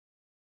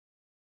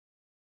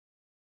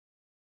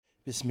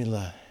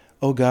Bismillah.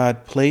 O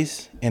God,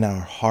 place in our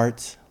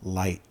hearts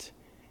light,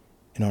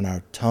 and on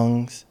our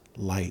tongues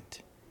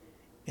light,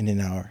 and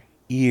in our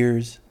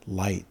ears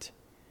light,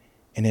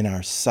 and in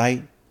our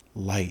sight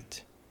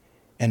light,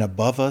 and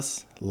above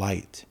us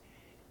light,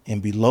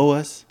 and below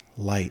us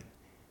light,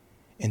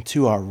 and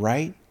to our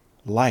right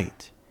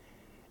light,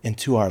 and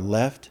to our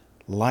left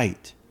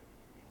light,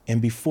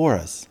 and before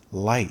us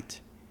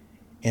light,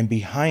 and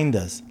behind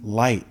us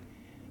light.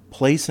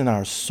 Place in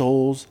our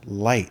souls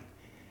light.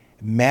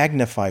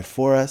 Magnify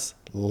for us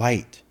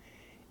light,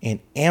 and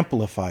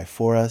amplify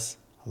for us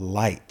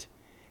light.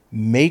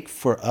 Make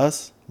for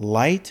us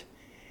light,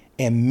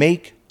 and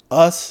make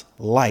us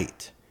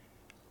light.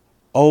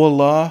 O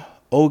Allah,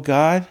 O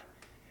God,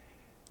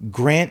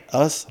 grant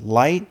us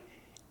light,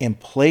 and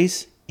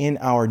place in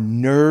our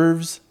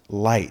nerves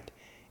light,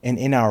 and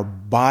in our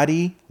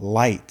body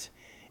light,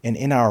 and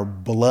in our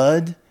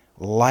blood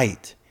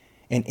light,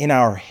 and in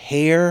our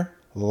hair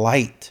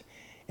light,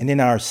 and in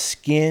our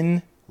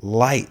skin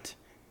light.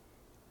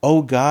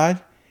 O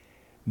God,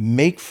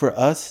 make for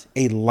us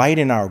a light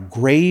in our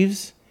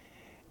graves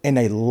and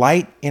a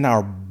light in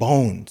our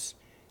bones.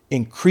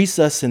 Increase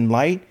us in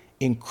light,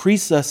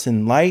 increase us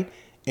in light,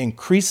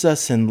 increase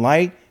us in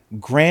light.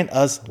 Grant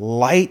us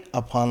light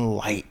upon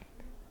light.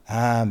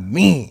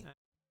 Ameen.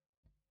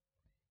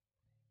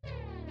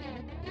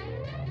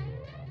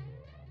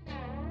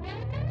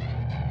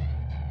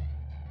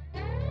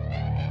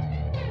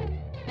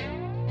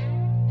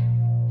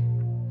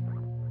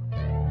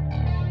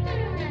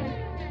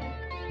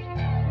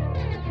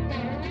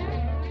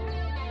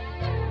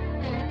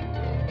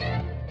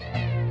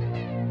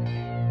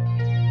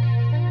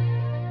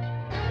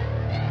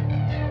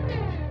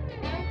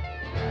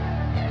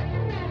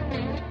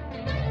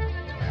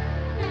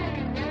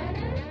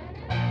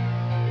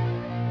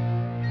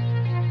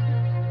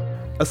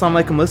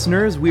 Assalamu alaikum,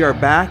 listeners. We are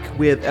back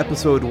with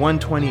episode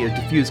 120 of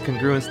Diffused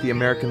Congruence, the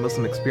American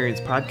Muslim Experience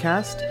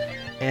podcast.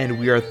 And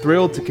we are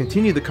thrilled to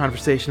continue the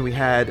conversation we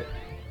had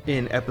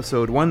in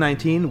episode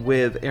 119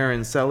 with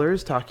Aaron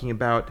Sellers, talking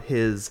about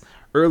his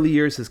early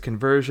years, his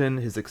conversion,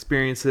 his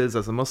experiences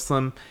as a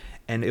Muslim.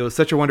 And it was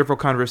such a wonderful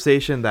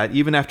conversation that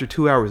even after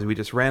 2 hours, we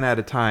just ran out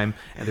of time,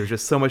 and there's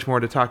just so much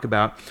more to talk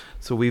about.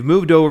 So we've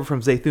moved over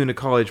from Zaytuna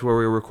College, where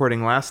we were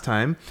recording last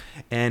time,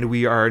 and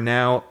we are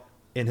now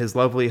in his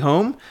lovely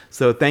home.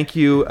 So thank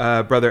you,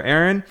 Brother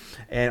Aaron,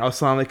 and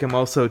assalamu alaikum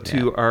also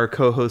to our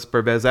co-host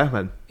Barbez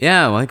Ahmed.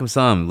 Yeah, walaikum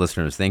salam,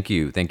 listeners. Thank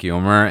you,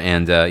 Omar.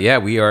 And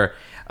we are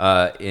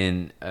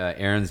in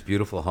Aaron's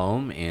beautiful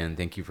home, and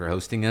thank you for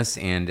hosting us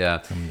and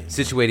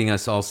situating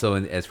us also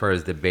as far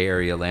as the Bay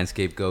Area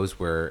landscape goes.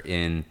 We're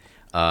in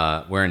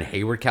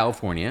Hayward,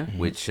 California,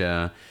 which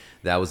that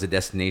was a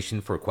destination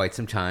for quite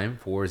some time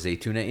for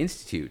Zaytuna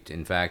Institute.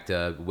 In fact,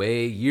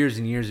 years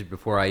and years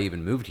before I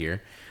even moved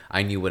here,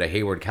 I knew what a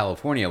Hayward,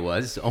 California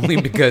was, only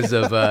because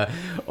of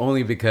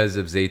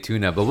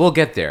Zaytuna. But we'll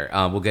get there.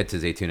 We'll get to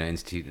Zaytuna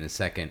Institute in a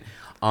second.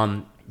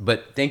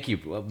 But thank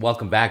you.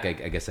 Welcome back, I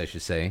guess I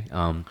should say.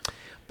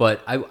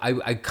 But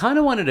I kind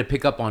of wanted to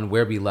pick up on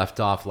where we left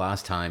off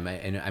last time.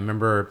 And I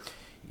remember,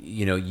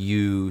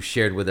 you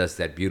shared with us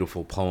that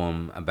beautiful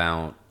poem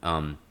about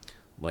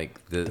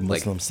the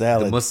Muslim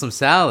salad. The Muslim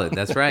salad.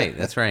 That's right.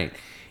 That's right.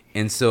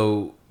 And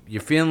so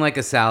you're feeling like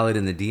a salad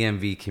in the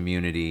DMV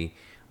community.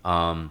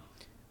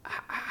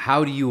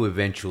 How do you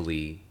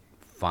eventually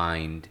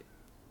find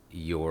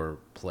your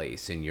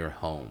place in your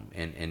home,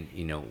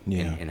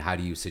 and how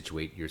do you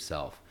situate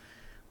yourself?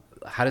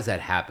 How does that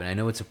happen? I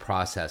know it's a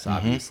process,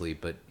 obviously,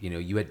 but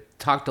you had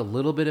talked a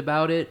little bit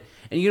about it,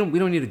 and we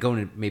don't need to go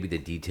into maybe the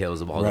details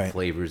of all the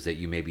flavors that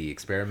you may be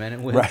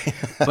experimenting with, right?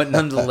 But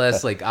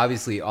nonetheless,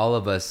 obviously, all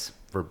of us,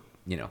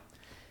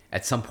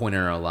 at some point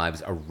in our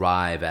lives,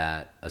 arrive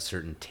at a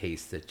certain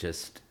taste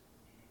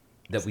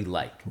that we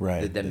like,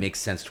 right? That makes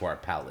sense to our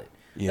palate.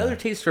 Yeah. The other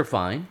tastes are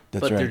fine,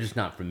 but they're just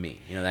not for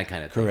me. That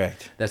kind of thing.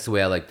 Correct. That's the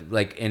way I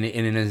like. And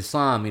in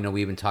Islam,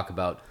 we even talk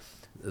about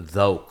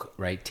dhawq,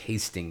 right?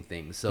 Tasting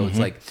things. So it's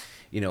like,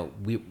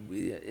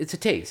 it's a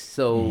taste.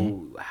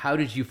 So how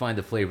did you find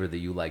the flavor that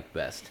you liked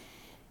best?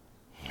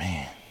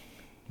 Man,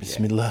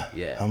 Bismillah.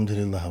 Yeah.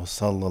 Alhamdulillah wa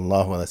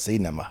sallallahu ala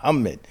Sayyidina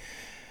Muhammad.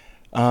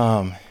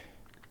 And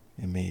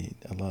may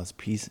Allah's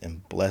peace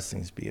and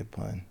blessings be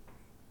upon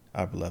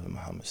our beloved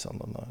Muhammad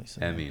sallallahu alaihi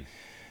wasallam.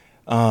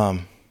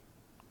 Ameen.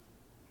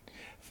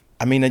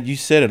 I mean, you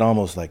said it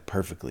almost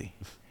perfectly,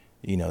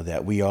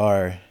 that we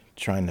are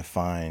trying to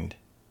find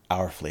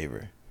our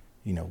flavor,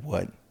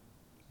 what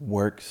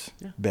works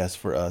best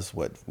for us,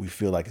 what we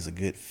feel like is a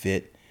good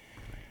fit.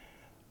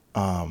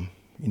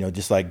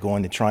 Just like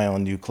going to try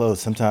on new clothes.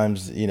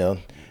 Sometimes,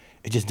 it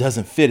just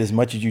doesn't fit as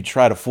much as you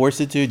try to force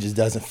it to. It just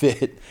doesn't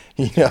fit,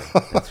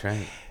 That's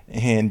right.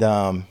 And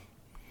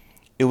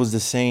it was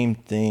the same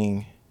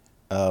thing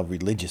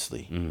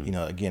religiously,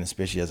 again,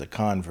 especially as a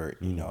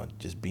convert,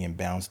 just being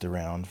bounced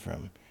around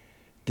from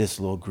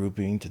this little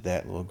grouping to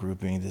that little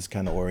grouping, this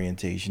kind of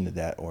orientation to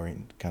that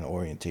kind of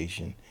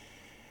orientation.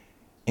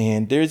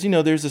 And there's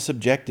a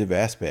subjective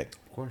aspect,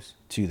 of course,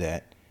 to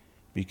that.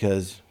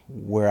 because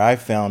where I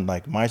found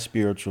like my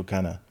spiritual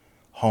kind of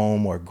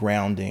home or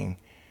grounding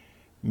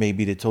may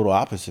be the total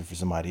opposite for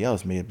somebody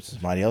else. Maybe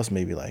somebody else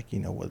may be like,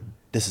 well,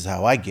 this is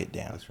how I get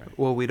down. That's right.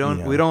 Well, we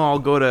don't all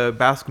go to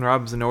Baskin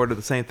Robbins and order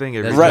the same thing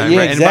every That's time. Right,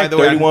 yeah, And by the exactly.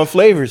 way, 31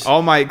 flavors.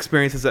 all my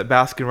experiences at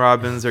Baskin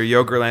Robbins or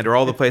Yogurtland or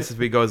all the places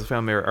we go as a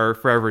family are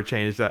forever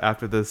changed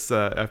after this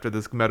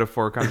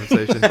metaphor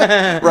conversation.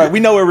 Right,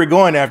 we know where we're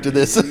going after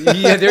this.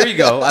 Yeah, there you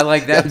go. I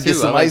like that Get too.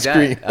 some I like ice that.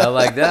 cream. I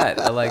like that.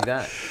 I like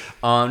that.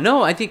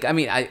 No, I think. I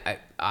mean,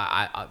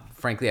 I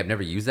frankly, I've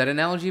never used that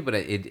analogy, but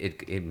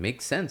it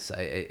makes sense.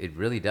 It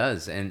really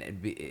does.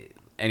 And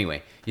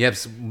anyway, you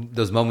have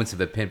those moments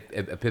of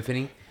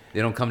epiphany. They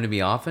don't come to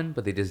me often,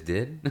 but they just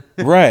did.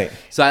 Right.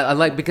 So I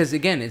like, because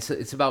again,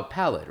 it's about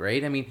palate,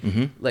 right? I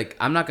mean, like,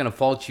 I'm not going to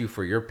fault you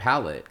for your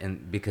palate,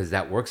 and because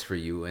that works for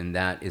you and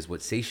that is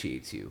what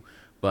satiates you.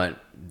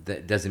 But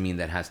that doesn't mean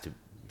that has to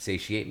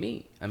satiate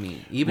me. I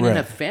mean, even in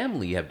a Right.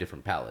 family, you have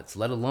different palates,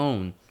 let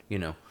alone,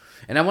 And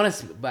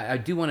but I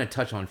do want to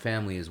touch on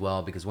family as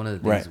well, because one of the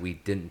things Right. we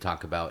didn't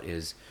talk about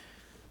is,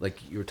 like,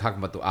 you were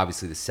talking about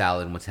obviously the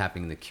salad and what's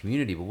happening in the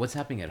community, but what's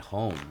happening at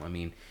home. I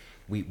mean,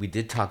 we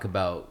did talk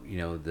about,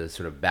 the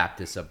sort of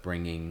Baptist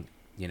upbringing.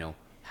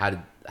 How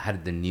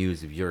did the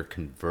news of your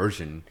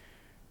conversion,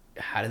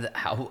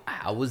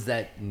 how was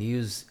that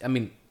news? I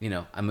mean,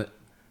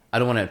 I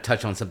don't want to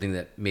touch on something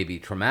that may be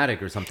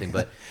traumatic or something,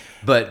 but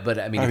I mean,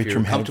 Probably if you're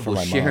traumatic comfortable for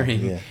my mom, sharing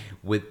yeah.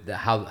 with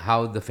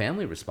how the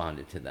family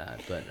responded to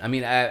that. But I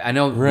mean, I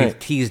know Right. we've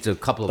teased a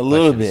couple of A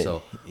little questions,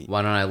 bit. so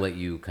why don't I let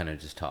you kind of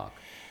just talk?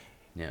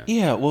 Yeah.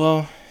 Yeah,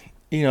 well,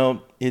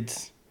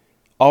 it's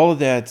all of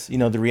that,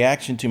 the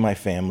reaction to my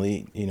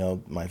family,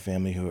 my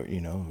family who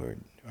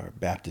are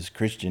Baptist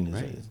Christian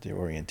is their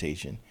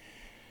orientation.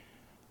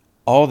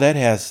 All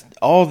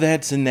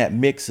that's in that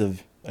mix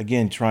of,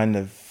 again, trying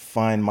to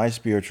find my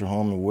spiritual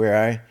home and where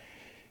I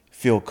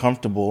feel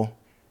comfortable,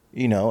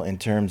 in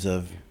terms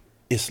of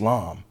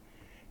Islam,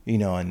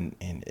 and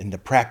the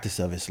practice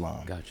of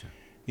Islam. Gotcha.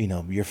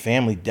 Your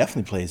family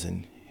definitely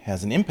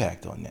has an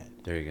impact on that.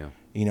 There you go.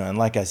 And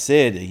like I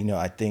said,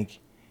 I think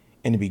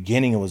in the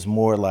beginning it was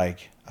more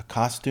like a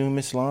costume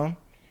Islam.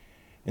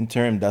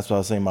 That's what I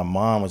was saying. My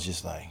mom was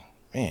just like,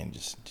 man,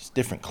 just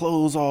different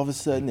clothes all of a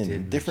sudden, You did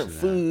and different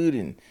mention that. food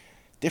and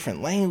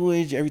different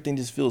language. Everything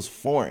just feels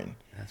foreign,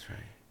 That's right.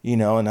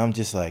 And I'm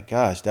just like,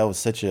 gosh, that was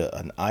such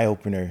an eye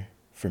opener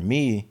for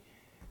me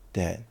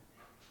that,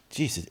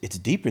 Jesus, it's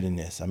deeper than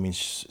this. I mean,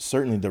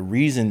 certainly the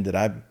reason that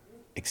I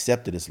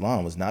accepted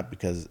Islam was not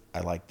because I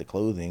liked the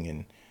clothing,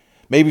 and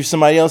maybe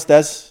somebody else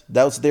that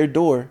was their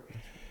door,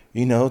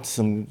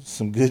 some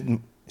good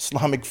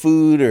Islamic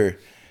food or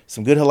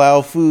some good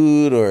halal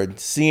food or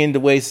seeing the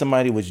way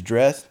somebody was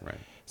dressed. Right.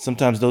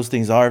 Sometimes those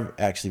things are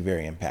actually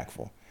very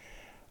impactful.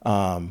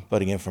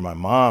 But again, for my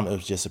mom, it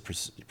was just a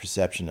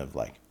perception of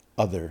like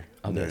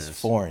otherness,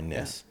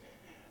 foreignness.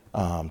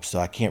 So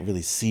I can't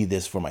really see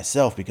this for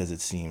myself because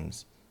it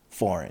seems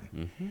foreign.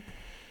 Mm-hmm.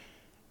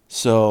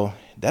 So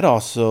that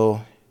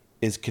also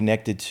is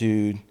connected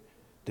to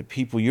the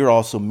people you're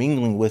also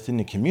mingling with in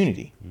the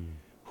community,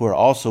 who are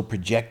also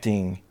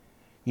projecting,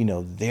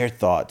 their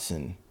thoughts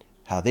and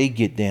how they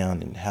get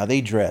down and how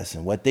they dress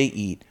and what they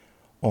eat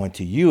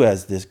onto you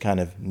as this kind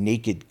of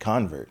naked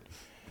convert.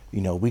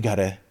 We got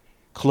to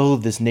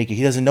clothe this naked.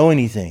 He doesn't know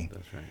anything.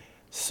 That's right.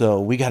 So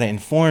we got to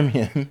inform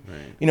him.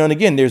 Right. And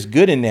again, there's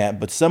good in that,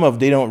 but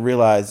they don't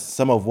realize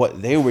some of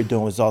what they were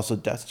doing was also,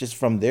 that's just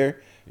from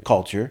their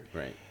culture.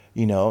 Right.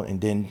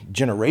 And then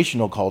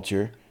generational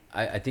culture.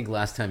 I think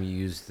last time you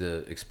used the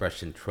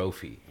expression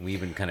trophy. We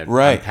even kind of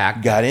Right.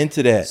 unpacked Got that.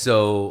 into that.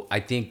 So I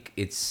think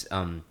it's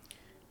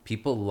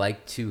people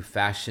like to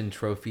fashion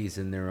trophies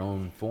in their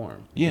own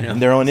form. Yeah, in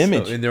their own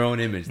image. So in their own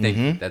image. Thank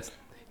you. That's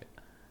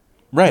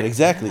Right,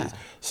 exactly. Yeah.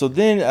 So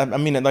then, I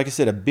mean, like I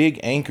said, a big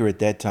anchor at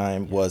that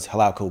time was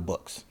Halal Code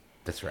Books,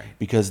 that's right.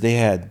 because they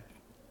had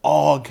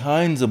all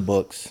kinds of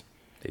books,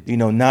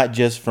 not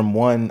just from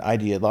one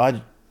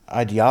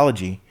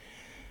ideology.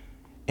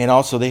 And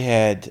also they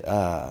had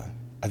a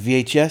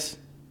VHS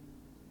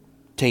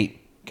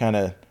tape kind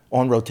of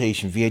on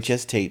rotation.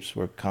 VHS tapes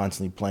were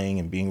constantly playing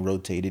and being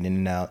rotated in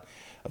and out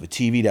of a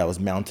TV that was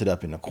mounted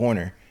up in the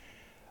corner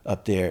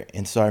up there.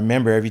 And so I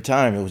remember every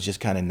time it was just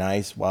kind of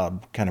nice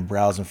while kind of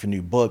browsing for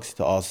new books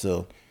to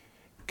also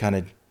kind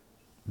of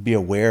be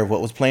aware of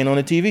what was playing on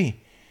the TV.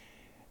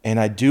 And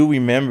I do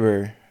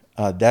remember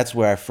that's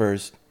where I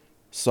first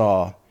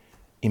saw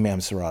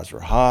Imam Siraj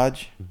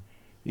Rahaj,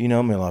 may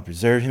Allah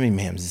preserve him,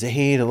 Imam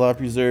Zayd, Allah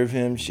preserve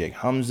him, Sheikh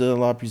Hamza,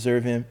 Allah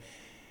preserve him.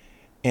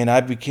 And I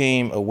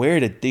became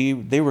aware that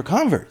they were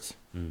converts.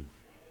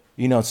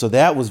 So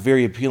that was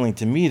very appealing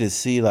to me to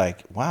see,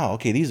 like, wow,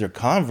 okay, these are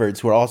converts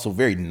who are also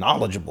very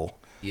knowledgeable.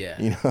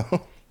 Yeah.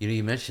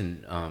 You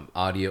mentioned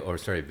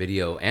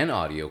video and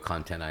audio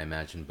content, I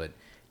imagine, but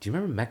do you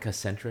remember Mecca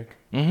Centric?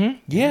 Mm-hmm.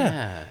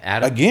 Yeah.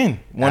 Adam, Again,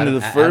 one of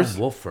the first.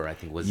 Adam Wolfer, I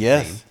think was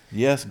his name.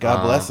 Yes.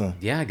 God bless him.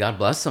 Yeah, God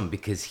bless him,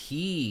 because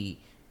he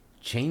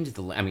changed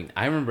the. I mean,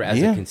 I remember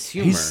as a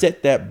consumer, he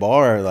set that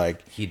bar.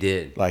 Like he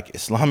did. Like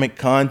Islamic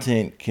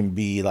content can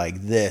be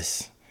like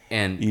this.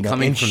 And You know,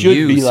 coming and from should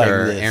you, be like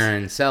sir, this.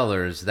 Aaron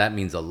Sellers, that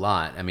means a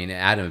lot. I mean,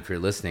 Adam, if you're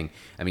listening,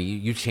 I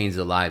mean, you changed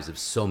the lives of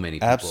so many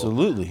people.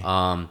 Absolutely.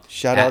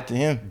 Shout out to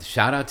him.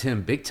 Shout out to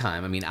him big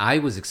time. I mean, I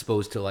was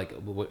exposed to like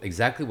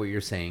exactly what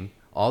you're saying,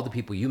 all the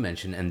people you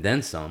mentioned, and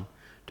then some.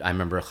 I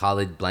remember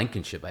Khalid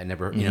Blankenship. I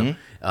never,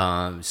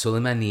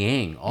 Suleiman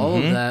Niang. All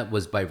of that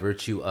was by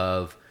virtue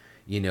of,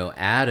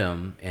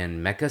 Adam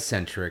and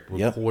Mecca-centric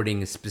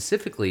reporting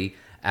specifically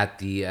at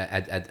the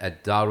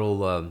at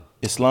Darul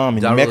Islam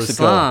in Darul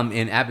Mexico. Islam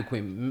in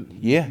Abiquiu,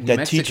 New that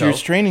Mexico.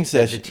 teacher's training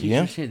session. The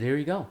teacher's training, there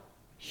you go.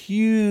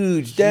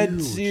 Huge. That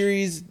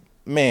series,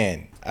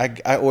 man.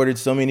 I ordered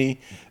so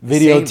many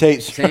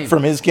videotapes Same.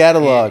 from his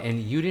catalog.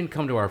 And you didn't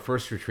come to our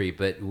first retreat,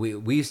 but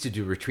we used to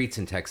do retreats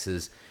in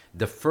Texas.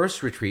 The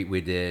first retreat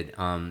we did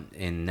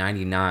in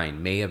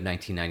 '99, May of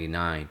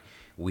 1999,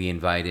 we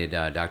invited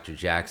Dr.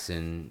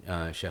 Jackson,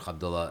 Sheikh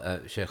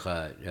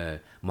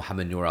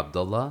Muhammad Nur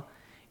Abdullah,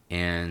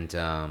 and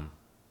I'm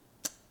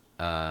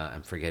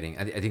forgetting.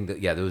 I think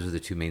those are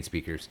the two main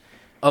speakers.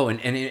 Oh,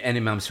 and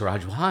Imam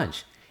Siraj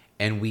Hajj,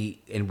 and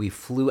we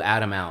flew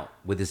Adam out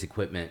with his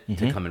equipment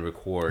to come and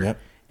record. Yep.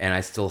 And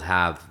I still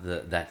have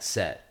that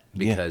set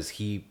because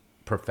he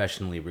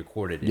professionally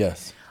recorded it.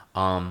 Yes.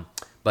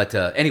 But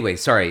anyway,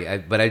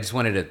 sorry, but I just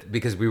wanted to,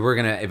 because we were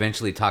gonna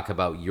eventually talk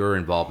about your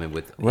involvement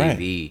with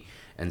AV,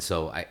 and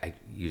so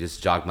you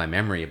just jogged my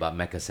memory about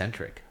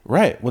Mecca-centric.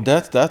 Right. Well,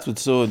 that's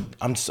what's so.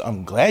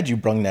 I'm glad you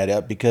brought that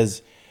up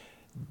because,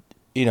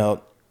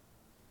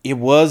 it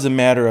was a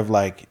matter of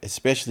like,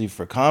 especially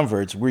for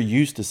converts, we're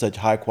used to such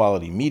high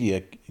quality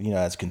media,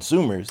 as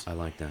consumers. I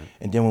like that.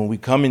 And then when we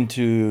come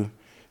into,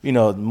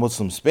 the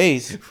Muslim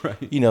space,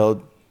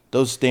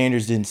 those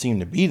standards didn't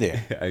seem to be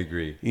there. I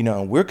agree.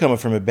 And we're coming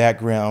from a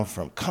background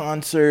from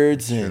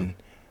concerts and,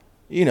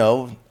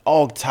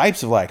 all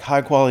types of like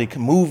high quality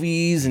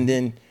movies. And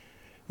then,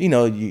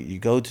 you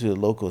go to the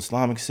local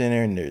Islamic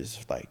center and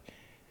there's like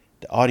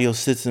the audio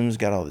systems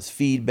got all this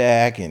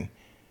feedback and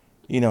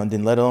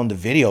then let alone the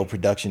video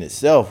production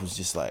itself was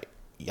just like,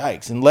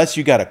 yikes. Unless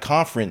you got a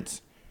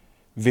conference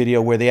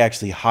video where they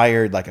actually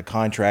hired like a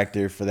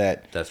contractor for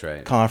that That's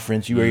right.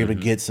 conference, you were able to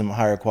get some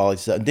higher quality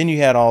stuff. Then you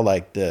had all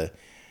like the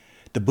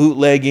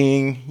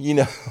bootlegging,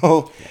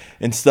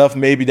 and stuff.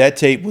 Maybe that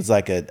tape was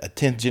like a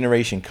 10th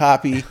generation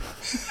copy.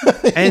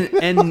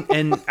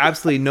 and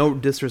absolutely no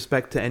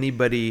disrespect to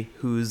anybody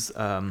who's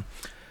an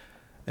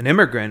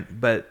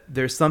immigrant, but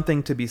there's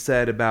something to be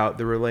said about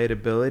the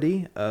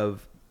relatability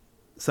of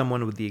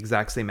someone with the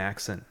exact same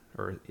accent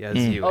or as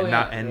you,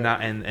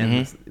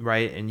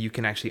 right, and you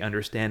can actually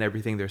understand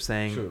everything they're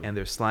saying and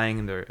their slang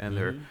and their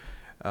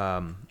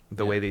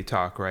the way they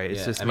talk, right?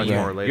 It's just much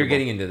more relatable. You're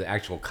getting into the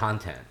actual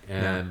content,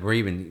 and we're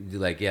even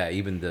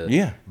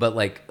But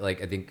like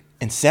I think.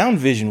 And Sound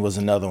Vision was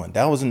another one.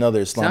 That was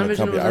another Islamic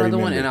company. Was another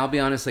one, and I'll be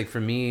honest, like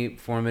for me,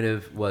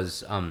 formative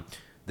was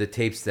the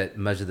tapes that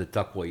Majid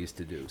al-Taqwa used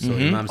to do. So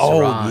Imam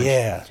Siraj.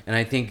 And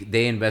I think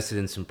they invested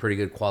in some pretty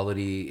good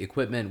quality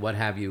equipment, what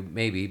have you,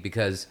 maybe,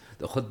 because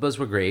the khutbahs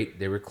were great.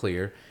 They were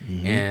clear.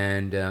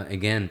 And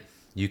again,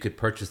 you could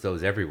purchase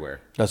those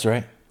everywhere. That's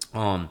right.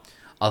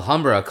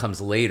 Alhambra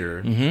comes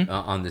later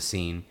on the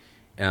scene.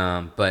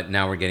 But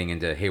now we're getting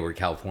into Hayward,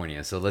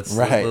 California. So let's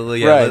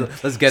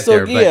get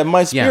there. But,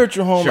 my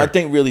spiritual home, sure. I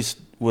think, really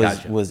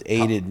was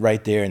aided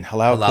right there in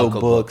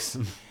Halalko Books.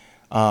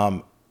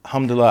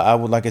 Alhamdulillah, I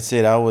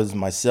was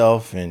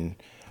myself and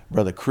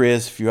Brother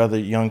Chris, a few other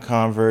young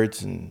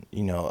converts, and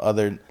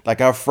other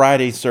like our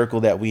Friday circle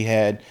that we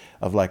had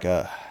of like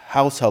a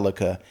house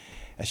halakha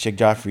at Sheikh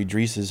Jaffer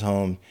Idris's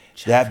home.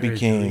 That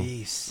became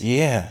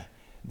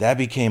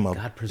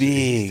a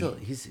big.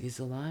 He's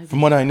alive.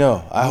 From what I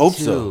know, I hope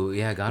so.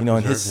 Yeah, God.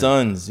 And his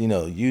sons,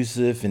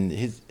 Yusuf and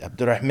his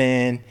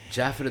Abdurrahman.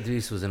 Jafar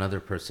Idris was another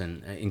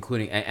person,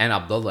 including and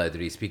Abdullah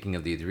Idris. Speaking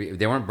of the Idris,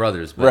 they weren't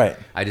brothers, but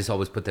I just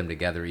always put them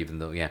together, even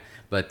though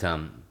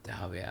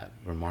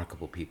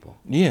remarkable people.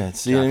 Yeah,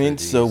 see what I mean.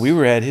 So we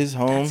were at his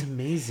home. That's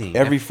amazing.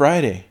 Every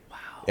Friday. Wow.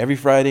 Every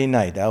Friday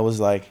night. That was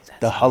like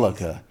the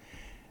halakha,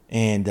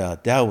 and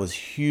that was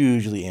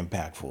hugely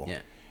impactful.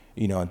 Yeah.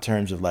 In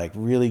terms of like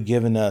really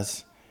giving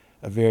us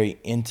a very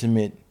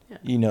intimate,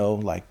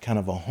 like kind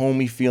of a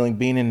homey feeling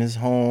being in his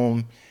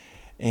home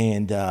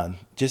and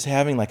just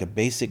having like a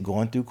basic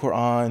going through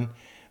Quran,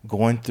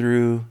 going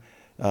through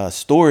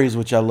stories,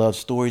 which I love,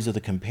 stories of the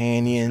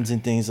companions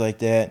and things like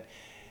that.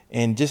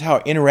 And just how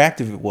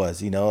interactive it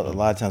was, a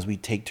lot of times we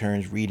take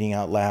turns reading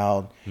out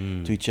loud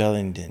to each other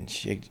and then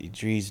Sheikh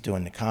Idris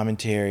doing the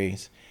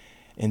commentaries.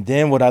 And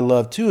then what I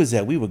love too is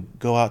that we would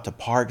go out to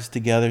parks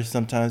together,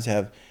 sometimes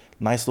have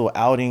nice little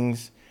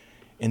outings,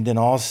 and then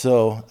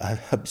also,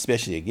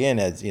 especially again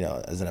as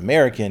as an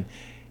American,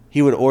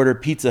 he would order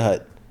Pizza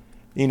Hut,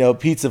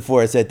 pizza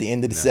for us at the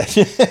end of the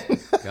session.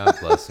 God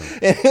bless him.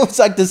 And it was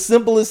like the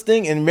simplest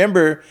thing. And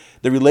remember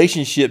the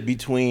relationship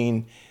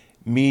between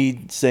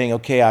me saying,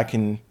 okay, I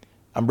can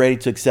I'm ready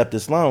to accept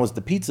Islam was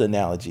the pizza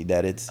analogy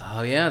that it's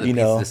Oh yeah, the you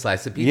pizza, know the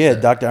slice of pizza. yeah,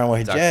 Dr.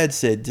 Anwar Hajjaj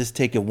said just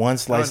take it one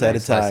slice at a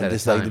nice. Slice time, at a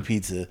just like the time.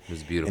 pizza. It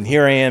was beautiful. And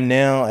here I am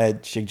now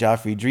at Sheikh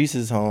Jaffer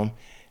Idris's home.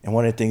 And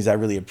one of the things I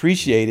really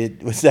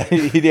appreciated was that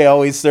they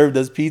always served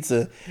us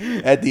pizza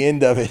at the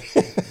end of it.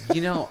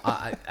 You know,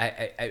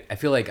 I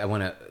feel like I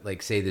want to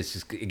like say this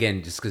just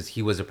because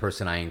he was a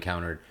person I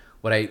encountered.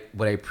 What I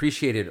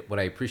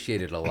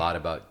appreciated a lot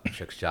about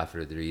Sheikh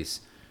Jaffer Idris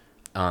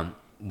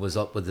was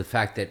the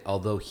fact that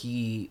although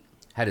he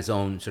had his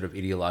own sort of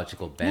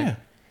ideological bent, Yeah.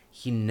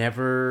 he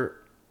never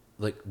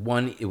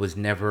it was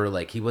never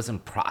like he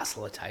wasn't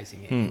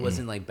proselytizing it. He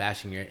wasn't like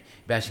bashing it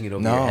over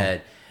No. your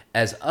head.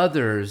 As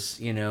others,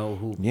 you know,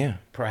 who Yeah.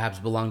 perhaps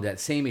belong to that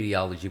same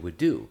ideology would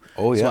do.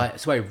 Oh, yeah.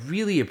 So I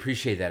really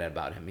appreciate that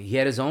about him. He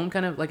had his own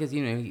kind of I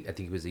think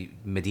he was a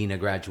Medina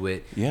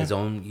graduate. Yeah. His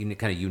own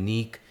kind of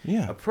unique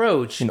Yeah.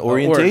 approach And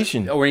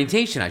orientation. Or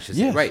orientation, I should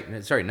say. Yes.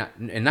 Right. Sorry, not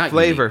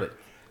Flavor. unique,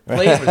 but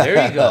flavor.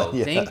 There you go.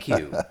 Yeah. Thank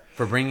you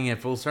for bringing it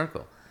full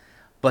circle.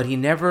 But he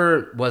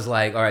never was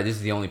like, all right, this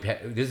is the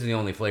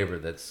only flavor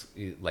that's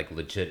like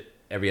legit.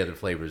 Every other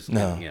flavor's,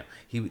 No.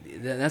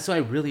 that's why I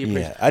really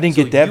appreciate. Yeah, I didn't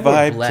get that you were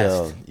vibe blessed,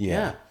 till-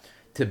 yeah.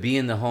 to be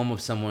in the home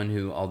of someone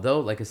who, although,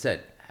 like I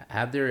said,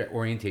 have their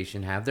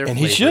orientation, have their And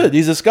flavor. he should.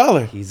 He's a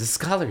scholar. He's a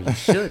scholar. He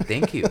should.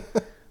 Thank you.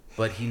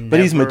 But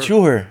He's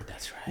mature.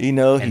 That's right. You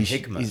know, And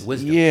he's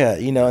wisdom. yeah,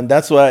 you know, and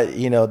that's why,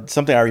 you know,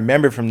 something I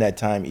remember from that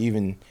time,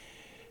 even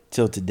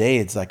till today,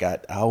 it's like I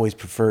always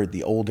preferred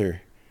the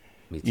older,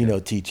 Me too. you know,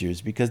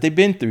 teachers because they've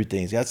been through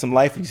things, got some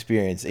life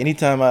experience.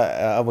 Anytime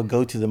I would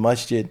go to the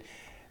masjid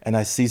and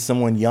I see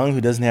someone young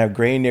who doesn't have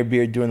gray in their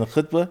beard during the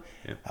khutbah,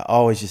 I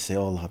always just say,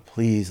 oh, Lord,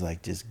 please,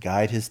 like, just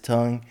guide his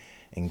tongue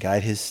and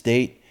guide his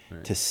state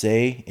to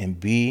say and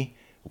be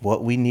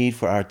what we need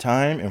for our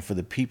time and for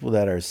the people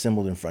that are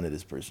assembled in front of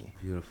this person.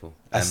 Beautiful.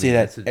 I see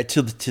that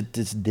to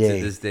this day.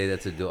 To this day,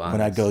 that's a dua.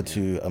 When I go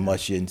to a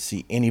masjid and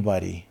see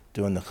anybody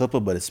doing the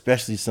khutbah, but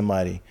especially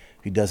somebody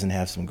who doesn't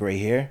have some gray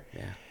hair,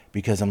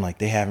 because I'm like,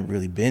 they haven't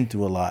really been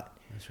through a lot,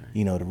 That's right.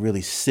 you know, to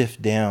really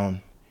sift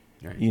down,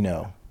 Right. you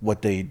know,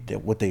 what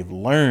they've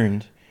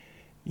learned.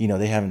 You know,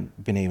 they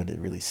haven't been able to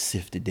really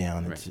sift it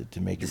down Right. and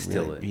to make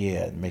Distill it really,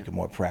 it. make it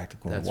more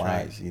practical That's and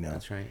right. wise. You know,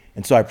 That's right.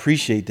 And so I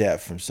appreciate that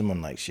from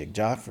someone like Sheikh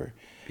Jaffer,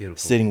 Beautiful.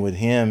 sitting with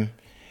him,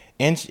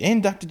 and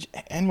Dr.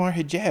 Anwar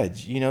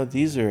Hajjaj. You know,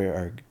 these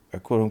are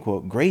quote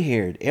unquote gray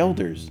haired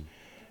elders. Mm-hmm.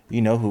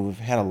 You know, who've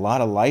had a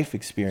lot of life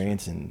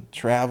experience and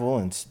travel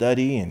and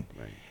study, and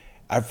Right.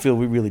 I feel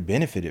we really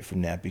benefited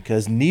from that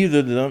because neither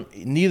of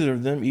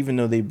them, even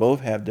though they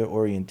both have their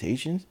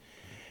orientations,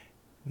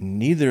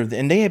 and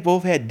they had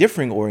both had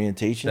differing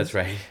orientations. That's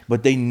right.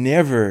 But they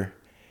never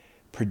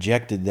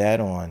projected that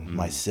on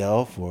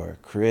myself or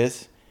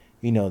Chris.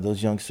 You know,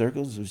 those young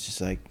circles, it was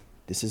just like,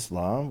 this is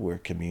Islam, we're a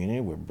community,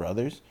 we're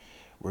brothers.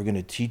 We're going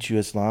to teach you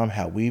Islam,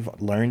 how we've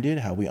learned it,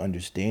 how we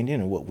understand it,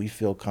 and what we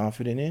feel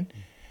confident in.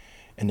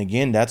 And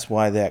again, that's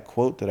why that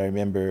quote that I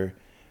remember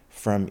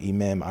from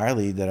Imam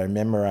Ali that I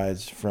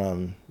memorized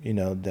from, you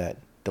know, that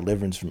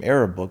Deliverance from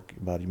Error book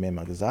about Imam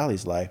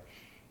al-Ghazali's life,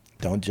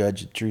 don't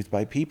judge the truth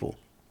by people.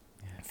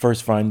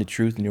 First find the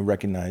truth and you'll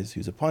recognize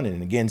who's upon it.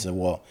 And again, so,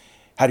 well,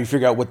 how do you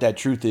figure out what that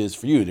truth is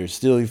for you? There's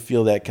still, you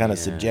feel that kind of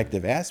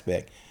subjective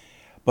aspect.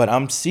 But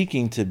I'm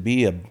seeking to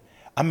be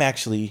I'm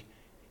actually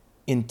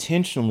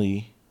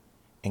intentionally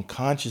and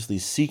consciously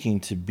seeking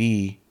to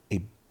be a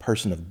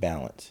person of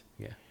balance.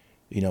 Yeah.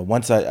 You know,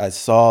 once I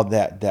saw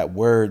that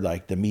word,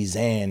 like the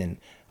mizan, and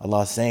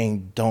Allah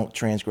saying, don't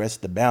transgress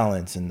the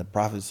balance, and the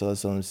Prophet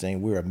ﷺ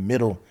saying we're a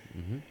middle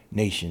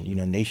nation, you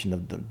know, nation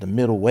of the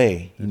middle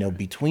way, you know,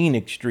 between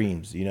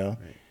extremes, you know.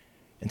 Right.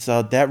 And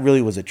so that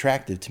really was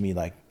attractive to me.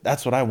 Like,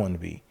 that's what I want to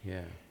be.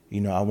 Yeah.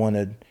 You know, I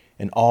wanted,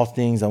 in all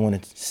things, I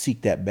want to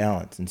seek that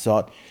balance. And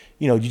so,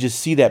 you know, you just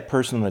see that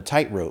person on a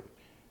tightrope.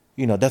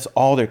 You know, that's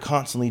all they're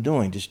constantly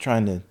doing, just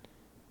trying to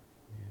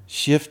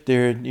shift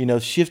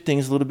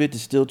things a little bit to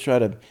still try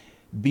to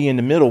be in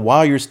the middle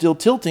while you're still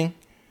tilting.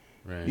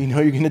 Right. You know,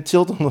 you're going to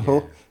tilt a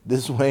little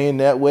this way and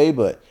that way,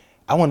 but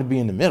I want to be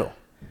in the middle.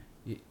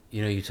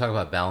 You know, you talk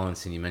about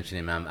balance and you mentioned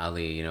Imam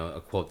Ali. You know, a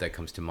quote that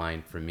comes to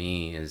mind for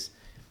me is,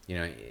 you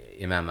know,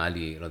 Imam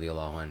Ali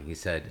radiallahu anh, he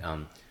said,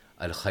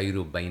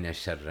 al-khayru bayna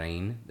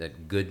sharrayn,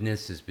 that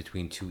goodness is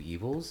between two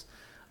evils,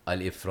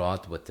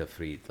 al-ifrat wa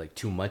tafrit, like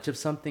too much of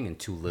something and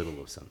too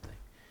little of something.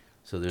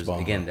 So there's,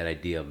 again, that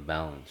idea of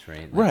balance,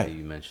 right? Like that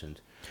you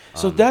mentioned.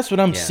 So that's what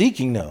I'm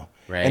seeking, though.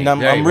 Right. And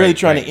I'm really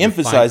trying to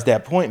emphasize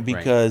that point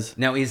because...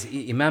 Now, is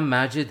Imam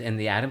Majid and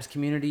the Adams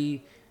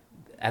community...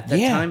 At that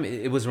time,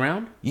 it was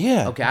around?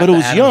 Yeah, okay, but it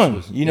was young. It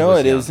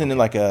was young. in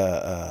like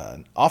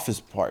a office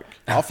park,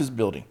 office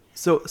building.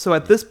 So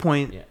at this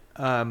point,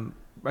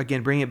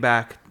 again, bring it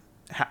back.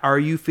 Are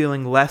you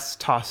feeling less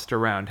tossed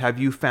around? Have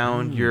you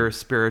found your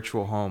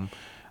spiritual home?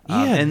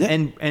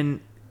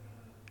 And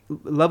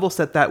level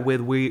set that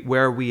with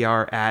where we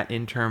are at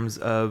in terms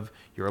of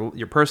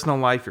your personal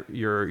life,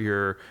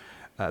 your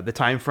the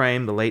time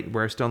frame,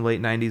 we're still in the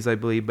late 90s, I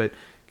believe. But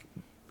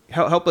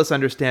help us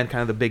understand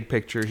kind of the big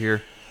picture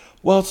here.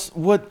 Well,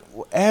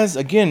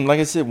 again, like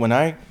I said, when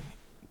I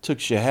took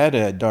Shahada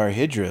at Dar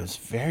Hijra, it's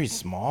very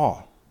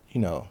small,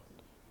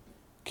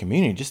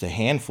 community, just a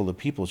handful of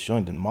people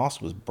showing the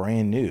mosque was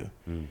brand new,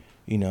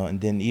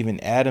 and then even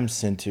Adams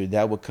Center,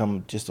 that would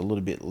come just a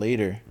little bit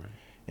later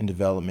in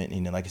development.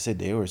 Like I said,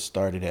 they were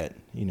started at,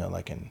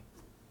 like in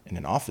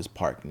an office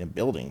park in a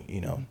building,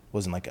 it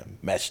wasn't like a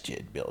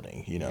masjid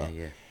building, Yeah.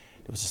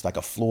 It was just like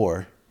a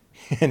floor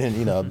and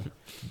then,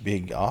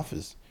 big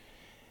office.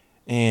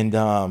 And,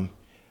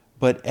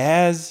 but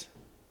as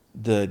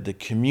the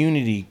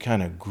community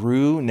kind of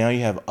grew, now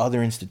you have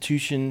other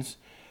institutions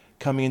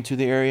coming into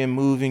the area,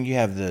 moving. You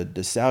have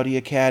the Saudi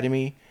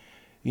Academy,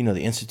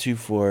 the Institute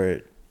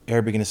for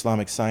Arabic and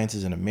Islamic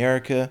Sciences in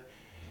America,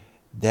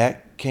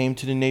 that came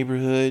to the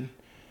neighborhood.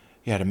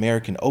 You had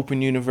American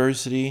Open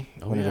University,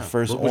 one of the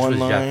first Which online.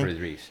 was Jaffer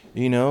Idris.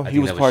 He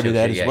was part of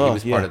that as well. He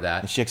was part of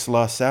that. And Sheikh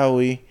Salah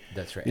Sawi.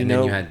 That's right. And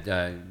then you had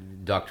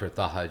Dr.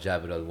 Taha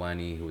Jabir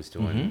Al-Wani, who was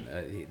doing,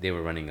 they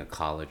were running a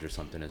college or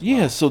something as well.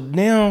 Yeah, so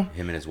now,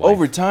 him and his wife.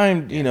 over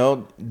time,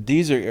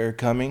 these are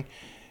coming.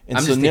 And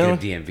I'm so just thinking now,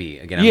 of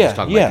DMV. Again, I'm just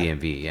talking about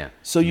DMV, yeah.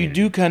 So you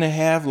do kind of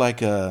have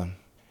like a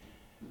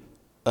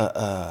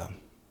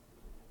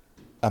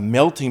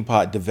melting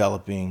pot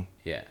developing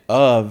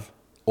of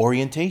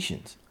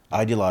orientations,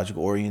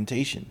 ideological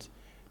orientations,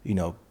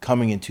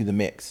 coming into the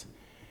mix.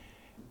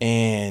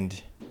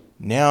 And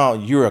now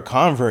you're a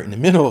convert in the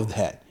middle of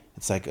that.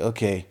 It's like,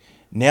 okay,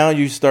 now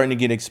you're starting to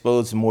get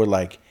exposed to more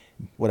like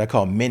what I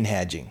call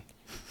minhajing.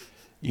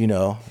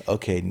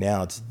 Okay,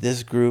 now it's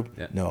this group.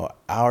 Yeah. No,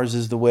 ours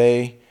is the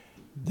way.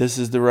 This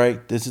is the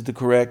right. This is the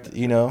correct.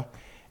 And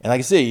like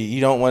I said,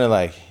 you don't want to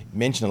like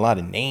mention a lot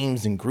of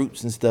names and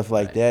groups and stuff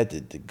like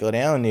that to go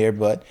down there,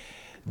 but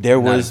there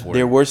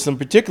were some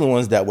particular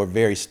ones that were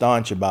very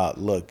staunch about,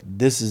 look,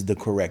 this is the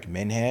correct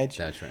minhaj.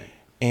 That's right.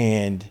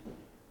 And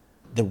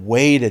the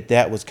way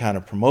that was kind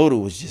of promoted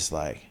was just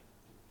like,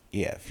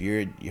 yeah, if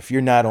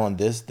you're not on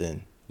this,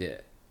 then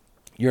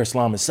your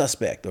Islam is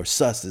suspect, or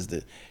sus is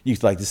the you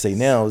like to say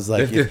now. It's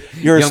like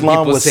your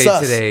Islam was say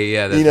sus today.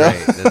 Yeah,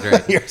 that's right. That's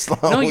right. Your Islam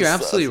no, was you're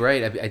sus. absolutely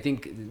right. I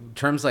think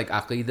terms like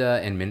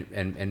aqidah and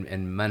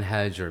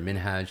manhaj or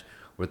minhaj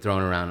were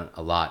thrown around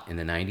a lot in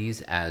the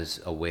 90s as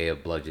a way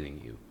of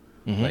bludgeoning you,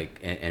 like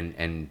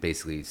and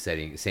basically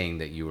saying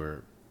that you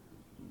were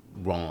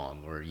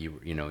wrong, or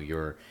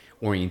your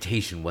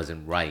orientation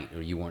wasn't right,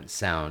 or you weren't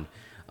sound.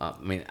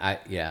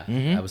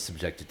 I was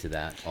subjected to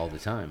that all the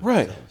time.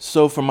 Right.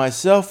 So for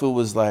myself, it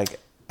was like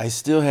I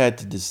still had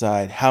to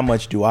decide how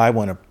much do I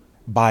want to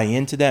buy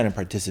into that and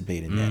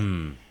participate in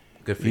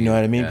that. Good for You know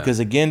what I mean? Yeah. Because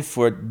again,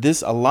 for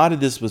this, a lot of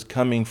this was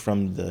coming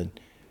from the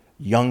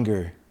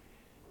younger,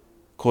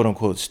 quote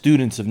unquote,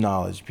 students of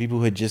knowledge, people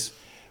who had just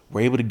were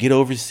able to get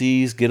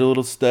overseas, get a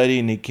little study,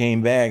 and they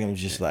came back and it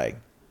was just like,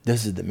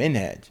 this is the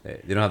minhaj.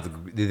 They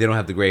don't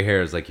have the gray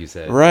hairs like you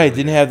said. Right,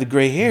 didn't have the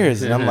gray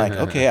hairs. And I'm like,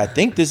 okay, I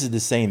think this is the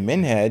same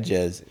minhaj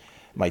as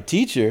my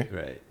teacher,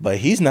 Right. but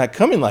he's not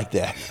coming like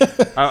that.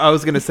 I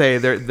was gonna say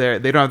they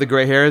don't have the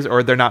gray hairs,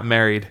 or they're not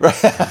married.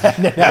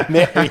 They're not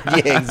married.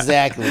 Yeah,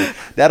 exactly.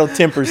 That'll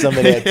temper some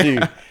of that too.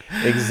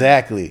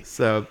 Exactly.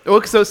 So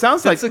it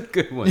sounds like That's a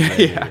good one.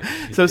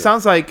 So it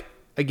sounds like,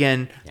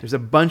 again, there's a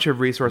bunch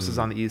of resources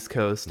on the East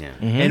Coast, Yeah.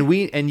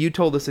 and you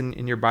told us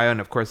in your bio, and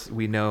of course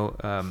we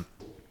know,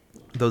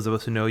 those of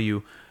us who know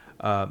you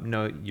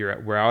know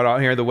we're out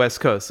here on the West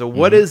Coast. So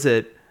what is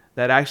it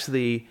that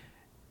actually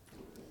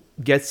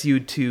gets you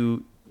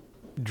to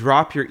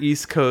drop your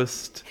East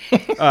Coast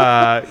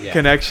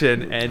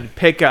connection and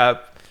pick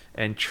up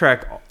and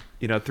trek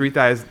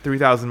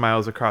 3,000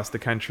 miles across the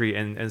country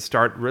and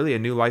start really a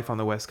new life on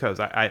the West Coast?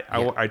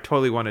 I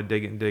totally want to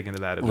dig into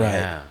that a bit. Right.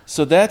 Yeah.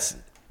 So that's,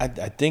 I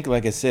think,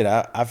 like I said,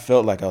 I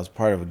felt like I was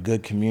part of a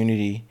good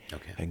community,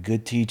 had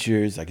good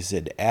teachers. Like I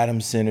said, the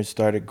Adams Center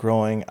started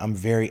growing. I'm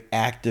very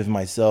active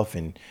myself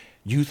in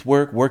youth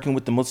work, working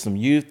with the Muslim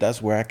youth.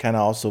 That's where I kind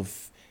of also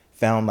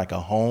found like a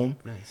home,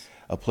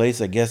 a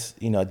place, I guess,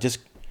 just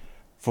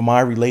for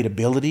my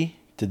relatability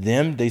to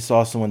them. They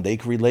saw someone they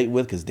could relate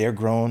with because they're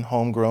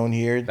homegrown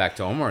here. Back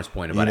to Omar's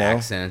point about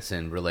accents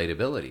and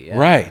relatability. Yeah,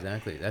 Right.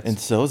 Exactly. And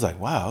so it's like,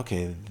 wow,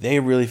 okay, they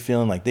really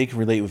feeling like they can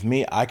relate with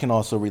me. I can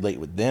also relate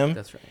with them.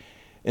 That's right.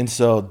 And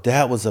so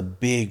that was a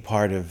big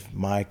part of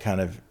my kind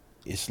of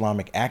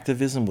Islamic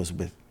activism, was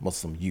with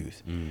Muslim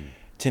youth.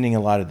 Attending a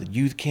lot of the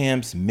youth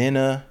camps,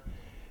 MENA,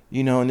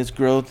 and this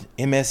growth,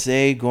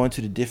 MSA, going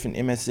to the different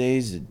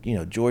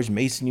MSAs, George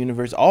Mason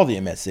University, all the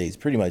MSAs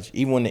pretty much.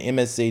 Even when the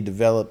MSA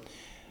developed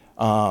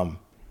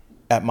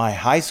at my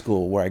high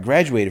school where I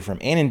graduated from,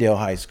 Annandale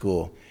High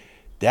School,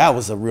 that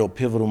was a real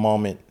pivotal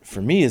moment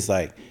for me. It's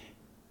like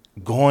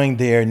going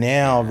there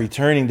now,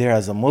 returning there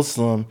as a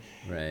Muslim,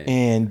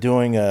 and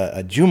doing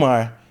a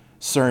Jumu'ah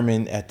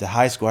sermon at the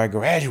high school I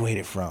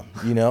graduated from.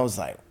 It was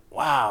like,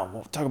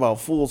 wow, talk about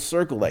full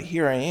circle. Like,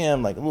 here I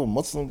am, like a little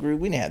Muslim group.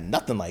 We didn't have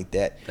nothing like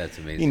that. That's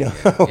amazing.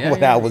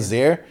 When I was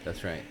there.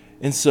 That's right.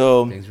 And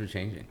so Things were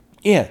changing.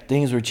 Yeah,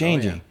 things were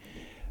changing. Oh, yeah.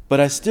 But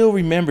I still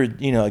remember,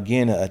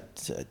 again, a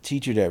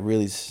teacher that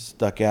really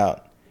stuck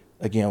out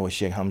again with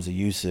Sheikh Hamza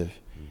Yusuf.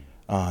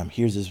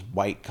 Here's this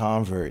white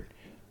convert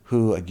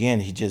who, again,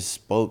 he just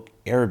spoke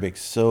Arabic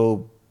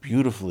so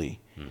beautifully.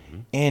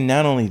 And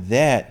not only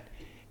that,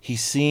 he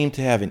seemed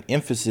to have an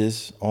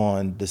emphasis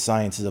on the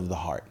sciences of the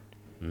heart,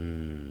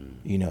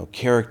 you know,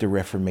 character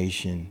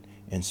reformation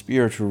and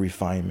spiritual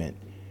refinement.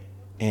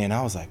 And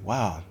I was like,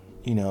 wow,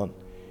 you know,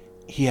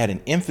 he had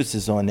an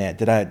emphasis on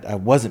that I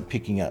wasn't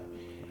picking up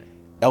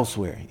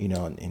elsewhere, you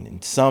know, and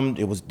in some,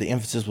 the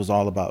emphasis was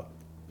all about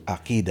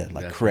Aqidah,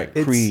 like correct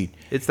creed.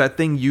 It's that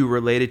thing you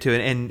related to.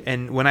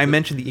 And when I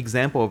mentioned the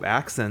example of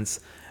accents,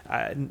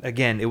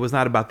 again, it was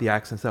not about the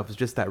accent itself. It's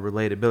just that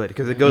relatability,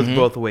 because it goes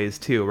both ways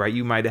too, right?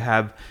 You might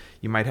have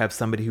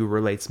somebody who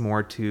relates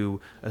more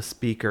to a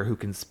speaker who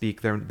can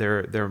speak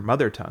their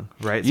mother tongue,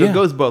 right? So it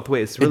goes both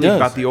ways. It's really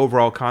about the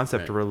overall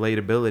concept of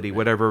relatability,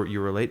 whatever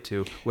you relate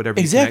to, whatever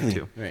you connect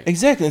to.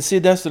 Exactly. And see,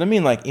 that's what I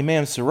mean. Like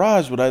Imam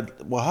Siraj, what I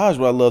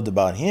loved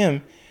about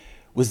him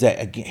was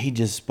that, again, he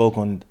just spoke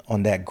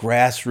on that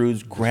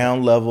grassroots,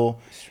 ground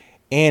level.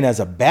 And as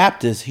a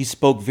Baptist, he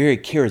spoke very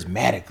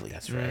charismatically.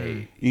 That's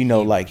right. You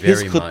know, like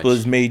his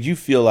khutbahs made you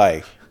feel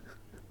like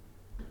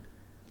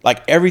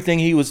everything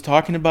he was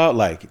talking about,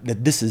 like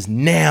that this is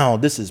now,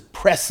 this is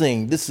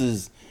pressing, this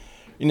is,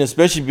 you know,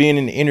 especially being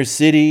in the inner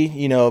city,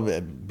 you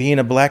know, being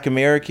a Black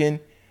American.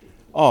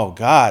 Oh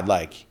God,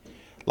 like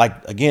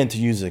again, to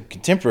use a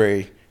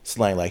contemporary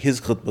slang, like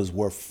his khutbahs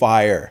were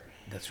fire.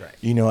 That's right.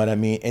 You know what I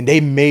mean? And they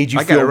made you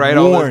feel warned. I gotta write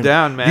all this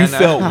down, man. You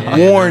felt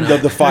warned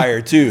of the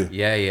fire too.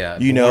 Yeah.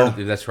 You know?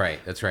 That's right.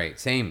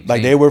 Same.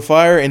 They were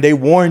fire, and they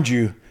warned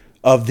you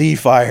of the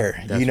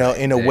fire, That's you know, right.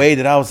 in a way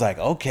that I was like,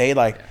 okay,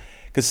 like,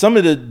 because some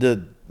of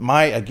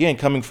again,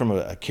 coming from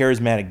a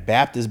charismatic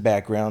Baptist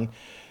background,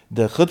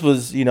 the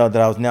khutbahs, you know, that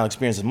I was now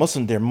experiencing as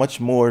Muslim, they're much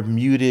more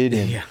muted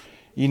and,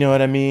 you know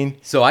what I mean?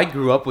 So I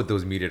grew up with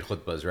those muted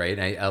khutbahs, right?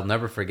 And I'll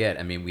never forget.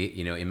 I mean,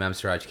 Imam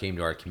Siraj came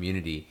to our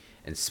community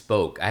and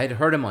spoke. I had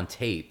heard him on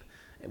tape,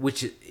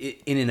 which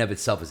in and of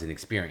itself is an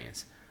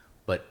experience,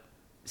 but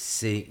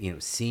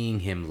seeing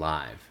him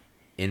live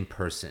in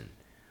person,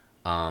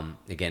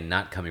 again,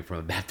 not coming from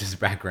a Baptist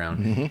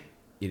background,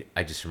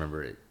 I just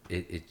remember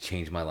it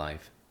changed my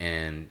life.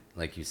 And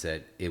like you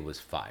said, it was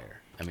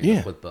fire. I mean,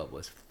 the khutbah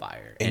was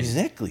fire.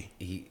 Exactly.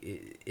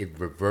 And it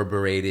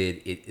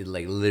reverberated. It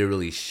like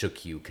literally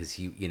shook you, because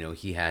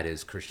he had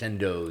his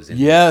crescendos. And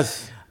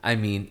yes. I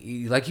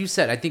mean, like you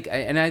said, I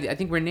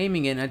think we're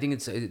naming it. And I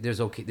think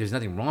there's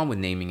nothing wrong with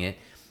naming it.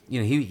 You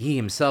know, he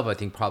himself, I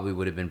think, probably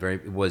would have been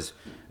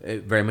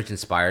very much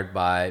inspired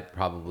by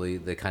probably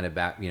the kind of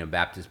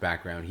Baptist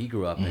background he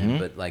grew up in.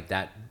 But like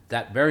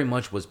that very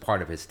much was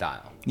part of his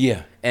style.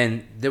 Yeah.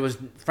 And there was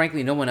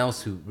frankly no one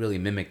else who really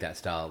mimicked that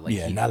style.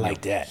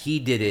 Like that. He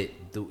did it.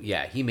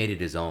 He made it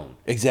his own.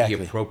 Exactly.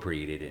 He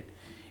appropriated it.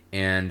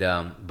 And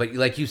but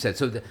like you said,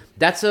 so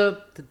that's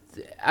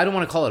I don't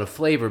want to call it a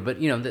flavor, but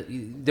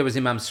there was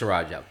Imam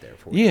Siraj out there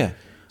for you. Yeah.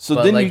 So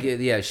but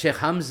then Sheikh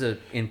Hamza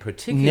in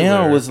particular.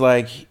 Now was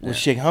like with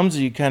Sheikh Hamza,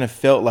 you kind of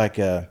felt like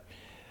a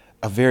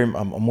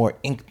more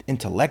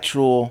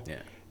intellectual. Yeah.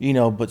 You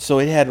know, but so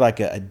it had like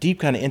a deep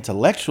kind of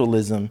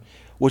intellectualism,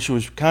 which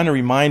was kind of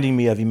reminding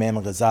me of Imam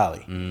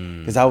al-Ghazali,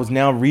 because I was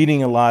now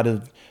reading a lot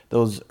of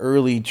those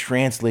early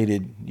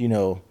translated,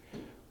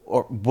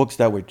 or books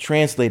that were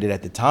translated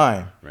at the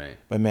time, right,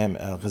 by Imam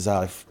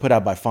al-Ghazali, put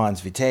out by Fons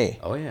Vitae.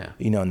 Oh yeah,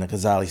 in the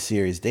Ghazali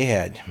series, they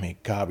had,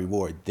 God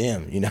reward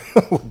them,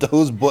 with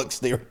those books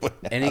they were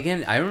putting out. And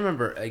again, I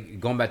remember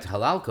going back to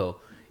Halalko.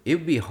 It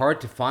would be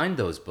hard to find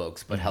those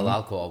books, but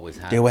Halalko always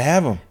had them. They would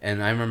have them.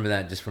 And I remember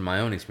that just from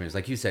my own experience.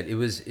 Like you said, it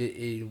was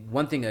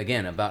one thing,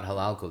 again, about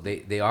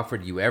Halalko. They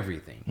offered you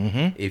everything.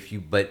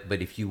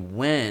 But if you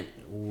went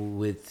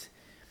with...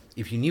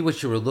 If you knew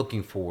what you were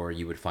looking for,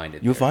 you would find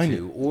it. You'll find it.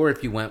 Or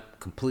if you went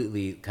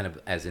completely kind of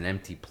as an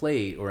empty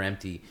plate or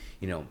empty,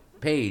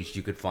 page,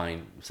 you could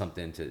find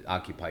something to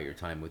occupy your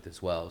time with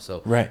as well.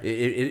 So right.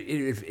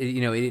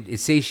 It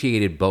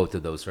satiated both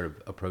of those sort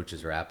of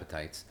approaches or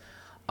appetites.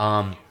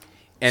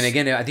 And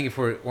again, I think if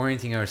we're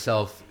orienting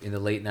ourselves in the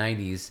late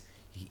 90s,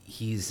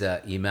 he's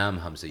Imam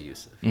Hamza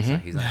Yusuf.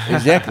 He's not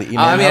exactly.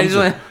 Imam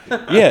Hamza.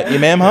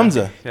 Imam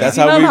Hamza. That's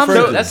how we refer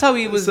to him. That's how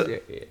he was.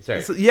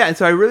 Sorry.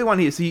 So I really want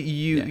to hear. So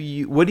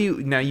you what do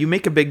you now? You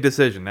make a big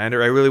decision, and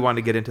I really want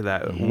to get into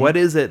that. What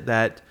is it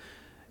that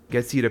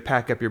gets you to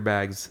pack up your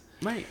bags?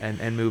 Right.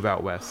 And move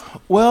out west.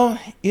 Well,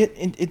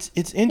 it's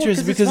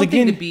interesting because it's one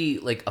again, thing to be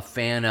like a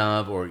fan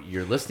of, or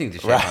you're listening to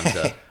Sheikh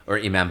Hamza or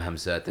Imam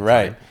Hamza at the time.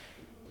 Right.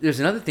 There's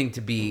another thing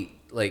to be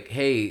like,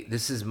 hey,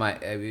 this is my,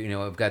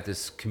 I've got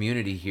this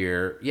community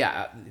here.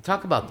 Yeah,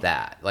 talk about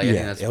that. Like, I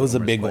think that's it was a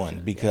big one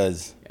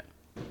because,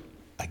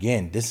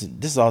 again, this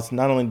is also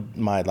not only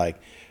my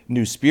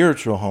new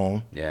spiritual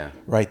home,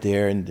 right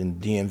there in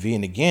DMV,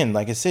 and again,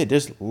 like I said,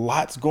 there's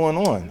lots going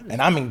on,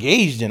 and I'm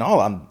engaged in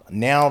all. I'm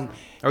now.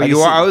 Oh, like you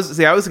are. I was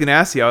going to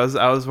ask you.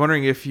 I was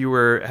wondering if you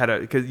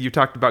because you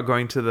talked about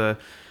going to the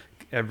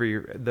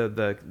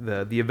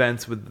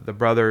events with the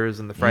brothers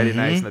and the Friday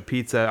nights and the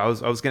pizza. I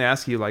was going to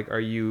ask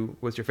you,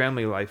 what's your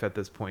family life at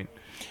this point?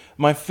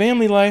 My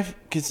family life,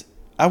 because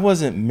I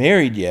wasn't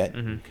married yet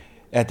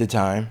at the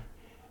time.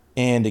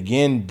 And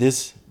again,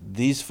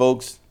 these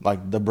folks,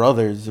 like the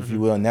brothers, if you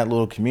will, in that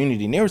little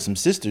community, and there were some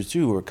sisters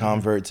too who were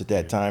converts at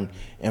that time,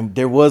 and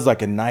there was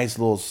like a nice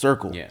little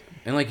circle. Yeah,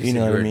 and like you said,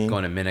 you were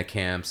going to MENA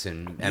camps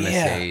and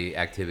MSA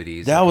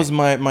activities. That was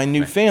my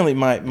new family.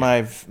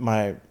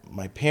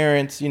 My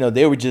parents,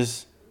 they were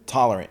just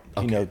tolerant.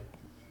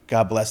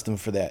 God bless them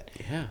for that.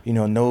 Yeah.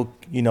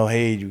 No,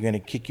 hey, you're gonna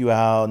kick you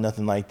out,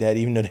 nothing like that.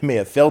 Even though they may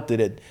have felt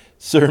it at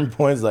certain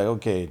points, like,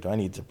 okay, do I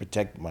need to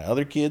protect my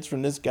other kids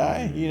from this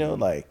guy?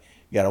 Like.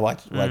 You gotta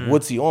watch, like,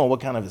 what's he on?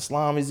 What kind of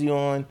Islam is he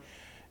on?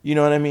 You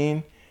know what I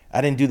mean?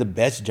 I didn't do the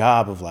best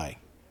job of like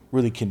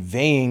really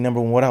conveying, number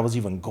one, what I was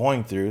even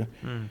going through.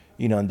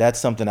 And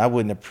that's something I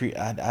wouldn't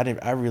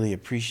I really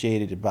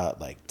appreciated about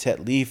like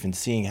Tet Leaf and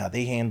seeing how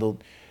they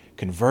handled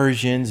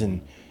conversions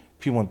and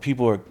when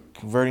people are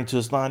converting to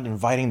Islam,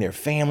 inviting their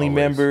family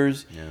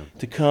members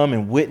to come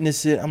and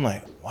witness it. I'm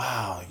like,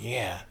 wow,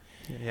 yeah.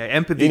 Yeah,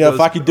 empathy. If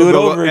I could do it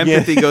over again,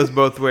 empathy goes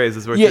both ways.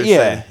 Is what you're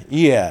saying.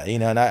 Yeah.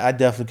 And I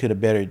definitely could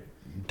have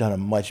done a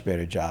much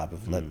better job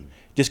of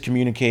just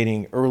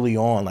communicating early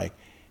on, like,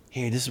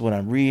 hey, this is what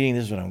I'm reading,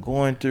 this is what I'm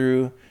going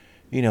through,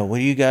 what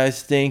do you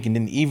guys think? And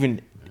then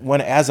even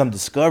as I'm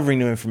discovering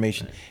new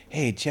information,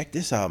 hey, check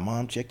this out,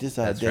 Mom, check this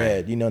out,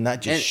 Dad,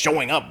 not just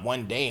showing up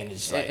one day and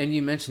it's like, and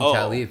you mentioned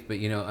Talif, but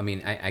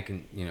I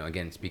can,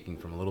 again, speaking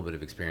from a little bit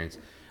of experience,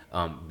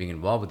 being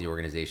involved with the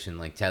organization,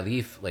 like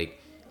Talif,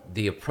 like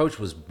the approach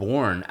was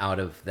born out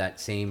of that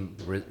same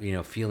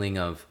feeling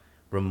of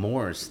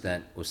remorse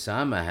that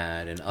Osama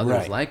had and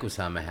others like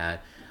Osama had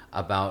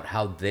about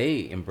how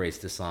they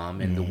embraced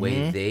Islam and the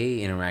way they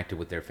interacted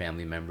with their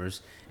family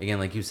members. Again,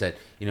 like you said,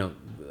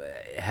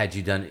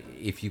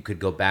 if you could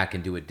go back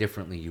and do it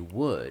differently, you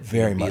would.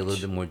 Very much. Be a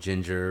little bit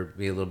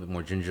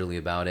more gingerly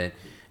about it.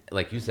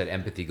 Like you said,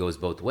 empathy goes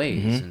both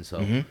ways. And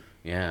so,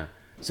 yeah.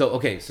 So,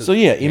 okay. So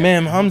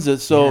Imam Hamza.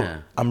 So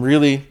I'm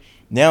really,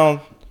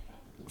 now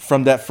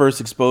from that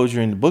first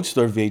exposure in the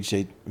bookstore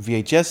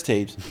VHS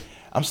tapes,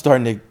 I'm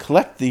starting to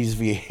collect these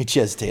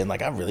VHS tapes.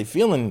 Like, I'm really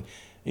feeling,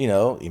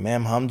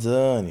 Imam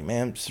Hamza and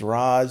Imam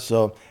Siraj.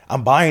 So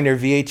I'm buying their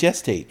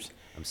VHS tapes.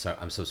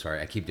 I'm so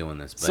sorry. I keep doing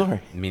this. But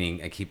sorry. Meaning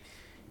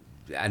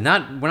we're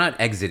not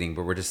exiting,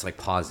 but we're just like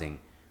pausing.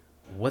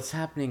 What's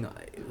happening?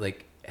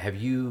 Like,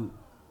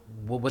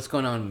 what's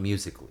going on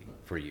musically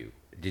for you?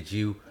 Did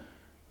you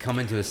come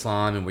into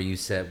Islam and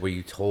were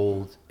you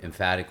told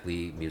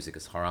emphatically music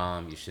is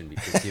haram, you shouldn't be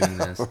pursuing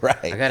this?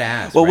 Right. I gotta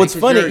ask. Well, what's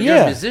funny, you're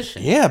a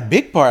musician. Yeah,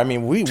 big part. I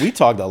mean, we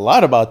talked a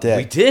lot about that.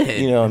 We did.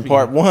 In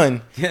part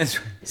one. Yes.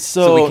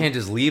 So we can't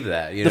just leave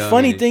that. The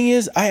funny thing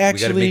is, we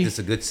gotta make this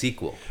a good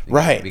sequel.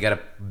 Right. We gotta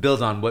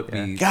build on what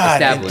we To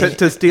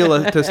established. steal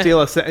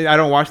I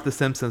don't watch The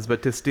Simpsons,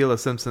 but to steal a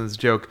Simpsons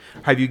joke,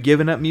 have you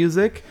given up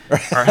music,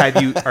 or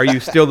are you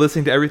still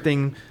listening to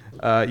everything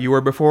you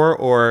were before?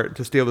 Or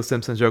to steal the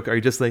Simpsons joke, are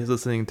you just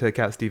listening to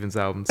Cat Stevens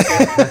albums?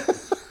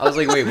 I was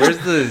like, wait, where's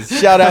the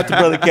shout out to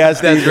brother Cat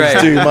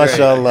Stevens too,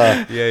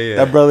 mashallah. Yeah.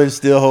 That brother's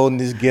still holding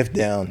his gift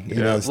down,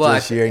 still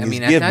sharing his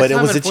gift. But it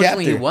was a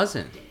chapter. He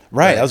wasn't.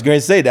 Right, I was going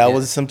to say that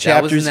was some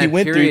chapters he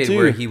went through too.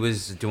 Where he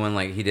was doing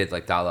he did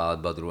Dala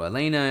al-Badru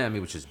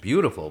Alayna, which is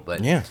beautiful.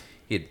 But he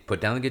had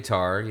put down the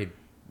guitar. He had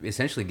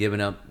essentially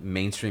given up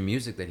mainstream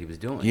music that he was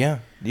doing. Yeah.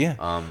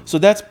 So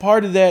that's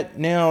part of that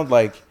now,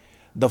 like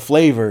the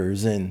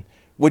flavors and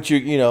what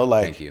you're,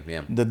 Thank you.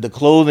 Yeah. the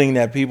clothing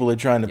that people are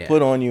trying to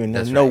put on you,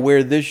 and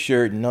wear this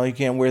shirt, and no, you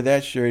can't wear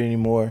that shirt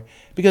anymore,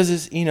 because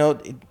it's one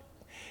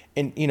of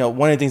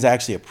the things I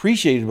actually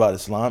appreciated about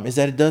Islam is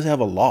that it does have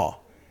a law.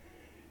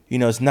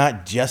 It's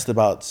not just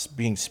about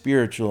being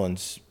spiritual and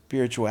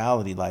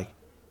spirituality. Like,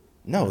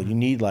 no, you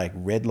need like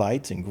red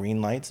lights and green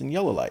lights and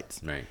yellow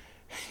lights. Right.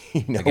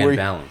 Again,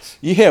 balance.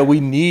 Yeah, we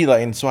need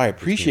and so I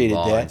appreciated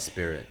law that. And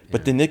spirit. Yeah.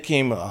 But then there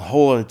came a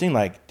whole other thing,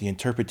 like the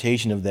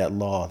interpretation of that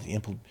law.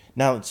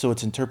 So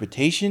it's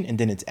interpretation and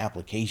then it's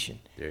application.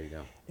 There you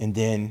go. And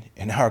then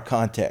in our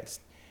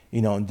context,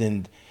 and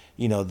then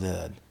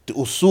the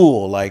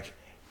usul, like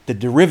the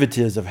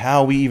derivatives of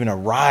how we even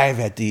arrive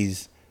at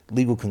these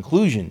legal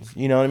conclusions.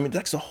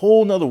 That's a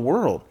whole nother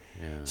world.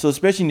 Yeah. So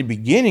especially in the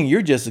beginning,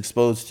 you're just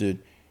exposed to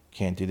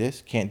can't do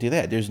this, can't do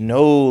that. There's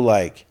no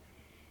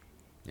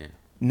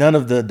none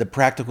of the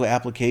practical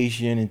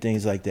application and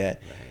things like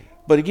that.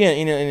 Right. But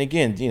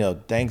again,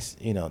 thanks,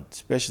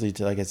 especially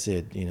to, like I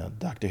said,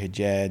 Dr.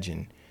 Hajjaj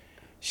and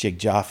Sheikh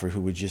Jaffer,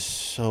 who were just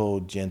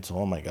so gentle.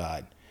 Oh my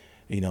God,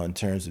 in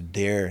terms of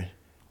their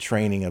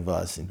training of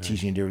us and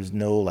teaching. There was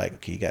no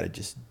okay, you got to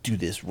just do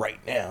this right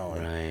now,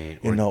 right?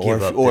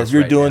 Or if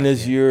you're doing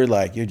this, you're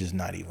just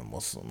not even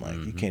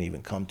Muslim. You can't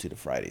even come to the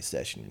Friday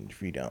session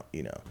if you don't,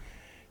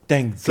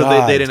 Thank God.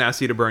 So they didn't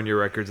ask you to burn your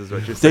records, is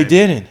what you're saying? They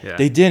didn't. Yeah.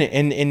 They didn't.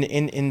 And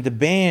in the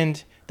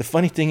band, the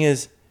funny thing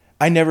is,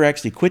 I never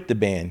actually quit the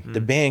band.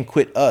 The band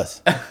quit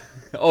us.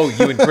 Oh,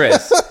 you and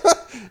Chris.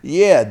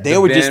 Yeah, they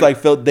The were just band- like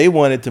felt they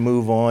wanted to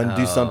move on,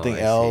 do Oh, something I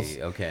else.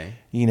 see. Okay.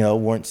 You know,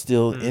 weren't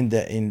still in the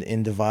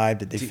vibe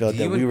that they felt Do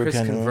that you we and were Chris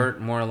kind of.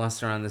 convert more or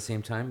less around the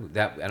same time?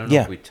 That I don't know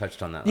Yeah. if we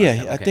touched on that. Yeah, Last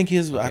time. I Okay. think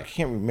his. I Okay.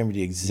 can't remember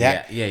the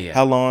exact. Yeah.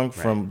 How long Right.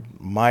 from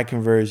my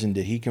conversion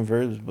did he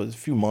convert? It was a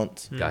few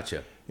months.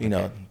 Gotcha. You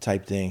know,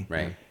 type thing.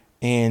 Right.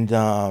 And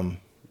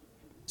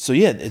so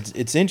yeah,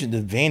 it's interesting.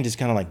 The band just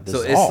kind of like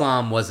So dissolved.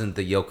 Islam wasn't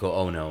the Yoko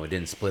Ono. It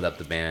didn't split up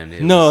the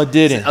band. No, was it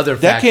didn't. Other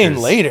that factors. came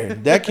later.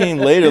 That came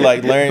later.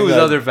 Like learning. There was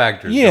like- other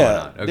factors Yeah, going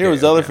on. Okay, there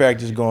was other okay.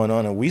 factors going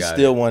on, and we Got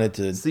still it. wanted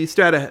to. So you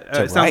still had a. To It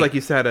sounds write. like you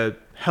still had a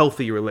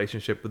healthy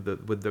relationship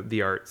with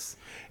the arts.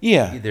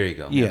 Yeah. There you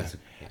go. Yeah. That's-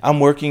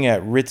 I'm working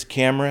at Ritz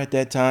Camera at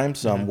that time,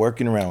 so I'm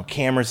working around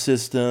camera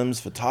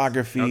systems,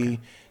 photography,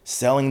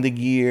 selling the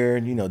gear,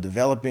 you know,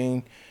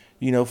 developing,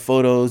 you know,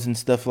 photos and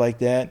stuff like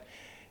that.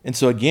 And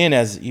so again,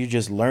 as you're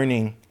just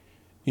learning,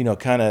 you know,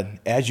 kind of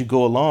as you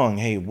go along,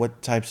 hey,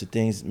 what types of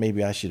things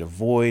maybe I should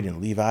avoid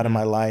and leave out of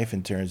my life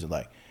in terms of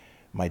like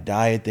my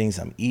diet, things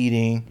I'm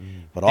eating,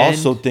 but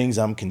also And- things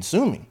I'm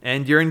consuming.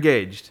 And you're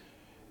engaged.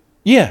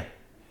 Yeah.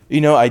 You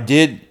know, I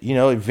did, you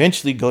know,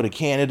 eventually go to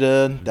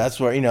Canada. That's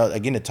where, you know,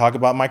 again, to talk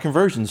about my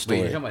conversion Wait, story.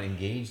 you're talking about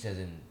engaged as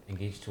in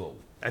engaged to a.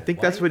 I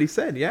think that's wife? what he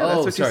said. Yeah, Oh,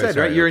 that's what sorry, you said,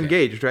 sorry, right? You're okay.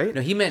 engaged, right?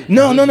 No, he meant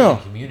No, no, engaged in no.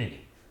 the community.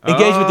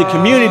 Engaged with the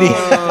community,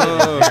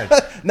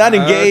 not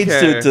engaged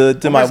Okay.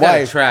 to my Homer's got a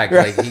wife. track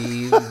like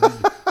he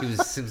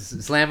was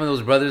slamming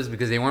those brothers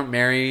because they weren't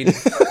married.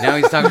 Now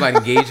he's talking about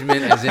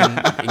engagement as in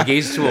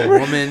engaged to a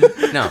woman.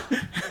 No,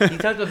 he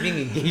talked about being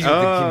engaged with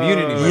the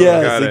community. my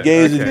Yes, Got it.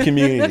 engaged with Okay. the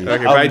community.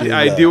 Okay, but I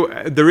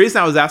Alhamdulillah. do. The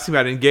reason I was asking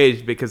about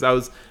engaged because I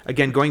was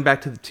again going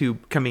back to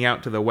coming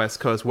out to the West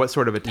Coast. What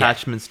sort of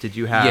attachments did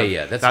you have?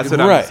 Yeah, that's that's good.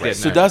 what I was Right. getting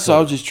So at. that's what I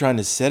was just trying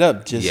to set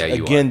up. Just Yeah,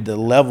 you again, the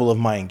level of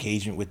my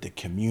engagement with the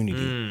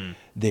community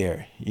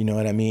there. You know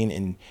what I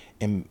mean?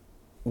 And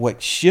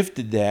what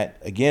shifted that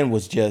again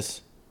was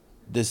just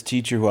this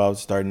teacher who I was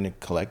starting to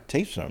collect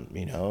tapes from.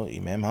 You know,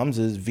 Imam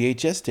Hamza's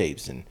VHS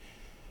tapes, and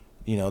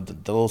you know the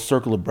little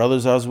circle of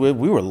brothers I was with.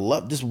 We were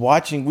just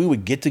watching. We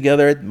would get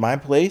together at my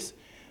place,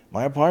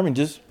 my apartment,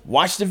 just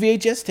watch the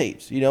VHS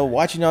tapes. You know,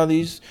 watching all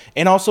these,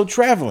 and also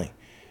traveling.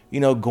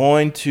 You know,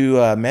 going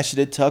to Masjid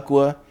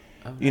al-Taqwa.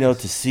 You know,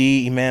 to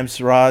see Imam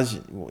Siraj,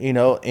 you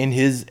know, in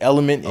his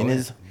element, in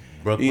his,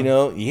 Brooklyn. you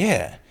know,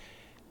 yeah,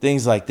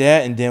 things like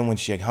that. And then when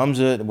Sheikh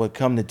Hamza would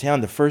come to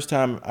town, the first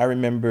time I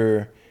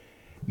remember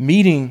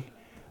meeting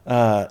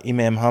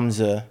Imam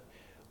Hamza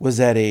was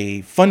at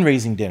a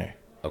fundraising dinner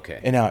Okay,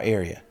 in our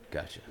area.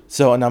 gotcha.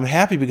 So, and I'm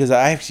happy because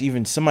I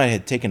actually somebody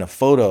had taken a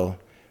photo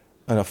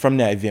from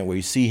that event where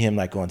you see him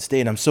like on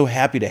stage. And I'm so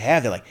happy to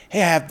have it. Like,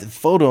 hey, I have the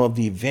photo of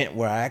the event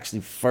where I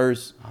actually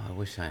first, Oh, I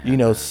wish I had. you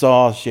know,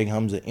 saw Sheikh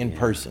Hamza in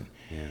person.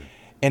 Yeah.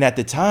 And at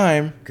the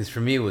time, Because for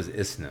me it was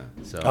ISNA,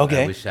 so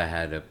Okay. I wish I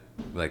had a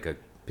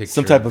picture,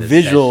 Some type of this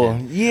visual,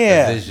 session,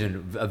 yeah.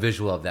 a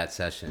visual of that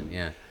session,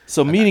 yeah.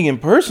 so meeting in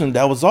person,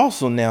 that was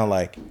also now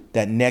like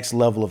that next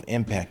level of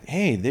impact.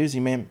 Hey, there's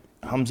Imam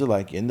Hamza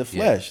like in the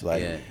flesh.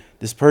 Like yeah.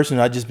 this person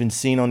I've just been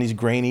seeing on these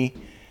grainy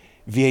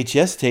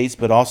VHS tapes,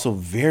 but also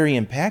very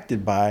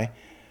impacted by,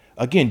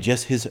 again,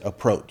 just his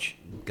approach.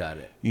 Got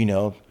it. You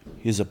know,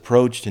 his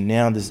approach to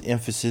now this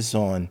emphasis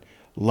on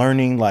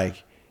learning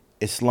like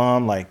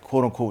Islam, like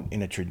quote unquote,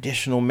 in a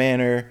traditional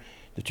manner,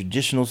 the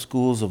traditional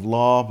schools of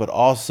law, but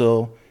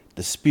also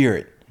the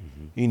spirit,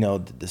 you know,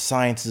 the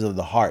sciences of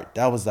the heart.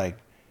 That was like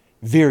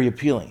very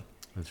appealing,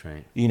 That's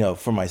right. you know,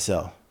 for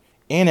myself.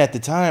 And at the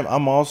time,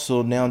 I'm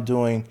also now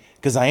doing,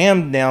 because I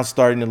am now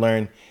starting to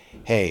learn,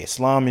 hey,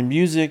 Islam and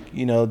music,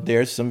 you know,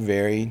 there's some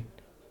very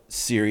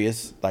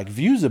serious like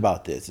views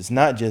about this. It's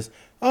not just,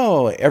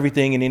 oh,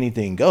 everything and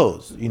anything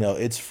goes. You know,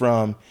 it's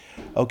from,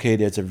 okay,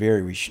 there's a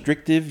very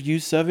restrictive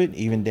use of it,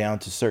 even down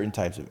to certain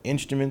types of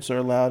instruments are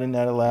allowed and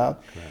not allowed,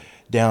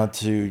 down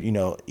to, you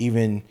know,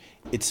 even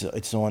it's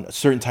on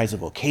certain types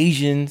of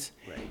occasions.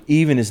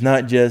 Even it's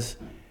not just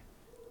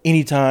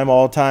anytime,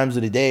 all times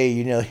of the day,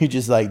 you know, you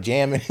just like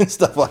jamming and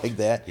stuff like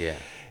that. Yeah.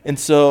 And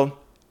so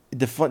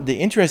the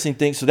interesting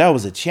thing, so that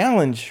was a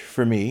challenge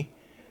for me,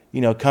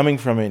 you know, coming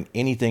from an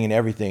anything and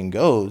everything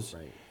goes,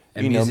 Right.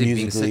 And you know, music being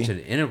musically. such an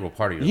integral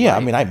part of your Yeah,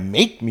 life. I mean, I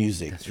make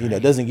music. That's You know, it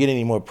right. doesn't get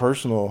any more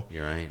personal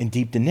You're right. and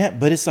deep than that.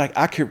 But it's like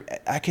I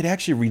could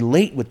actually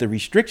relate with the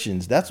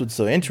restrictions. That's what's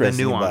so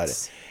interesting about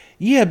nuance. it.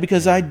 Yeah,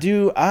 because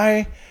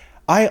I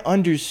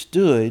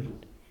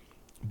understood,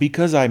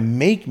 because I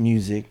make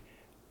music,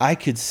 I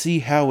could see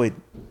how it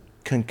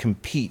can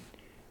compete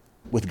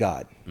with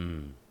God,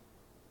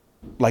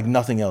 like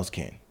nothing else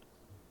can.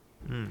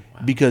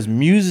 Because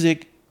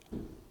music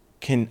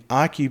can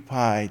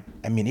occupy,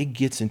 I mean, it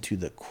gets into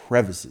the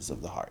crevices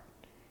of the heart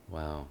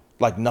Wow.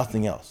 like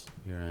nothing else.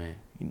 You're right.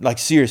 Like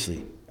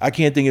seriously, I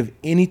can't think of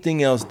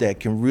anything else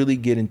that can really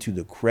get into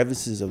the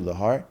crevices of the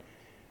heart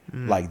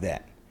like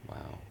that. Wow.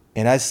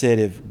 And I said,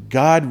 if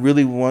God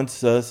really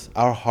wants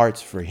our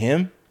hearts for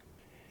him,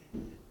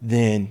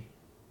 then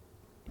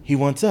he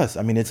wants us.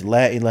 I mean, it's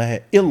la ilaha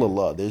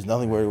illallah. There's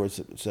nothing where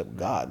except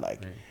God. Like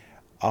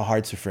our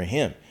hearts are for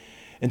him.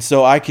 And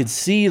so I could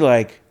see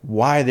like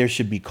why there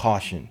should be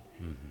caution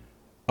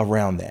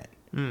around that.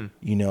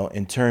 You know,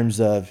 in terms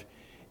of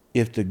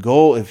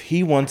if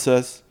he wants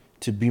us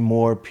to be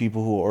more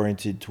people who are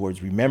oriented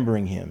towards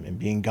remembering him and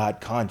being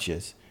God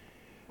conscious,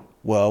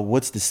 well,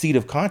 what's the seat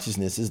of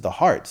consciousness is the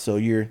heart. So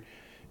you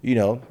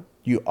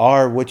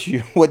are what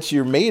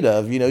you're made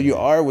of, you know, you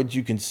are what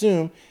you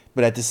consume.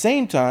 But at the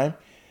same time,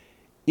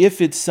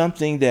 if it's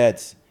something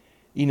that's,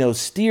 you know,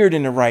 steered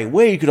in the right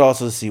way, you could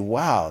also see,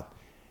 wow,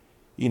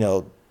 you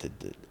know, the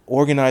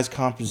organized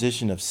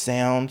composition of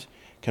sound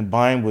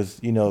combined with,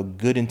 you know,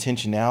 good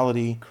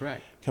intentionality,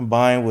 Correct.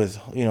 combined with,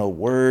 you know,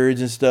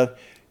 words and stuff.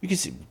 You can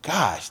see,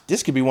 gosh,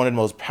 this could be one of the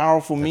most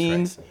powerful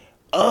means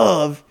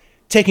of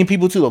taking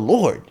people to the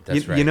Lord.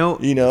 That's right. You know,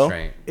 That's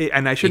right.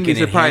 and I shouldn't It be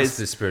can enhance surprised.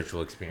 the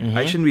spiritual experience.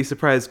 I shouldn't be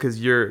surprised because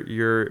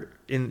you're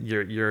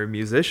a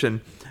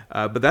musician,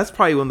 but that's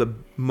probably one of the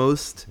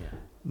most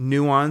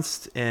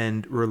nuanced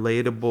and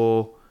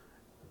relatable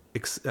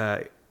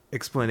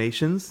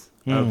explanations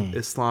of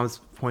Islam's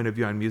point of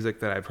view on music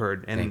that I've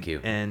heard. And, Thank you.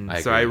 And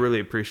I so I agree. really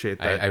appreciate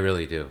that. I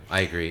really do.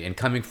 I agree. And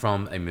coming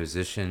from a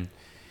musician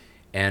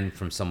and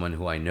from someone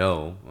who I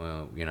know,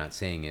 you're not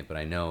saying it, but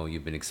I know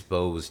you've been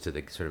exposed to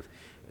the sort of,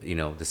 you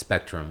know, the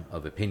spectrum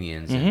of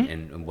opinions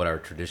and what our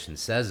tradition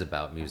says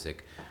about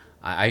music.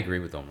 I agree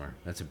with Omar.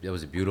 That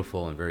was a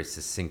beautiful and very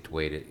succinct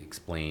way to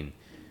explain,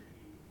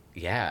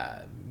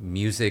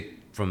 music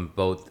from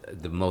both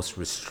the most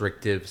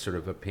restrictive sort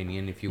of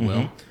opinion, if you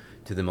will,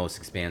 to the most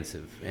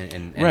expansive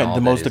and Right, all the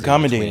that most is in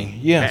accommodating.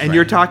 between. Yeah. And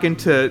you're talking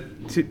to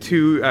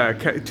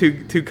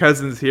two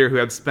cousins here who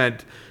have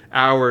spent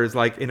hours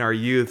like in our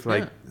youth,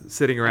 like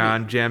sitting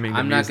around jamming.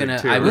 I'm the not music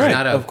gonna. too. I was Right,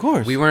 not a. of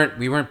course. We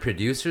weren't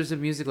producers of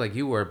music like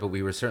you were, but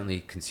we were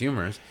certainly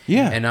consumers.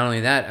 Yeah. And not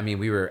only that, I mean,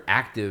 we were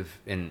active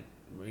and,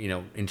 you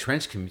know,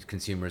 entrenched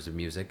consumers of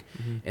music,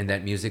 and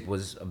that music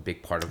was a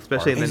big part of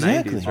Especially in the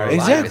Exactly. 90s, our right?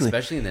 life, Exactly.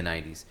 especially in the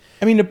 90s.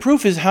 I mean, the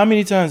proof is how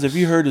many times have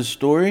you heard a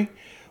story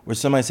where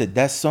somebody said,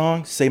 that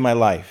song saved my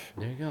life.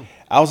 There you go.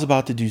 I was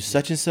about to do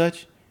such and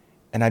such,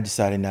 and I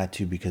decided not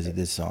to because of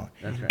this song.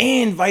 That's right.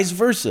 And vice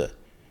versa.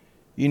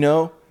 You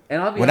know?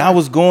 And I'll be When I honest-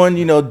 was going,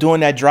 you know,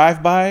 doing that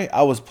drive-by,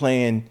 I was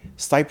playing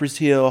Cypress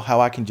Hill, How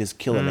I Can Just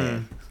Kill a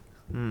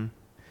Man.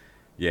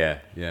 Yeah.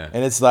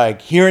 And it's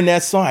like, hearing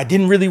that song, I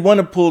didn't really want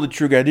to pull the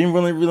trigger. I didn't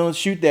really want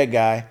to shoot that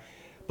guy.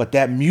 But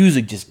that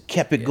music just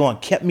kept it going,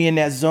 kept me in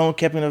that zone,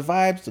 kept in the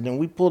vibe. So then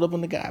we pulled up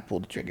on the guy,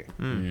 pulled the trigger.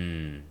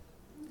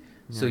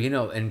 So, you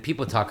know, and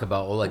people talk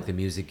about, like the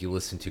music you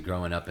listened to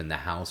growing up in the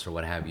house or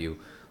what have you.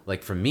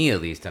 Like for me,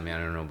 at least, I mean, I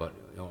don't know about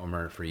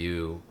Omar, for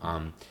you.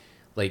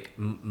 Like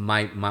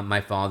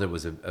my father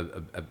was a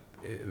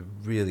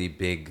really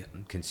big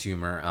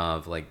consumer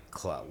of like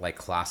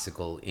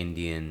classical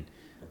Indian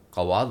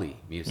qawwali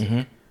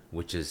music,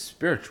 which is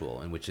spiritual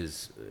and which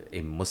is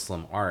a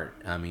Muslim art.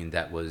 I mean,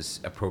 that was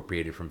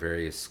appropriated from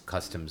various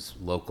customs,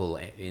 local,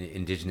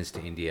 indigenous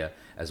to India,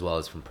 as well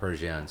as from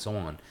Persia and so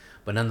on.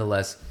 But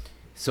nonetheless,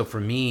 so for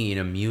me, you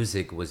know,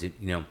 music was, you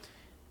know,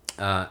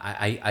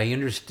 I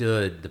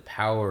understood the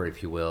power,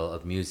 if you will,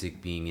 of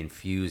music being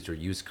infused or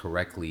used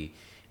correctly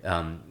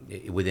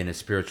within a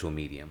spiritual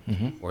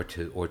medium, or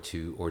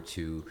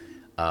to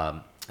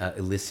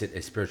elicit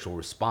a spiritual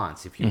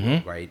response, if you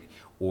will, right,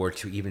 or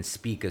to even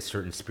speak a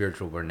certain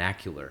spiritual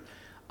vernacular.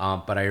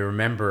 But I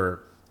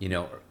remember, you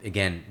know,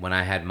 again, when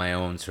I had my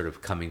own sort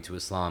of coming to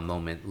Islam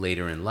moment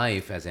later in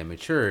life as I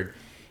matured,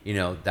 you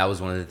know, that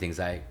was one of the things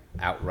I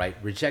outright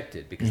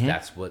rejected, because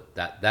that's what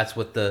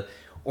the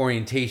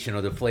orientation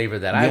or the flavor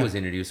that I was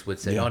introduced with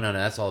said, oh, no,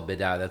 that's all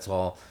bid'ah, that's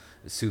all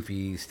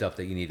Sufi stuff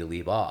that you need to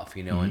leave off,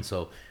 you know. And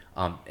so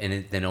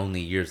then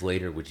only years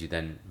later would you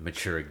then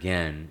mature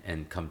again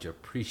and come to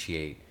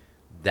appreciate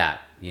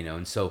that, you know.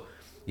 And so,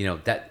 you know,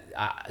 that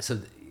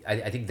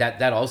I think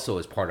that also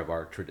is part of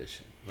our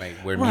tradition, right,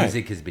 where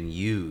music has been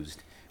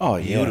used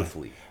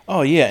beautifully.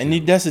 Oh, yeah.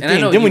 And that's the And I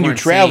thing. know Then you when you weren't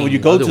travel, you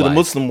saying go to the otherwise.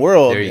 Muslim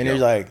world, There you and go.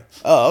 you're like,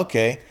 oh,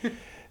 okay.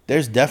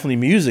 There's definitely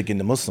music in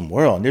the Muslim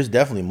world, and there's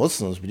definitely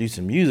Muslims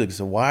producing music.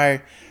 So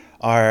why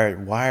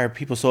are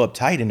people so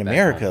uptight in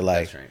America?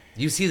 That's right.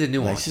 You see the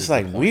nuance. It's just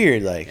like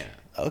weird. Like,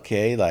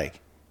 okay, like,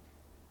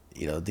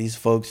 you know, these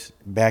folks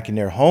back in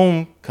their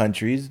home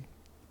countries,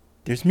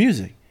 there's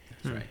music.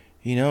 That's right.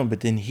 You know,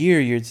 but then here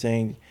you're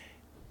saying,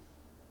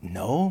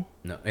 no.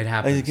 No, it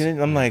happens.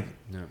 I'm like,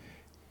 No.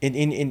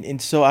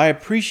 and so I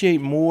appreciate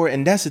more,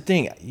 and that's the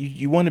thing.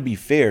 You want to be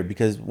fair,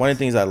 because one of the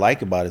things I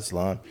like about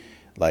Islam,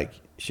 like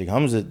Sheikh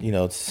Hamza, you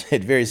know,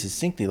 said very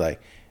succinctly,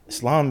 like,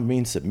 Islam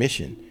means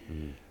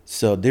submission.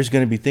 So there's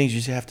going to be things you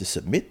just have to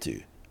submit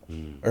to,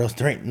 or else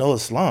there ain't no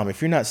Islam.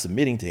 If you're not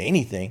submitting to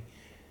anything,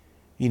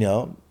 you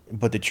know,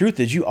 but the truth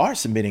is you are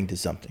submitting to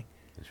something.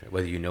 That's right.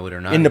 Whether you know it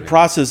or not. In the even.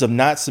 process of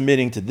not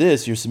submitting to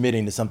this, you're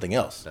submitting to something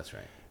else. That's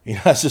right. You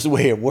know, that's just the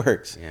way it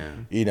works. Yeah.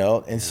 You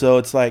know, and so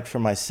it's like, for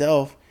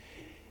myself,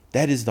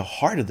 that is the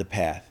heart of the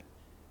path,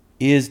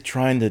 is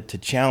trying to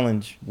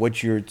challenge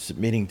what you're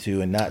submitting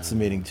to and not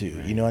submitting to.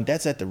 Right. You know, and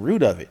that's at the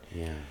root of it.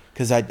 Yeah.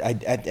 Because at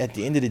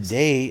the end of the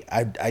day,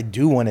 I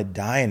do want to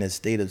die in a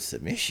state of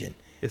submission.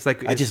 It's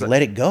like I just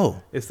let it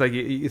go. It's like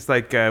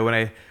when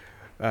I.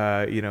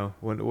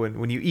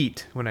 When you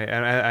eat,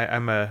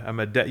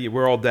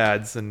 we're all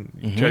dads, and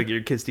you try to get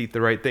your kids to eat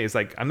the right thing. It's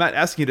like, I'm not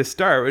asking you to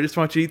starve. I just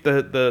want you to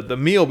eat the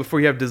meal before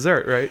you have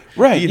dessert, right?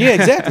 Right. Yeah.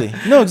 Exactly.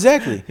 No.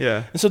 Exactly.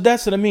 Yeah. And so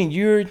that's what I mean.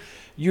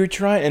 You're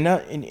trying,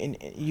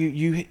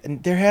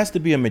 and there has to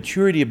be a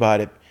maturity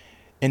about it,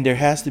 and there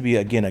has to be,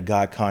 again, a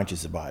God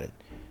consciousness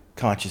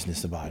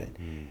about it,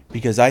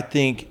 because I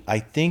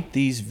think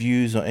these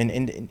views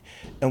and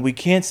we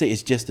can't say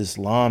it's just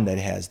Islam that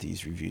has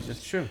these reviews.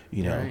 That's true.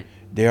 Right.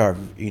 There are,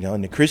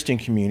 in the Christian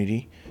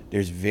community,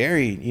 there's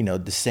very,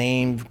 the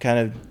same kind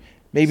of,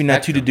 maybe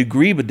not to the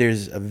degree, but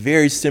there's a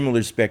very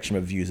similar spectrum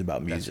of views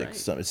about music, right.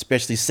 so,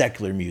 especially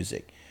secular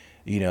music.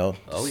 Oh,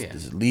 yeah.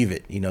 Just leave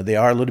it. They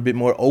are a little bit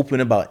more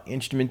open about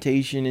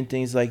instrumentation and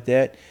things like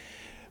that.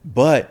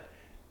 But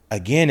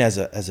again, as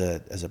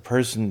a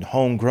person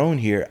homegrown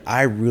here,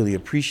 I really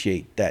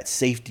appreciate that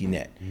safety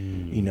net,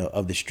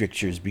 of the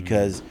strictures,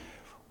 because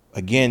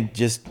again,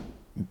 just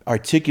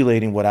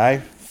articulating what I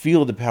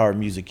feel the power of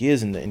music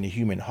is in the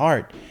human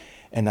heart,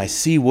 and I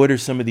see what are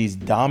some of these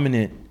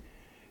dominant,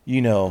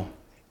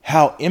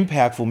 how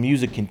impactful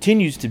music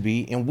continues to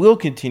be and will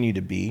continue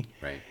to be,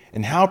 right,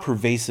 and how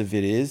pervasive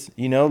it is,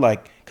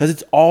 because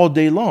it's all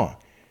day long.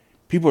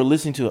 People are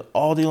listening to it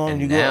all day long.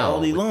 And you now, go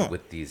all day long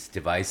with these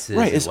devices,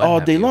 right? and It's what all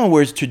have day you. long.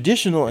 Whereas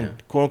traditional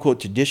and quote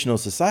unquote traditional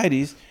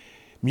societies,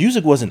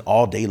 music wasn't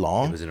all day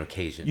long. It was an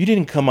occasion. You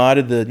didn't come out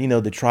of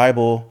the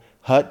tribal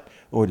hut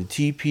or the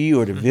teepee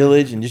or the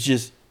village and it's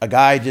just a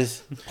guy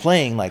just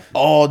playing like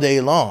all day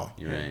long.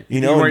 You're right.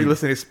 You weren't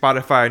listening to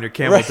Spotify on your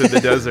camel through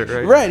the desert,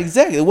 right? Right,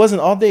 exactly. It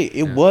wasn't all day.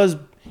 It was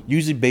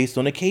usually based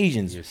on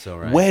occasions. You're so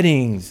right.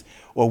 Weddings,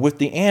 or with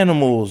the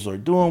animals, or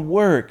doing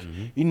work,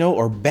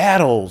 or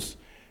battles.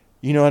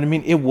 You know what I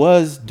mean? It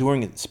was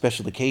during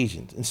special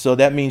occasions. And so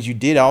that means you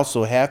did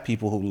also have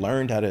people who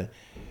learned how to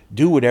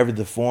do whatever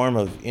the form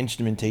of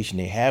instrumentation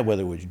they had,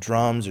 whether it was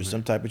drums or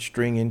some type of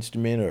string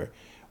instrument or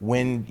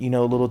wind,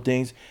 little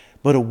things.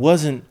 But it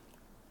wasn't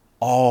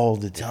all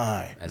the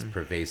time. As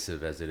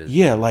pervasive as it is.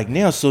 Yeah, like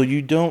now. So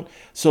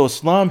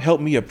Islam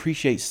helped me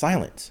appreciate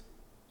silence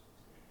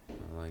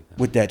I like that.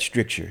 with that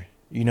stricture.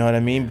 You know what I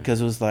mean? Because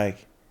it was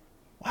like,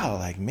 wow,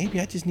 like maybe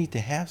I just need to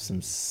have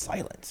some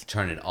silence.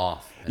 Turn it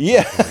off. at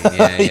Yeah. some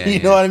point. Yeah, You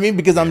know what I mean?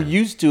 Because I'm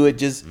used to it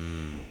just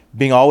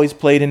being always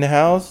played in the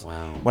house.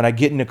 Wow. When I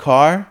get in the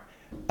car,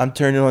 I'm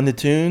turning on the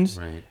tunes.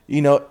 Right.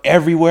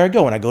 Everywhere I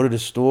go. When I go to the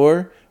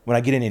store, when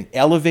I get in an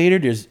elevator,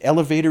 there's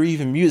elevator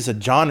even music. It's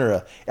a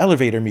genre,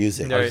 elevator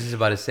music. I was just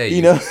about to say,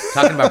 You know?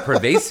 talking about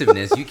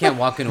pervasiveness, you can't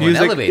walk into an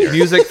elevator.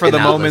 Music for and the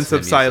not moments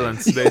listen of to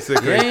music. silence,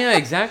 basically. Yeah,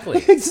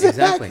 exactly.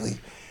 Exactly.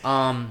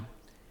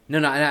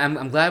 No,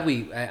 I'm glad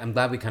we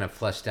kind of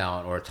fleshed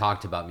out or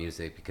talked about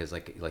music because,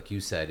 like you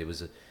said, it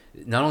was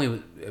not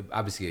only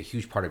obviously a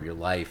huge part of your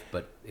life,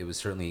 but it was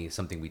certainly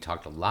something we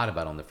talked a lot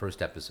about on the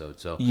first episode.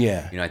 So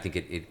Yeah. I think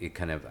it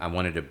kind of, I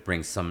wanted to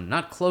bring some,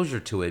 not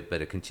closure to it,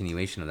 but a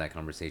continuation of that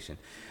conversation.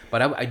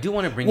 But I do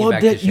want to bring you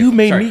back to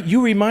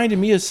you reminded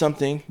me of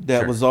something that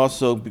Sure. was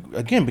also,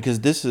 again, because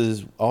this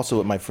is also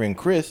with my friend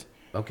Chris,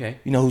 Okay.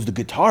 who's the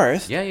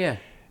guitarist. Yeah.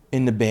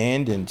 In the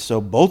band, and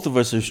so both of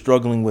us are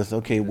struggling with,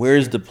 okay,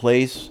 where's the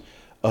place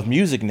of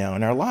music now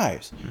in our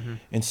lives?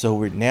 And so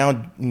we're now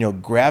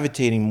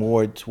gravitating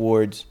more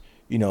towards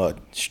a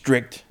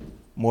strict,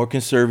 more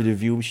conservative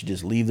view. We should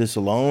just leave this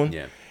alone.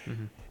 Yeah.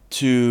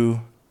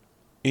 To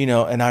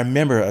and I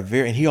remember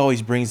and he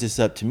always brings this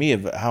up to me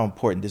of how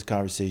important this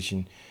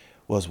conversation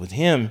was with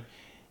him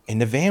in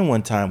the van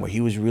one time, where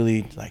he was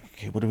really like,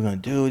 okay, what are we gonna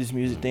do with this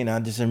music thing? And I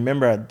just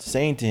remember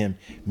saying to him,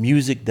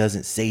 music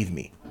doesn't save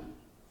me.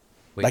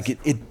 Wait, Like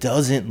it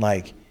doesn't,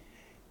 like,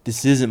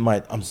 this isn't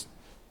my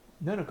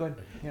No, go ahead.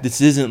 Yeah. this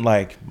isn't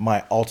like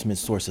my ultimate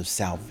source of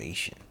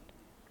salvation.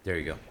 there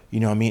you go. You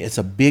know what I mean? It's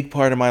a big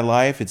part of my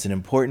life. It's an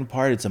important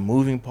part. It's a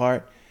moving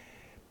part,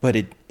 but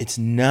it's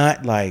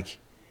not like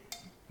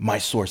my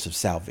source of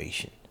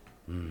salvation.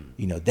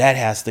 That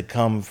has to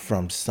come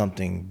from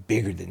something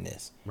bigger than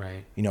this.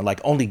 Right.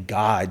 Like only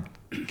God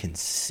can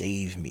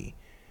save me,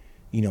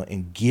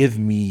 and give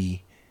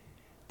me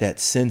that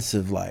sense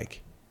of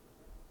like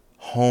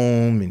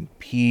home and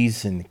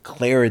peace and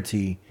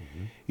clarity.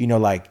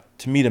 Like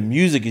to me, the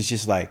music is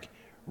just like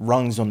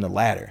rungs on the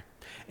ladder,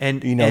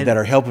 And that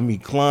are helping me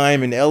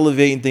climb and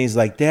elevate and things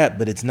like that,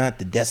 but it's not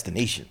the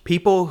destination.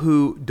 people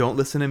who don't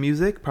listen to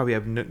music probably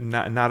have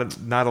not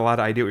a lot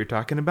of idea what you're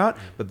talking about.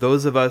 But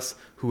those of us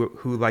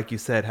who like you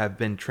said have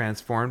been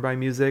transformed by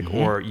music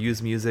or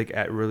use music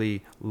at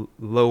really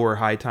low or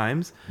high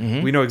times,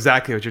 we know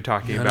exactly what you're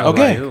talking about.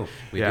 Okay.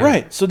 Yeah.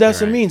 Right. So that's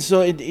You're what I right. mean.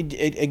 So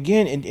it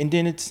again, and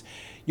then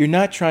you're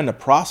not trying to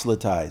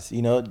proselytize,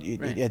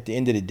 Right. At the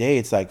end of the day,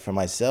 it's like for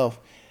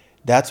myself,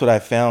 that's what I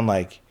found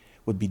like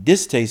would be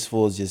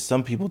distasteful is just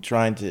some people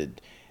trying to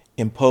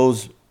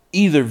impose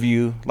either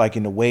view, like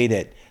in a way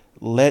that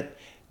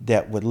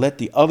would let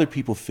the other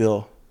people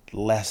feel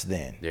less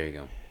than. There you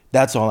go.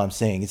 That's all I'm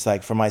saying. It's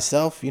like for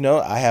myself,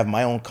 I have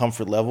my own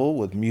comfort level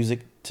with music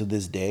to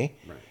this day.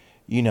 Right.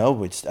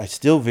 which I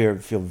still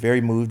feel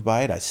very moved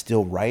by it. I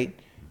still write,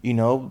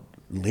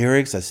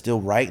 lyrics. I still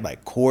write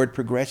like chord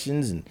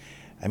progressions. And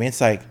I mean,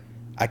 it's like,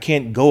 I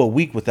can't go a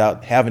week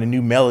without having a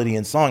new melody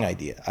and song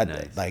idea.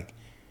 Nice. Like,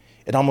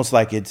 it almost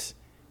like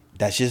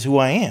that's just who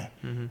I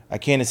am. I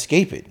can't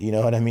escape it. You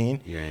know what I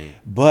mean? Right.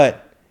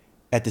 But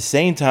at the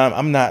same time,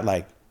 I'm not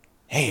like,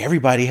 hey,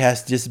 everybody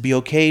has to just be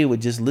okay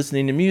with just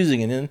listening to music.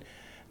 And then,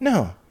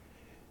 no,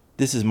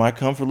 this is my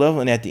comfort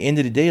level. And at the end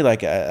of the day,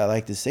 like I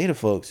like to say to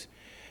folks,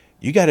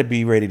 you got to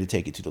be ready to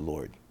take it to the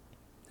Lord.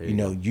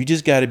 You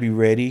just got to be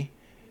ready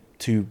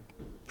to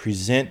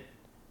present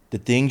the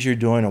things you're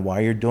doing and why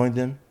you're doing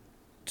them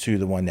to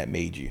the one that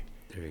made you.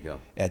 There you go.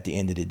 At the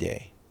end of the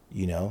day,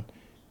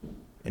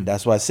 and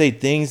that's why I say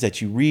things that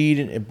you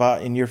read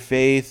about in your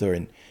faith or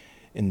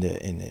in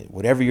the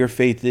whatever your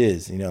faith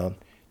is,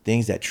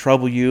 things that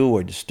trouble you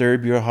or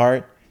disturb your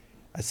heart.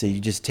 I say you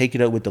just take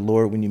it up with the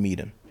Lord when you meet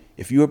him.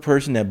 If you're a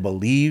person that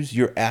believes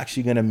you're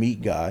actually going to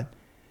meet God,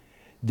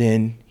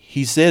 then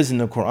he says in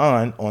the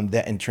Quran on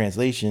that in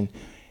translation,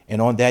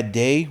 and on that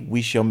day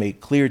we shall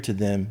make clear to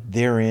them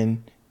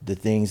therein the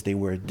things they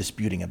were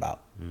disputing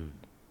about.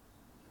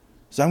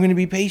 So I'm going to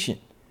be patient,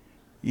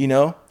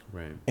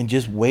 Right. and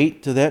just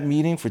wait to that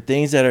meeting for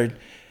things that are,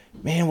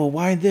 man, well,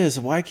 why this?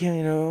 Why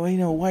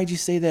can't, why'd you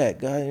say that,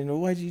 God?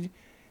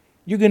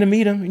 You're going to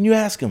meet him and you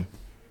ask him,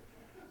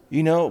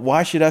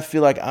 why should I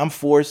feel like I'm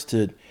forced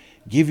to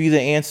give you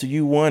the answer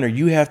you want, or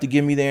you have to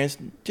give me the answer?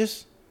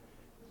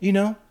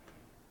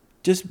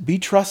 Just be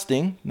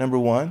trusting, number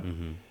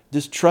one.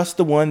 Just trust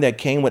the one that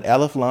came with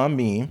Aleph Lam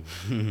Mim.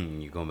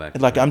 You going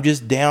back. Like, I'm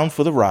just down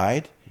for the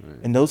ride. Right.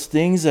 And those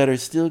things that are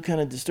still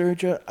kind of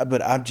disturbed you,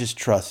 but I just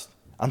trust.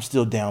 I'm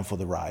still down for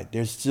the ride.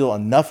 There's still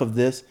enough of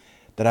this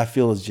that I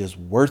feel is just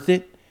worth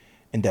it,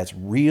 and that's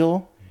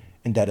real,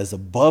 and that is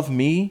above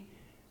me,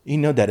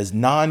 that is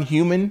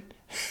non-human,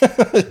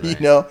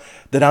 right.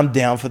 That I'm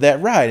down for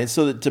that ride. And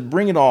so to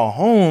bring it all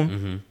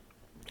home,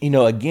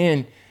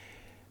 again,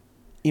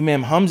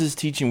 Imam Hamza's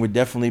teaching, we're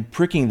definitely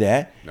pricking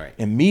that, right.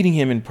 And meeting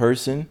him in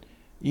person,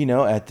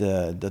 at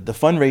the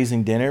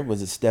fundraising dinner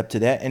was a step to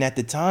that. And at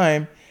the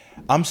time,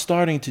 I'm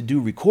starting to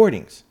do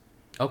recordings.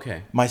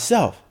 Okay.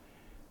 Myself.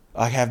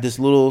 I have this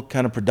little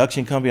kind of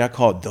production company I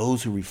call it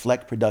Those Who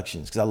Reflect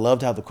Productions, because I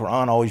loved how the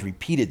Quran always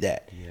repeated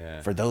that.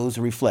 Yeah. For those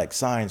who reflect,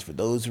 signs for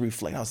those who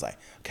reflect. I was like,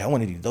 okay, I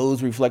want to do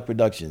Those Who Reflect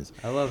Productions.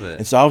 I love it.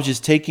 And so I was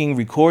just taking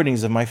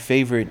recordings of my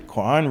favorite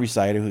Quran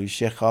reciter, who's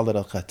Sheikh Khalid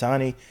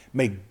Al-Khatani.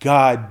 May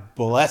God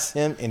bless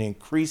him and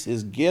increase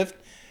his gift,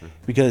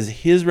 because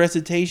his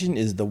recitation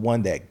is the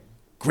one that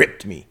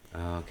gripped me.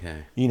 Oh,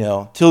 okay.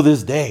 Till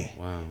this day.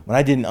 Wow. When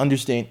I didn't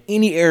understand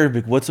any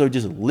Arabic whatsoever,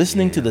 just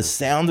listening to the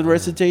sound of the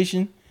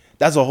recitation,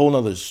 that's a whole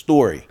nother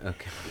story.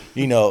 Okay.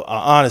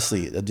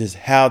 Honestly, just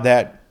how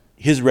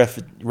his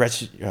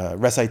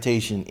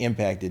recitation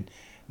impacted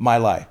my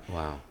life.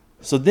 Wow.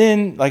 So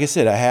then, like I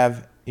said, I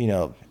have,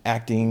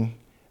 acting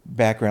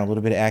background, a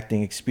little bit of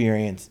acting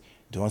experience,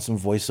 doing some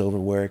voiceover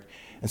work.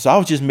 And so I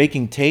was just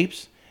making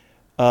tapes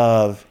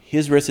of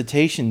his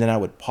recitation. Then I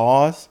would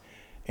pause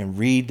and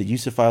read the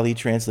Yusuf Ali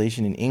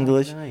translation in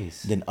English,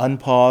 nice. Then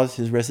unpause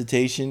his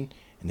recitation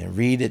and then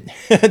read it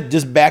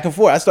just back and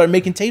forth. I started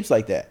making tapes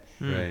like that.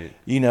 Right.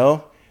 With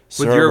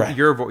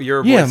your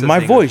voice. Yeah, my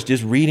voice,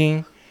 just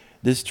reading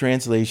this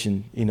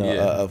translation,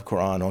 of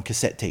Quran on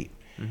cassette tape.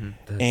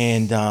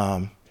 And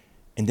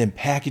then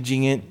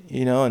packaging it,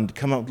 and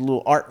come up with a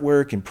little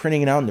artwork and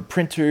printing it out in the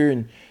printer.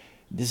 And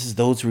this is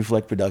Those Who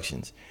Reflect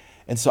Productions.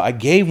 And so I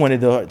gave one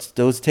of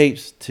those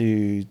tapes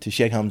to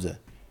Sheikh Hamza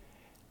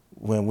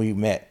when we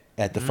met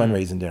at the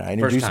fundraising dinner. I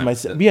introduced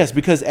myself. Yes,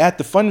 because at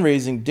the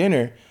fundraising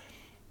dinner,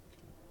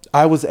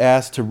 I was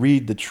asked to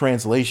read the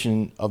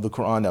translation of the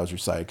Quran that was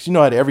recited. Because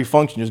at every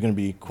function there's going to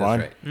be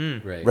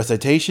Quran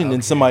recitation,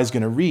 and somebody's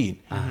going to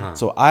read.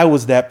 So I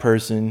was that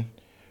person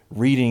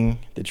reading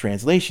the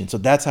translation. So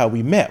that's how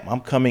we met.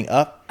 I'm coming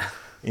up,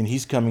 and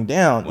he's coming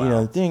down.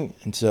 The thing.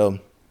 And so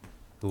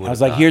I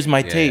was like, "Here's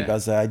my tape." I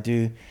was like, "I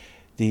do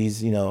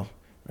these. I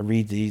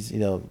read these.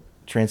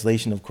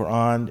 Translation of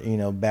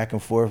Quran. Back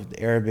and forth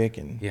with Arabic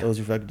and Those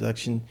Who Reflect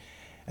Production."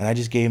 And I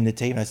just gave him the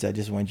tape. And I said, "I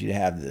just want you to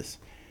have this."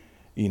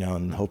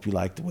 And hope you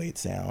like the way it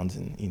sounds.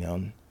 And,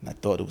 and I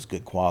thought it was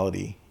good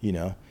quality,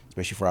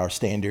 especially for our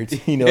standards,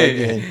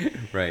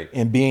 again. Right.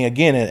 And being,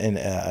 again,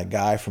 a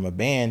guy from a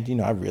band,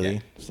 I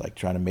really was like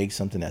trying to make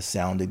something that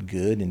sounded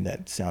good and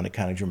that sounded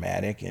kind of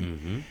dramatic.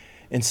 And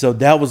and so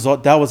that was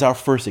our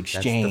first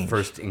exchange. That's the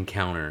first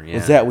encounter. Yeah.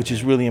 Was that, which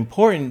is really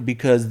important,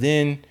 because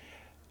then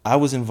I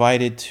was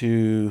invited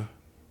to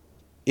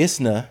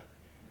ISNA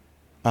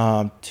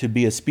to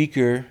be a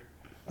speaker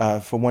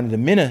for one of the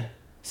MENA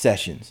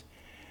sessions.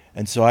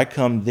 And so I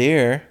come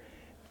there,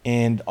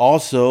 and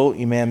also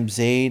Imam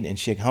Zaid and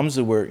Sheikh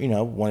Hamza were,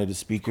 one of the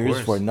speakers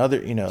for another,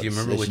 Do you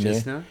remember which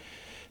ISNA?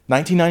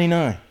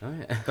 1999. Oh,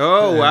 yeah.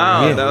 Oh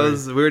wow, Yeah.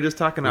 we were just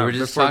talking about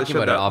before the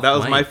show. about it that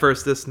was off my mic.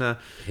 first ISNA.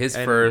 His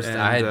first.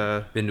 I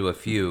had been to a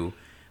few,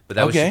 but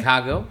that was Okay.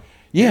 Chicago.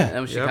 Yeah. That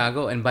was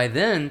Chicago. And by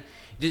then,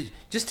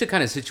 just to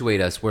kind of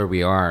situate us where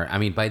we are, I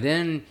mean, by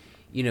then,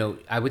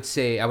 I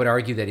would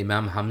argue that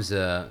Imam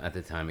Hamza at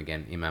the time,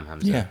 again, Imam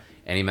Hamza Yeah.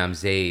 and Imam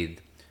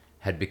Zayd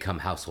had become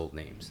household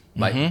names.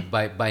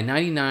 By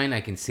 99,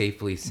 I can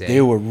safely say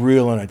They were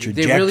real on a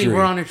trajectory. they really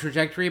were on a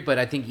trajectory, but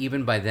I think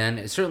even by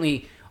then,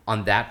 certainly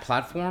on that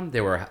platform,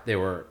 they were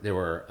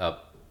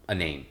a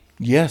name.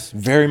 Yes,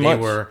 very They much.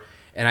 were,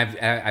 and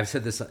I've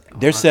said this.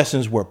 Their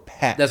sessions were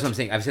packed. That's what I'm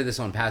saying. I've said this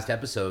on past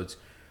episodes,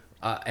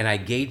 and I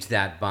gauged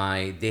that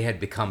by they had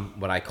become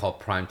what I call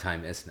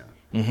primetime ISNA.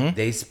 Mm-hmm.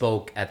 They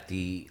spoke at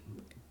the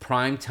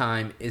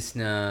primetime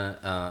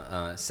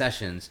ISNA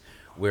sessions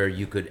where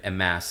you could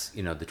amass,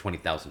 the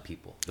 20,000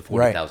 people, the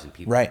 40,000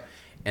 people, right.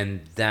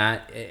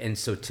 And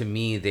so to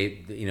me,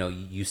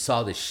 you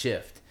saw the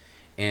shift,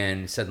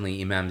 and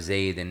suddenly Imam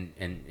Zayd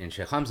and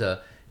Sheikh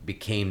Hamza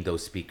became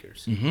those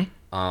speakers.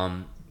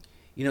 Mm-hmm.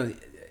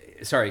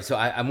 Sorry, so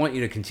I want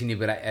you to continue,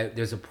 but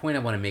there's a point I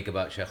want to make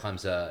about Sheikh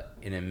Hamza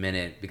in a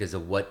minute because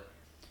of what.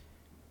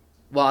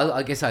 Well,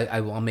 I guess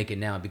I'll make it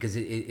now because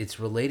it's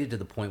related to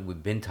the point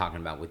we've been talking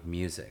about with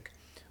music.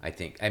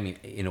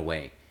 In a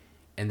way,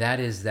 and that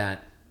is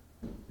that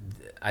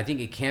I think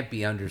it can't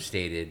be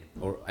understated,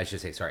 or I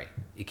should say, sorry,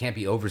 it can't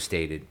be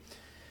overstated,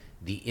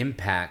 the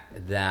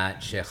impact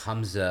that Sheikh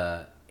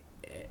Hamza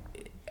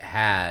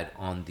had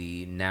on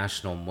the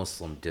national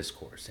Muslim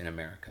discourse in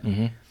America.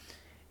 Mm-hmm.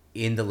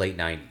 In the late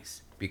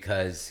 90s,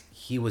 because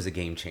he was a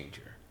game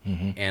changer.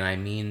 Mm-hmm. And I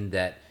mean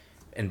that,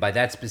 and by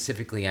that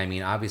specifically, I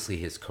mean obviously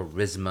his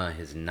charisma,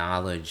 his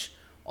knowledge,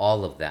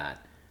 all of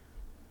that.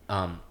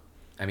 A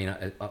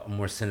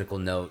more cynical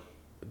note,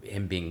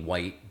 him being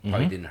white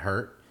probably didn't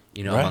hurt,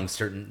 Right. among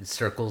certain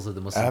circles of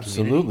the Muslim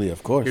community. Absolutely,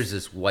 of course. Here's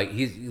this white,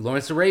 he's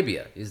Lawrence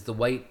Arabia, is the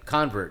white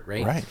convert,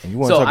 right? Right. And you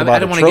want to talk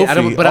about a trophy. I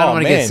don't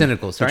want to get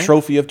cynical, sorry. The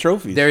trophy of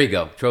trophies. There you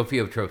go, trophy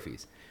of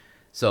trophies.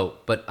 So,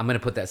 but I'm going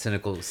to put that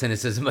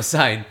cynicism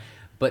aside,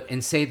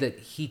 and say that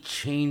he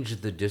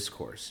changed the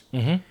discourse.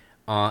 Mm-hmm.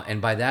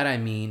 And by that I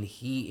mean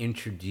he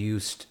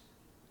introduced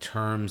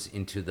terms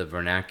into the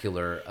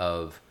vernacular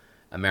of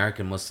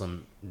American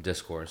Muslim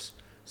discourse,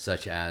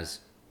 such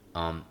as,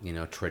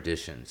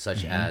 tradition,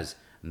 such as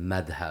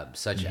madhab,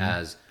 such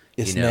as,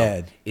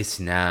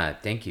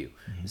 isnad. Thank you.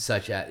 Mm-hmm.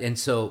 Such as, and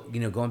so,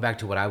 going back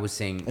to what I was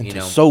saying, and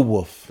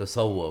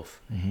tasawwuf,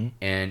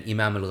 and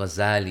Imam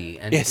al-Ghazali,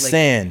 and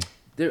ihsan.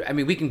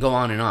 We can go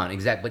on and on,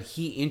 but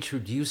he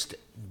introduced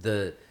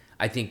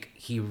I think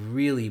he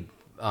really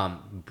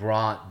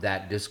brought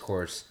that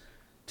discourse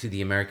to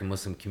the American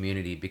Muslim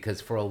community, because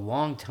for a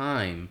long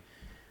time,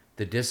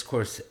 the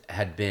discourse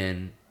had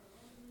been,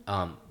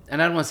 and I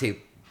don't want to say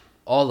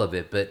all of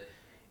it, but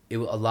a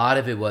lot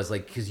of it was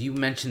because you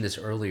mentioned this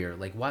earlier,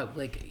 why,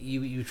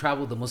 you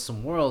travel the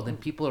Muslim world and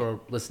people are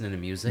listening to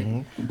music,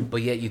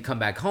 but yet you come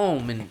back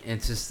home and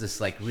it's just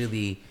this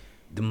really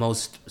the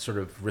most sort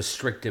of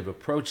restrictive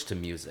approach to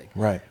music.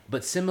 Right.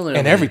 But similarly...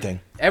 And everything.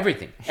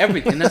 Everything.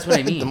 And that's what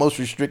I mean. The most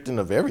restricting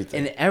of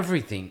everything. And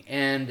everything.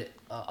 And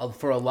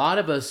for a lot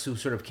of us who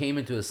sort of came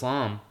into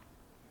Islam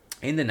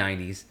in the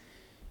 90s,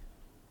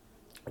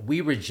 we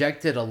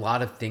rejected a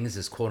lot of things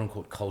as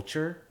quote-unquote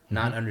culture,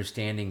 not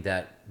understanding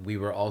that we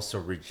were also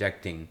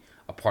rejecting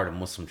a part of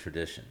Muslim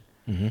tradition.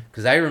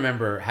 Because I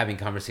remember having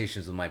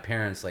conversations with my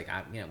parents, why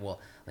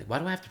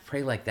do I have to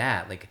pray like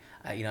that?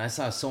 I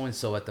saw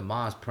so-and-so at the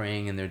mosque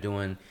praying and they're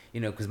doing,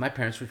 because my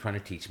parents were trying to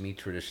teach me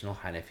traditional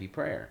Hanafi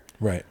prayer.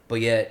 Right.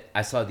 But yet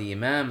I saw the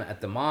imam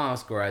at the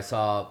mosque, or I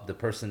saw the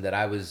person that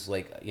I was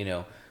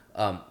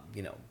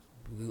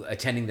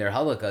attending their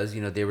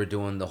halakas, they were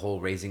doing the whole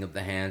raising of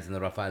the hands and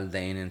the Rafa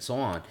al-Dain and so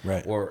on.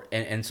 Right.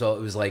 And so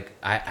it was I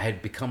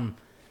had become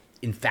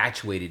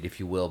infatuated, if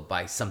you will,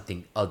 by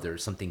something other,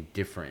 something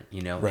different,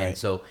 Right. And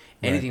so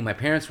anything my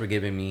parents were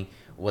giving me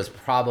was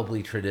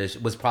probably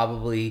tradition, was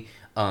probably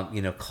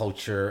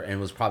culture,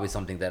 and was probably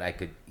something that I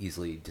could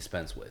easily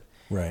dispense with.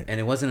 Right. And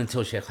it wasn't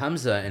until Sheikh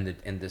Hamza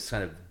and this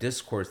kind of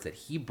discourse that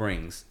he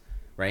brings,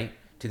 right,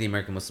 to the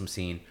American Muslim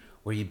scene,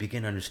 where you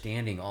begin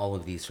understanding all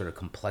of these sort of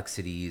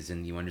complexities,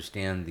 and you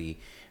understand the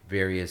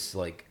various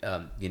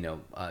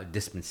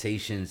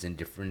dispensations and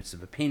difference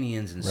of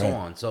opinions and so Right.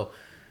 on. So,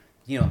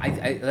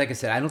 I like I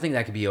said, I don't think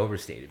that could be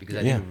overstated, because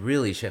I think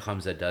really Sheikh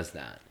Hamza does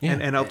that. Yeah.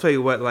 And I'll tell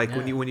you what,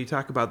 when you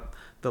talk about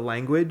the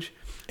language,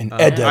 And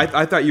adab.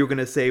 I thought you were going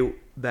to say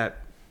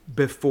that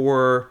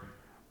before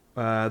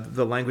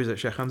the language that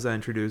Sheikh Hamza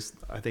introduced,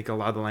 I think a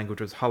lot of the language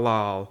was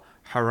halal,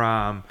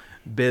 haram,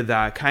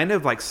 bid'ah, kind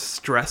of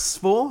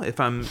stressful. If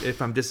I'm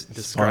just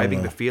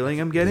describing the feeling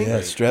I'm getting.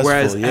 Yeah, stressful.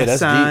 Whereas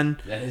That's ihsan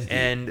deep.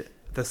 and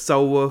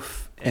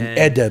tasawwuf and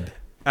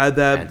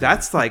adab.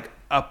 that's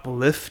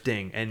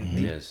uplifting and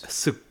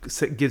Yes.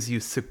 gives you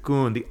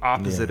sukoon, the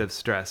opposite of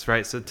stress,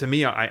 right? So to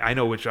me, I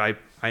know which I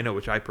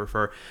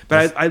prefer,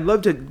 but I'd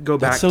love to go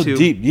back That's so to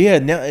deep. Yeah.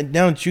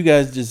 Now that you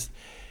guys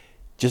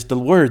just the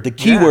word, the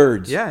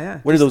keywords.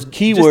 Yeah. What are those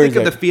keywords? Just think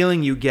of the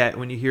feeling you get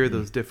when you hear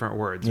those different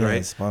words, Yeah, right?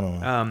 it's spot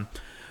on.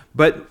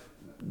 But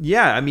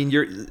yeah,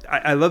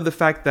 I love the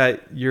fact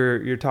that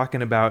you're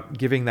talking about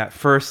giving that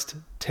first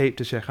tape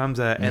to Sheikh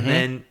Hamza, and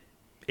then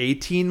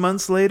 18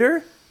 months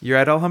later, you're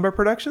at Alhambra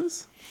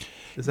Productions.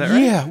 Is that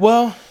right? Yeah.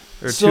 Well,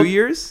 Or 2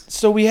 years?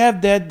 So we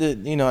have that,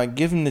 I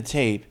give him the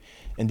tape.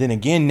 And then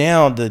again,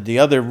 now the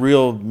other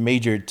real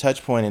major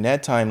touch point in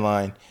that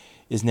timeline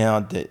is now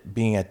that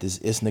being at this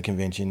ISNA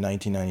convention,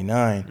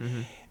 1999.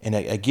 Mm-hmm. And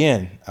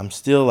again, I'm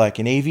still like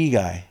an AV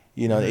guy,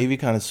 the AV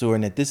connoisseur.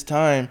 And at this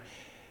time,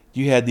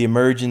 you had the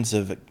emergence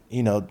of,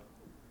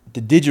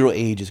 the digital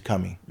age is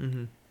coming.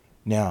 Mm-hmm.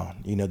 Now,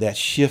 that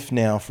shift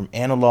now from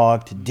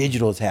analog to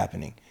digital is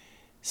happening.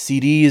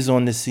 CD is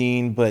on the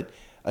scene, but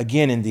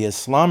again, in the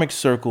Islamic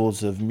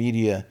circles of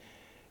media,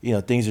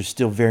 things are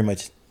still very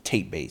much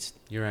tape-based.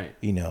 You're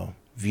right.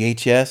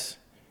 VHS,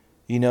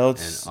 and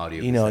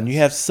audio and you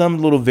have some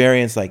little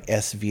variants like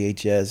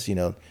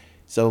SVHS,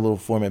 so a little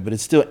format, but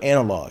it's still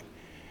analog.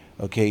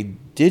 Okay,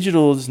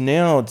 digital is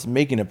now, it's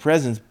making a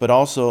presence, but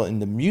also in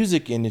the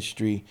music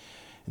industry,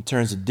 in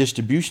terms of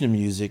distribution of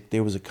music,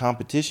 there was a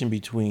competition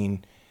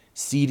between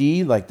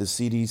CD, like the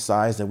CD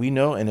size that we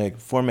know, and a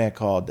format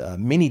called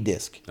mini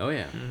disc. Oh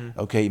yeah. Mm-hmm.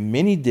 Okay,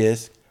 mini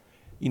disc,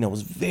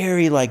 was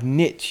very like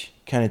niche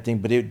kind of thing,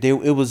 but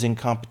it was in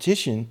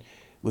competition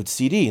with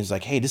CD. It's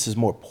like, hey, this is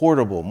more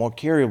portable, more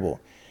carryable.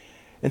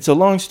 And so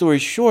long story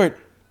short,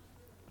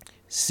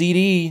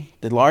 CD,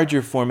 the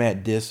larger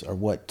format discs are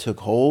what took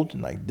hold.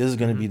 Like this is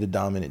going to be the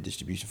dominant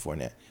distribution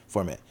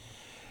format.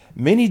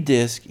 Mini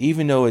disc,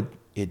 even though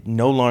it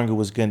no longer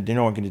was they're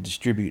not going to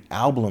distribute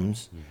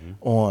albums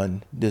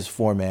on this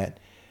format,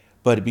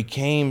 but it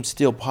became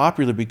still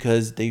popular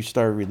because they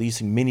started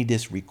releasing mini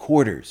disc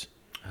recorders.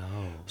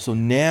 Oh. So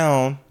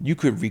now you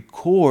could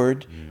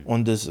record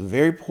on this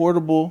very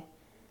portable,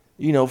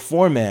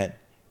 format,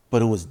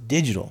 but it was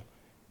digital.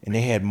 And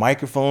they had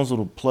microphones,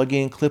 little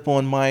plug-in,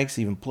 clip-on mics,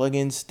 even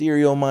plug-in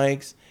stereo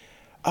mics.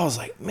 I was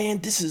like, man,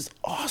 this is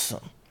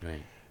awesome.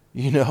 Right.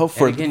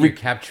 For and again, you're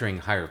capturing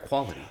higher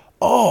quality.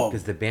 Oh.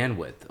 Because the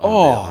bandwidth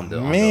on the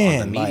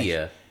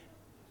media.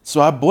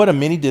 So I bought a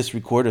mini disc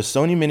recorder, a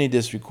Sony mini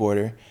disc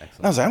recorder. Excellent.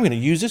 And I was like, I'm going to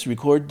use this to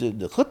record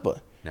the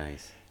clipper.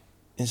 Nice.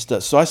 And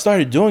stuff. So I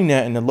started doing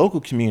that in the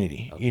local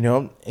community,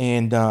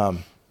 and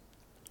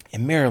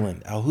in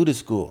Maryland, Al Huda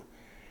School.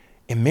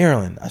 In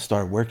Maryland, I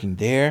started working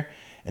there.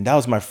 And that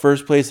was my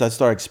first place I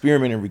started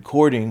experimenting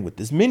recording with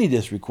this mini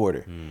disc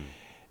recorder.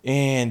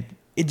 And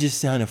it just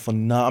sounded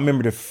phenomenal. I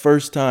remember the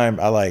first time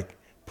I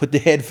put the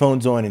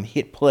headphones on and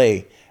hit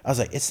play. I was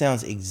like, it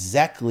sounds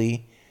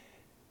exactly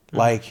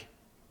like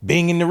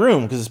being in the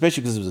room,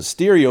 especially because it was a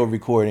stereo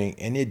recording.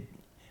 And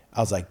I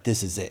was like,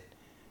 this is it.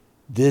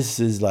 This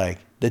is like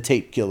the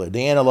tape killer,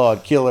 the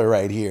analog killer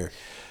right here,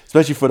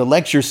 especially for the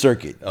lecture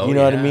circuit. You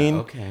know what I mean?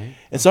 Okay.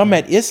 And so I'm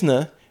at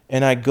ISNA,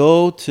 and I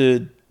go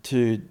to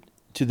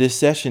this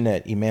session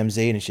that Imam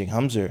Zaid and Sheikh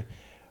Hamza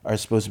are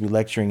supposed to be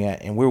lecturing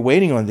at, and we're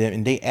waiting on them,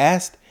 and they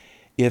asked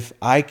if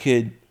I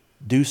could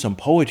do some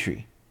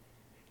poetry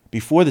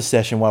before the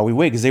session while we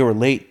wait, because they were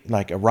late,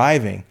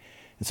 arriving.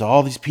 And so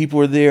all these people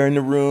are there in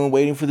the room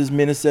waiting for this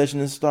minute session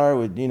to start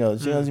with, Sheikh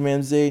Hamza,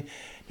 Imam Zaid.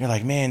 They're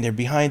like, man, they're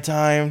behind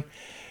time.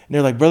 And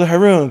they're like, Brother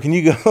Haroon, can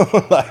you go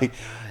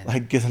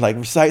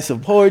recite some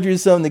poetry or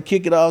something to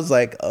kick it off? I was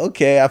like,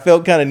 okay. I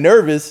felt kind of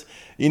nervous,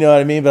 you know what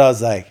I mean? But I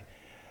was like,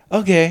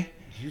 okay.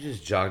 You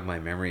just jogged my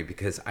memory,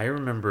 because I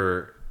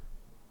remember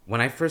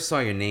when I first saw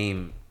your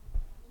name,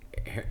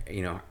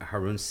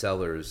 Haroon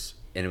Sellers,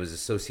 and it was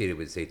associated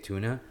with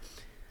Zaytuna.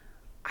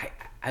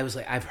 I was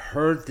like, I've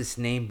heard this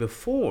name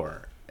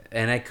before,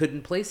 and I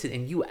couldn't place it.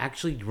 And you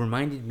actually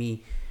reminded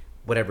me,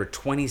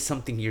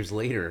 20-something years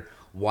later,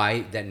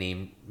 why that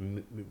name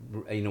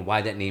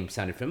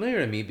sounded familiar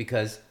to me,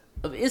 because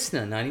of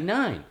ISNA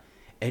 99,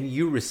 and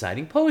you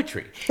reciting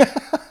poetry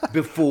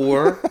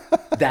before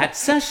that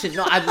session.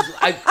 No,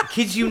 I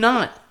kid you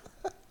not.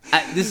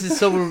 This is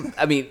so.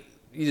 I mean,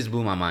 you just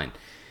blew my mind,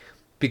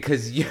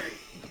 because you.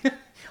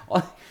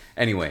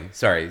 Anyway,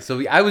 sorry.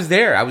 So I was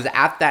there. I was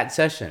at that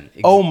session.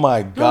 Oh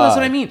my God! No, that's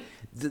what I mean.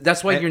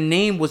 That's why your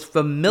name was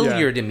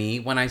familiar to me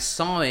when I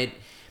saw it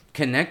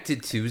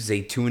connected to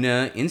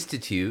Zaytuna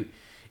Institute,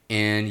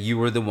 and you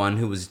were the one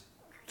who was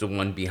the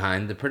one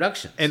behind the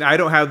production. And I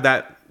don't have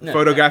that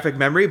photographic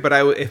memory, but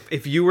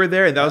if you were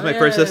there and that was my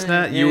first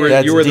ISNA, you were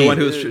the one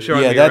who was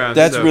showing me around.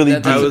 That's really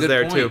deep. I was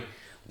there too.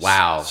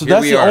 Wow. So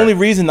that's the only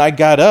reason I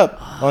got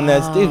up on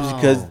that stage,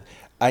 because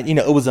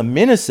it was a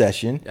MENA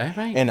session,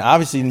 and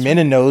obviously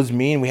MENA knows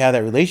me, and we have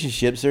that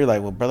relationship. So they're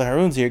like, well, Brother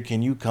Haroon's here.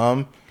 Can you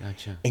come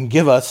and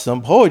give us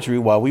some poetry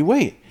while we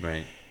wait?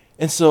 Right.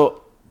 And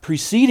so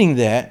preceding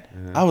that,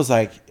 I was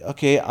like,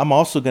 okay, I'm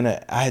also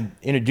I had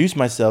introduced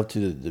myself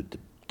to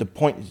the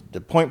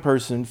point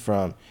person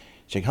from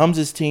Sheikh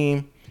Hamza's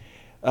team,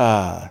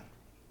 Brother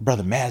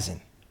Mazen,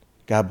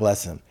 God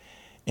bless him.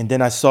 And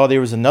then I saw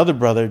there was another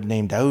brother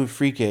named Daoud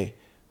Frike,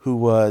 who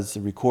was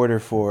the recorder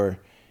for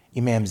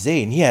Imam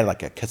Zaid, and he had a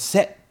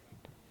cassette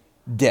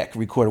deck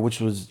recorder,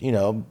 which was,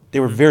 they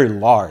were very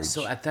large.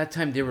 So at that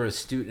time, they were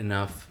astute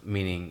enough,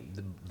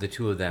 meaning the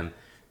two of them,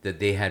 that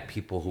they had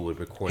people who would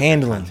record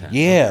handling, content.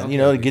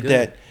 To get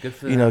that,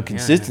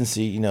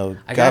 consistency.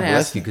 I gotta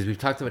ask you, because we've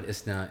talked about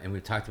ISNA, and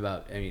we've talked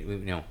about,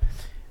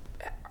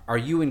 are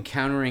you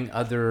encountering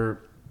other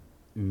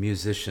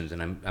musicians,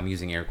 and I'm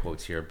using air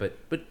quotes here, but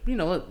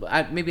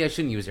maybe I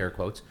shouldn't use air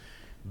quotes.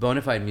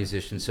 Bona fide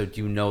musicians. So do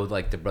you know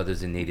like the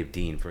brothers in Native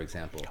Dean, for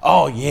example?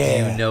 Oh Do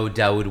yeah. you know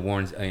Dawood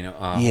Warnes?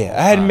 Yeah,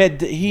 I hadn't met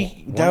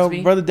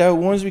brother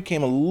Dawood Warnsby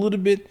came a little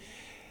bit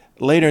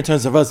later in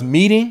terms of us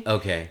meeting.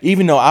 Okay.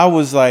 Even though I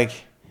was like,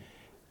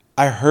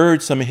 I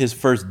heard some of his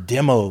first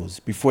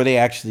demos before they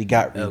actually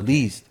got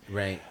released.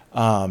 Right.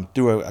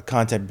 Through a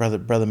contact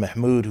brother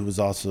Mahmoud, who was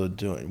also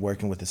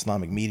working with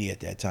Islamic media at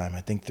that time.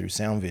 I think through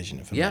Sound Vision.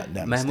 If I'm not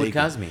Mahmoud mistaken.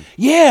 Kazmi.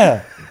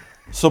 Yeah.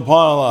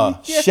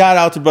 SubhanAllah. Shout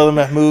out to brother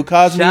Mahmoud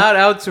Kazmi. Shout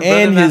out to brother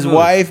and his Mahmoud.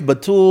 wife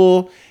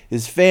Batul,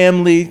 his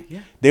family. Yeah.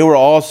 They were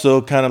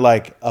also kind of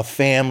like a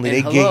family.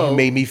 And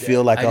Made me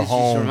feel like a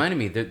home. Just reminded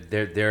me that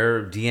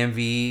they're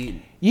DMV.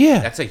 Yeah.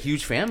 That's a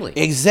huge family.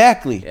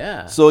 Exactly.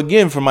 Yeah. So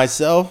again, for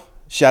myself,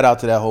 shout out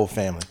to that whole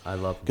family. I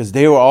love them. Because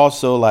they were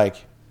also like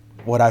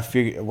who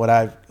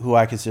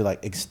I consider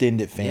like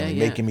extended family,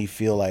 Yeah. making me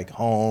feel like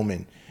home.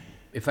 And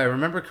If I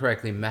remember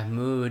correctly,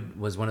 Mahmoud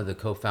was one of the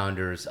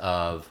co-founders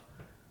of,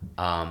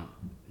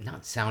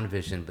 not Sound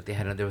Vision, but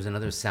there was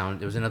another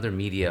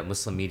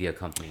Muslim media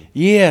company.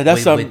 yeah,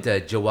 that's with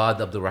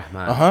Jawad Abdul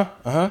Rahman.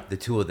 Uh-huh. The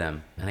two of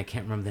them, and I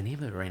can't remember the name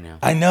of it right now.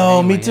 I know, But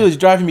anyway, me too. It's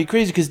driving me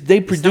crazy because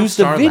they produced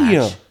a Starlatch.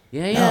 video.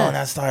 Yeah. No,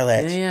 not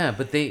Starlatch. Yeah,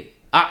 but they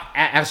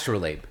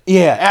Astrolabe.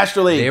 Yeah,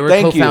 Astrolabe. They were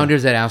Thank you.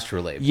 co-founders at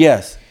Astrolabe.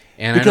 Yes.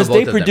 And I know because both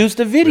they of them produced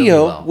a really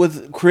video well.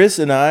 with Chris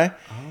and I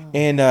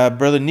and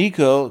brother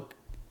Nico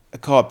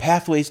called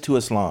Pathways to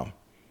Islam.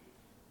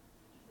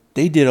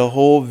 They did a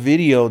whole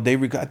video.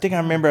 I think I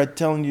remember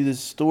telling you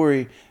this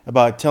story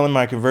about telling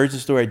my conversion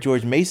story at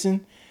George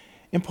Mason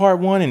in part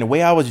 1 and the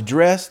way I was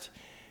dressed.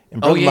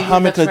 And brother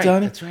Muhammad that's Qatani. right,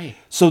 that's right.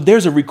 So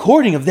there's a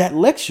recording of that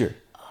lecture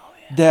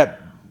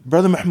that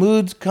brother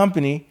Mahmoud's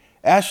company,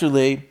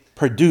 Astrolabe,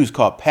 produced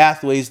called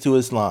Pathways to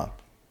Islam,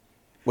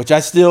 which I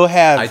still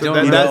have I don't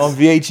on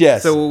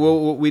VHS.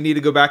 So we need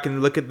to go back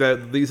and look at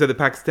these are the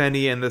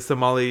Pakistani and the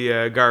Somali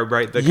garb,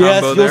 right? The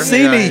Yes, combo you'll there.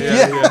 see me.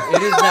 Yeah.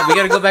 It is not. We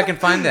got to go back and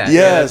find that. Yes.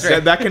 Yeah, that's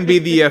right. That can be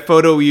the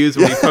photo we use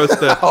when we post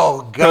the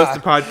Oh, God. post the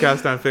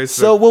podcast on Facebook.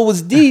 So what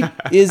was deep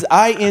is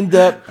I end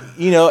up,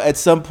 at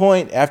some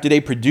point after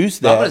they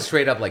produced I'm gonna that.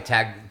 straight up like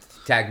tag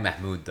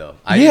Mahmoud though.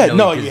 You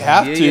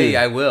have to.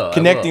 Yeah, I will.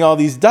 Connecting all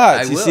these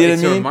dots. I You will. see what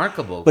It's I mean?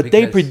 remarkable But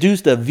they because-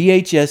 produced a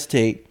VHS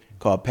tape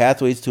called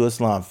Pathways to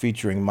Islam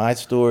featuring my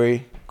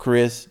story,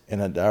 Chris,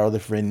 and our other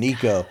friend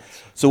Nico.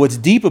 So what's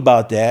deep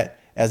about that,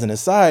 as an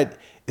aside,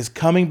 is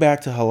coming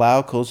back to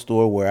Halal Coast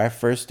Store where I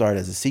first started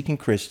as a seeking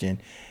Christian,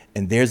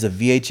 and there's a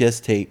VHS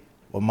tape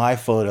with my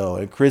photo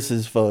and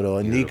Chris's photo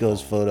and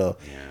Nico's photo,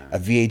 a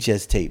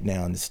VHS tape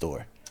now in the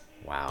store,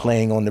 Wow.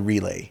 playing on the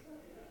relay.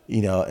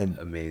 And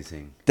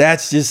Amazing.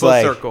 that's just full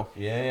like circle.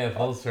 Yeah,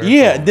 full circle.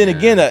 yeah. Then man.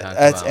 again, Talk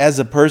about- as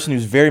a person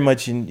who's very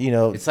much in,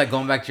 it's like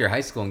going back to your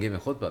high school and giving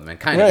khutbah, man.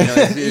 Kind of, Right.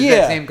 it's Yeah.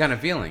 that same kind of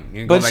feeling.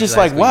 You're but going it's back just to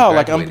the high like school you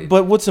wow, graduated.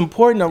 but what's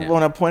important Yeah.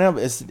 when I point out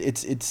is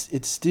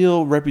it's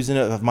still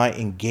representative of my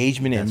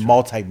engagement in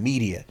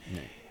multimedia,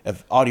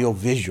 of audio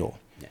visual.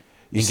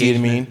 You see what I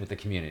Engagement mean? with the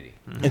community.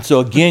 And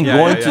so again,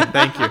 going to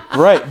Thank you.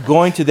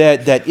 going to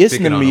that Picking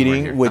ISNA on him right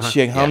meeting here. with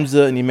Sheikh Yeah.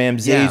 Hamza and Imam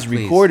Zayd's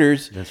please.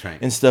 recorders That's right.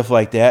 and stuff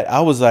like that,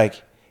 I was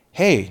like,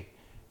 hey,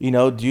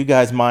 do you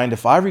guys mind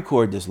if I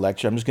record this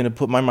lecture? I'm just going to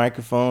put my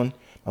microphone,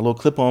 my little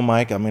clip-on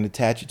mic, I'm going to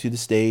attach it to the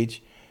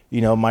stage,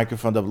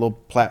 microphone, the little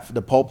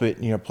the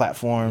pulpit,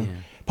 platform,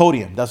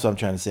 podium. That's what I'm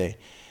trying to say.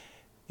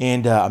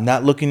 And I'm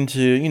not looking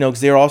to, because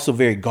they're also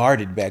very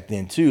guarded back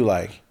then too,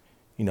 like,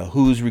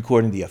 who's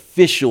recording the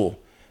official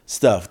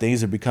stuff.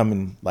 Things are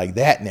becoming like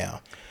that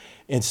now.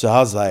 And so I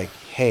was like,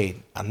 hey,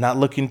 I'm not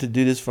looking to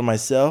do this for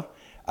myself.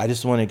 I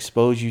just want to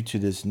expose you to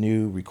this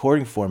new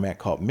recording format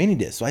called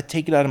Minidisc. So I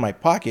take it out of my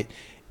pocket,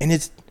 and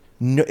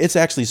it's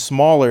actually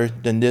smaller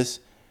than this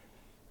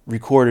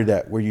recorder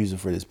that we're using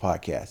for this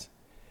podcast.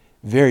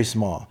 Very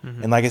small.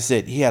 Mm-hmm. And like I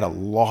said, he had a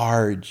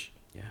large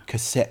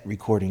cassette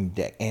recording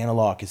deck,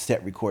 analog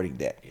cassette recording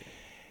deck.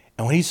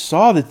 And when he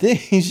saw the thing,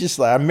 he's just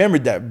like, I remember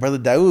that brother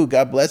Dawood,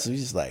 God bless him,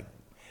 he's just like,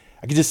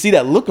 I could just see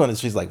that look on his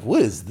face, like,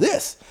 what is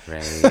this?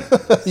 Right.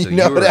 So You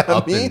know were what I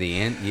up mean? in the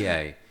end.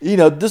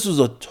 Yeah. This was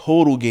a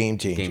total game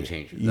changer. Game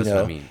changer. That's what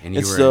I mean. And, And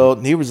you were so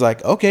he was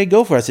like, okay,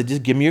 go for it. I said,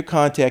 just give me your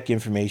contact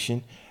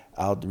information.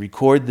 I'll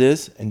record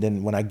this. And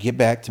then when I get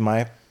back to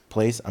my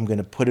place, I'm going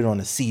to put it on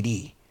a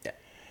CD. Yeah.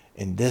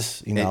 And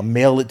this, I'll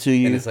mail it to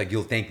you. And it's like,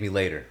 you'll thank me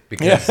later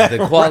because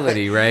the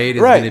quality, right?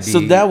 Is Right. Gonna be,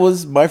 So that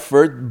was my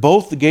first.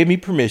 Both gave me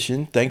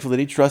permission. Thankfully,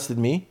 they trusted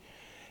me.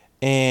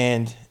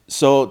 And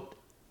so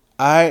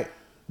I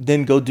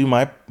then go do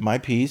my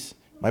piece,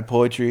 my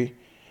poetry.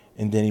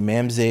 And then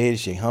Imam Zayd,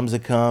 Sheikh Hamza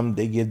come.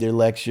 They give their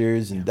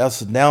lectures. And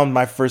that's now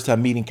my first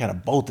time meeting kind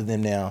of both of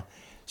them now.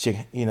 Sheikh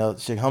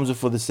Hamza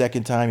for the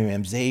second time,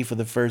 Imam Zayd for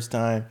the first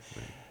time.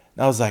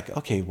 And I was like,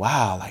 okay,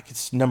 wow. Like,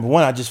 it's number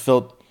one, I just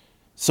felt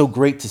so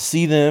great to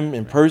see them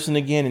in person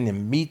again and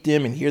then meet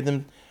them and hear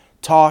them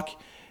talk,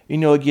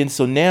 again.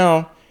 So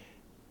now,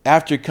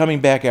 after coming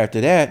back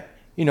after that,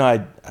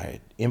 I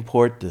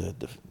import the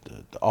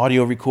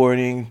audio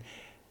recording,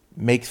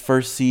 make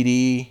first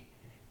CD,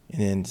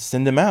 and then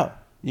send them out,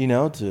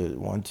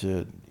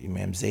 to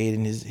Imam Zayd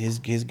and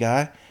his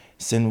guy,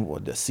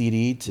 send the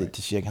CD to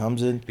Sheikh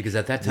Hamza. Because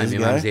at that time, this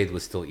Imam guy. Zayd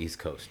was still East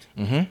Coast.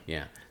 Mm-hmm.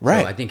 Yeah.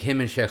 Right. So I think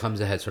him and Sheikh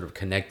Hamza had sort of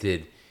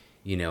connected,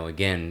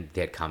 again,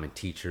 they had common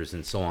teachers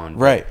and so on. But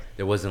Right.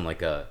 there wasn't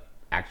like a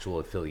actual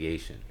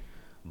affiliation.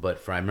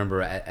 But I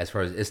remember as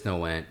far as ISNA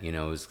went,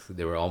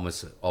 they were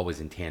almost always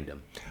in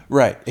tandem.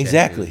 Right, It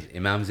exactly. was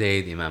Imam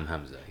Zayd, Imam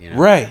Hamza.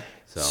 Right.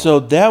 So- So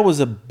that was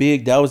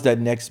that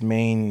next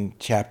main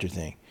chapter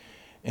thing.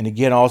 And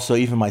again, also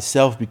even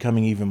myself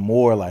becoming even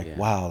more like, Yeah.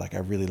 wow, like I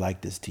really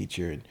like this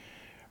teacher and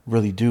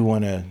really do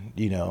want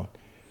to,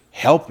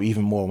 help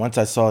even more. Once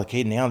I saw,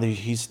 okay, now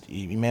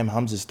Imam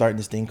Hamza is starting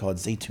this thing called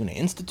Zaytuna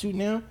Institute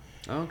now.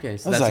 Okay,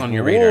 so I was that's like, on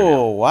your radar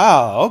now.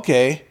 wow,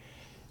 okay.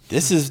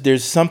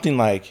 There's something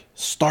like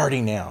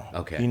starting now.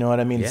 Okay. You know what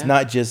I mean? It's Yeah.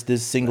 not just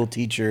this single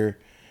teacher,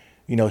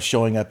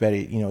 showing up at,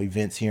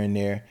 events here and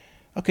there.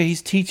 Okay,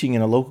 he's teaching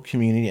in a local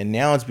community, and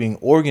now it's being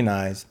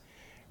organized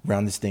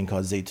around this thing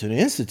called Zaytuna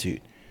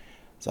Institute.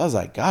 So I was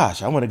like,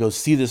 gosh, I want to go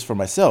see this for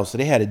myself. So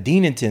they had a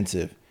Dean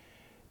Intensive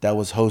that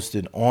was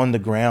hosted on the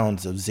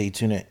grounds of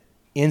Zaytuna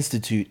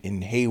Institute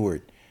in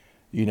Hayward.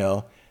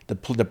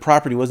 The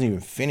property wasn't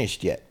even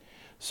finished yet.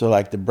 So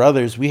like the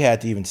brothers, we had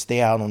to even stay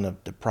out on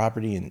the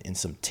property in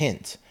some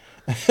tents.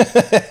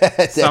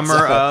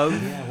 Summer of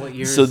Yeah, what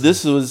year So is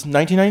this was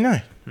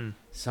 1999.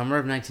 Summer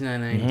of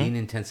 1999, Dean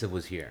Intensive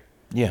was here.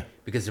 Yeah.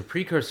 Because the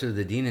precursor to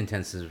the Dean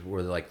Intensives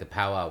were like the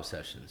powwow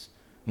sessions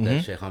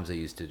that Sheikh Hamza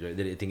used to do.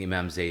 That I think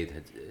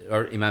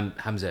Imam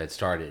Hamza had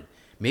started.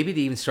 Maybe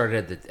they even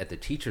started at the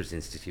Teachers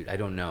Institute. I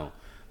don't know.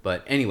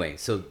 But anyway,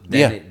 so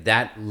then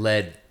that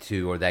led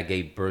to, or that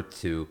gave birth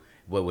to,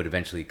 what would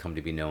eventually come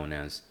to be known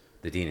as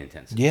the Dean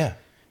Intensive. Yeah.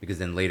 Because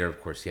then later,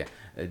 of course,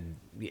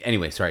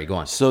 anyway, sorry, go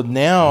on. So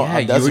now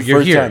Yeah, that's the you're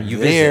first here. time You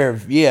there.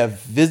 Yeah,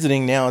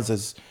 visiting now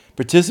as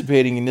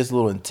participating in this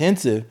little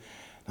intensive.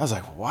 I was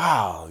like,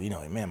 wow,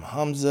 Imam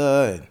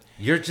Hamza. And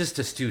You're just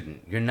a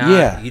student. You're not.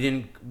 Yeah. You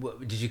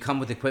didn't. Did you come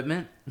with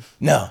equipment?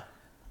 no,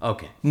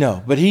 Okay.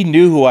 but he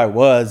knew who I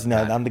was.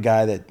 Got it. I'm the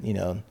guy that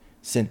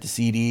sent the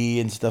CD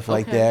and stuff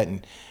like Okay. that,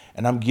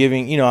 and I'm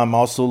giving. I'm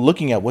also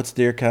looking at what's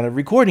their kind of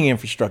recording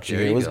infrastructure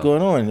There here. you What's go.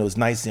 going on? And it was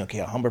nice.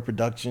 Okay, Alhambra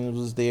Productions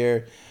was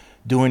there,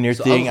 doing their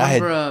So thing.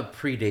 Alhambra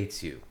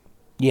predates you.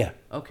 Yeah,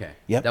 Okay.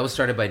 Yep. That was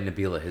started by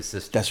Nabila, his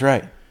sister. that's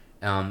right.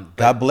 But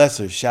God bless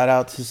her. Shout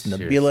out to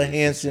Seriously, Nabila sister.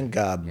 Hansen.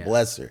 God Yeah.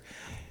 bless her.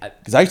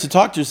 Because I used to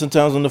talk to her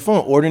sometimes on the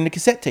phone, ordering the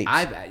cassette tapes.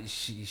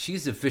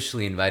 she's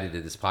officially invited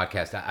to this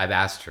podcast. I've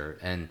asked her,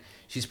 and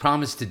she's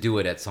promised to do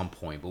it at some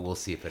point, but we'll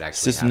see if it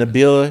actually Sister happens.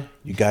 Nabila,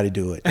 you got to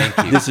do it. Thank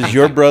you. This is Thank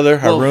your you. brother,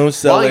 Well, Haroon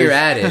Sellers. While you're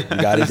at it, you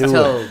got to please do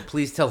it.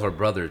 please tell her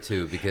brother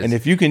too, because And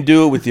if you can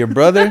do it with your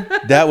brother,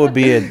 that would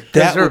be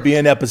would be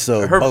an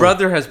episode. her Both.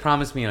 brother has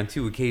promised me on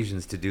 2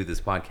 occasions to do this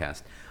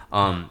podcast.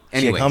 Anyway,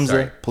 Sheikh Hamza,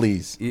 sorry.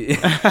 please.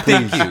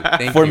 Thank you.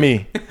 Thank For you.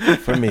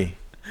 me.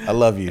 I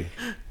love you.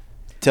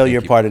 Tell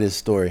your you. part of this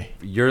story.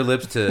 Your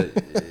lips to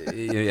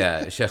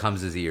Sheikh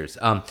Hamza's ears.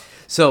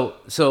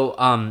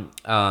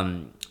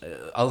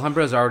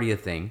 Alhambra is already a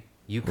thing.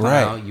 You come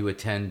Right. out, you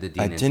attend the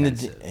Dean I tended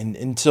Intensive.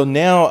 and so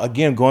now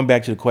again going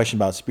back to the question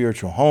about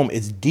spiritual home,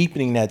 it's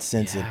deepening that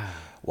sense of Yeah.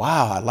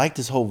 wow, I like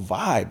this whole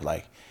vibe,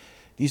 like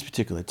these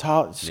particular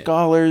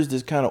scholars,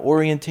 this kind of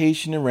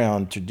orientation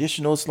around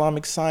traditional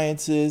Islamic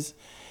sciences,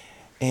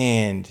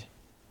 and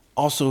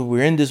also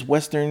we're in this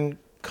Western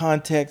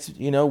context,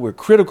 we're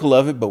critical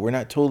of it, but we're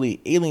not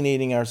totally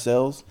alienating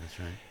ourselves. That's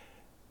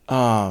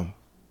right.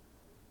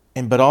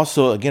 But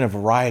also, again, a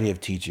variety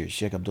of teachers.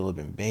 Sheikh Abdullah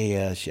bin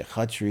Baya, Sheikh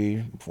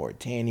Khatri,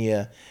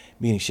 Mauritania,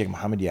 meeting Sheikh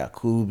Muhammad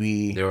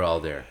Yaqubi. They were all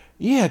there.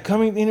 Yeah,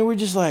 coming, we're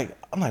just like,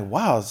 I'm like,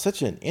 wow, it's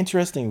such an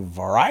interesting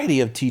variety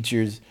of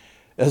teachers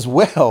as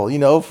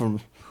well, from...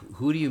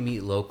 Who do you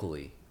meet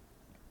locally?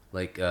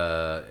 Like,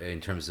 in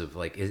terms of,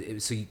 like,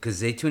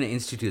 because Zaytuna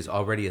Institute is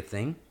already a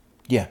thing?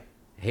 Yeah,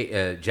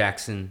 Hey,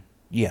 Jackson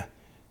yeah.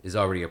 is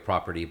already a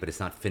property, but it's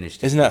not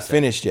finished. It's yet. not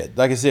finished yet.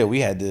 Like I said, we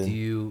had Do to...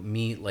 you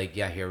meet like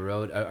Yahya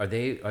Road? Are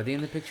they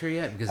in the picture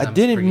yet? Because I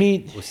didn't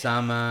meet-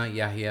 Osama,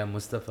 Yahya,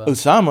 Mustafa.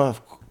 Osama,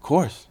 of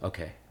course.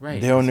 Okay, right.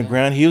 They're on the Osama.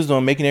 ground. He was the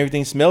one making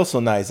everything smell so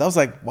nice. I was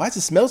like, why does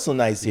it smell so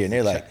nice here? And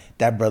they're like,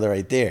 that brother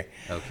right there.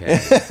 Okay.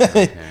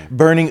 Okay.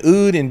 Burning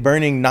oud and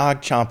burning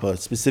nag champa,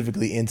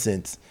 specifically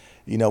incense.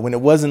 When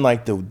it wasn't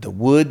like the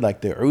wood,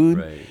 like the oud,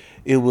 Right.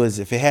 it was,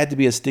 if it had to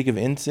be a stick of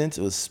incense,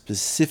 it was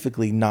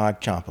specifically nag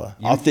champa,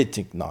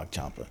 authentic nag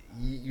champa.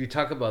 You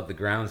talk about the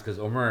grounds because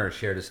Omar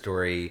shared a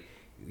story.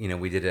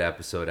 We did an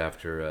episode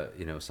after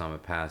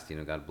Osama passed.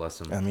 God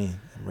bless him. I mean,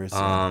 mercy.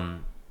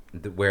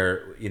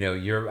 Where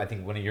I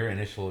think one of your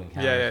initial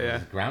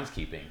encounters was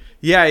groundskeeping.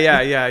 Yeah.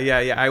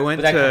 I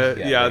went But that to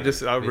comes- yeah,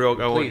 just please. real.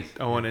 Please.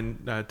 I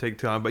won't take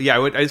too long, but yeah,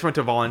 I just went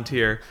to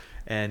volunteer,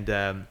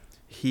 and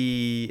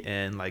he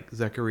and like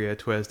Zachariah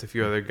Twist, a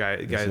few other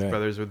guys, right.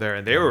 brothers were there,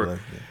 and they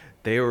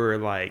were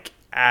like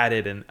at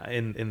it in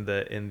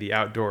the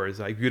outdoors,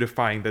 like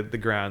beautifying the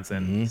grounds,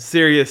 and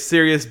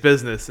serious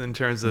business in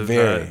terms of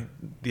Very.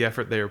 the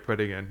effort they were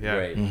putting in. Yeah.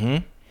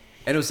 Right.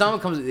 And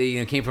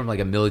Osama came from like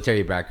a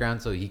military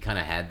background, so he kind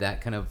of had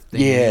that kind of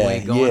thing Yeah,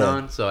 anyway going yeah.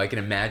 on. So I can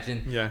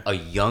imagine Yeah. a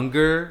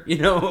younger,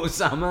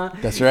 Osama.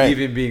 That's right.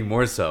 Even being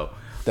more so.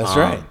 That's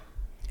right.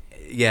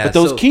 Yeah. But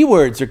those so-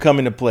 keywords are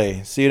coming to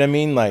play. See what I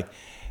mean? Like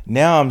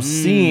now I'm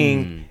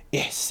seeing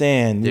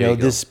ihsan, There you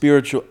go. this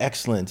spiritual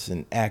excellence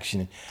in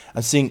action.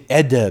 I'm seeing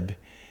edeb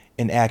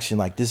in action,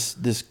 like this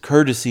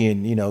courtesy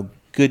and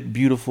good,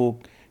 beautiful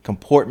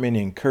comportment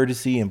and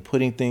courtesy and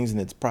putting things in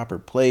its proper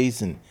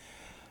place and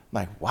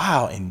like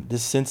wow, and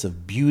this sense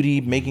of beauty,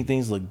 making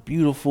things look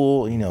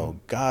beautiful.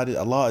 God,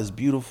 Allah is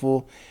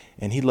beautiful,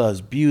 and He loves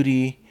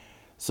beauty.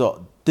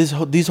 So these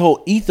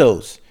whole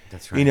ethos.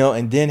 That's right.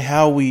 And then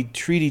how we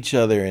treat each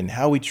other and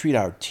how we treat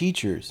our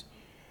teachers.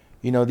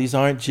 These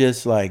aren't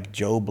just like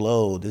Joe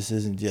Blow. This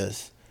isn't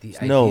just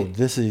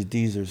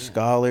these are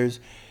scholars.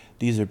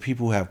 These are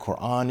people who have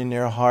Quran in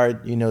their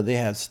heart. They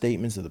have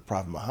statements of the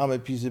Prophet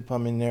Muhammad, peace be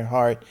upon him, in their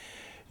heart.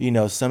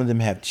 Some of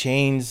them have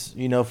chains,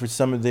 for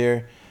some of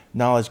their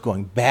knowledge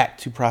going back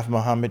to Prophet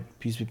Muhammad,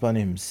 peace be upon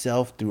him,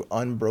 himself through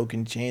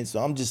unbroken chains. So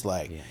I'm just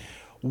like,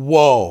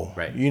 whoa,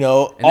 Right.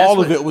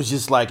 all of it was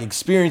just like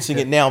experiencing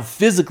it now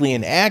physically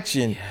in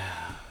action.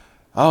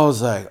 I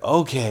was like,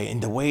 okay,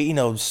 and the way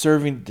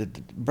serving the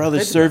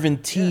brothers khidmah. serving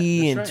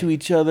tea Yeah, and that's to right.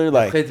 each other,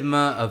 like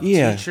khidmah of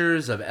Yeah.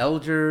 teachers, of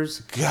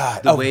elders,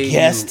 God, the of way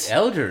guests,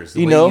 elders,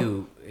 the you way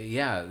know?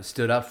 you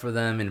stood up for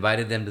them,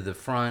 invited them to the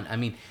front. I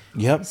mean,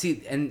 Yep.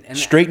 See, and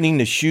straightening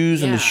the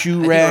shoes and the shoe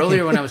I think rack.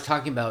 earlier when I was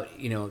talking about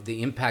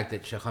the impact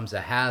that Sheikh Hamza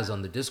has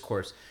on the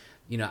discourse,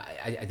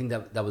 I think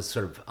that was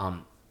sort of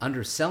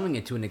underselling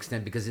it to an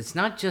extent because it's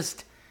not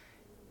just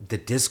the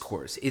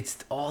discourse; it's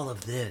all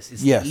of this.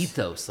 It's Yes. the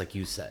ethos, like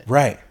you said,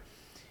 Right.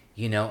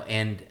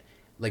 And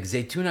like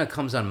Zaytuna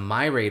comes on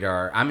my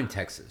radar. I'm in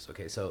Texas,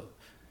 okay, so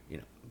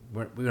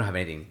we don't have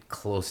anything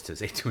close to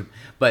Zaytuna,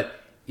 but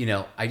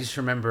I just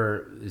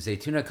remember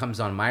Zaytuna comes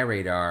on my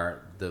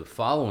radar the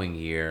following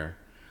year,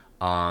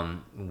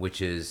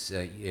 which is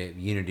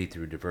Unity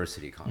Through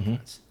Diversity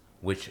Conference,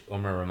 which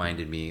Omar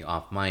reminded me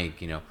off mic,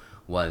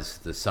 was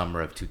the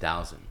summer of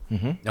 2000.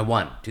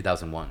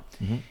 2001.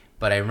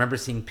 But I remember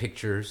seeing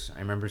pictures. I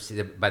remember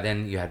by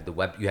then you had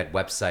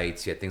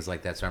websites, you had things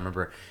like that. So I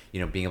remember,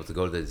 being able to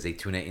go to the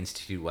Zaytuna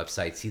Institute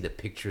website, see the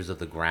pictures of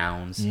the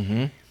grounds,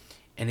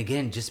 and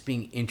again, just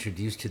being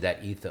introduced to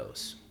that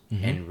ethos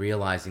and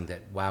realizing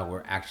that wow,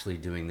 we're actually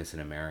doing this in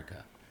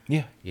America.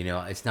 Yeah.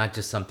 It's not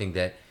just something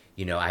that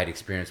I had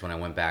experienced when I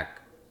went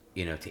back,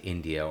 to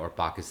India or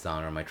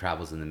Pakistan or my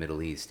travels in the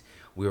Middle East.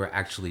 We were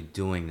actually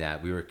doing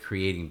that. We were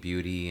creating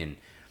beauty and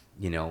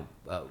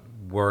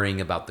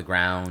worrying about the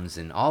grounds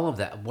and all of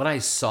that. What I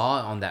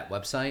saw on that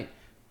website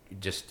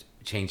just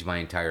changed my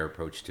entire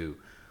approach to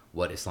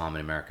what Islam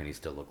in America needs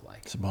to look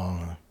like.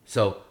 Subhanallah.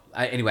 So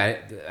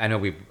anyway, I know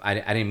I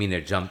didn't mean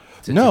to jump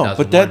to No,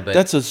 2001, but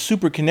that's a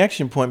super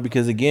connection point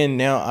because again,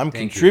 now I'm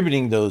Thank you.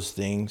 contributing those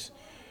things,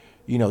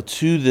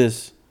 to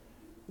this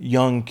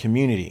young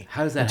community.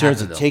 How does that in terms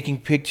happen, of though? taking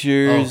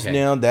pictures? Oh, okay.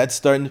 Now that's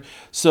starting.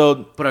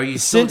 So, but are you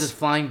still since- just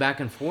flying back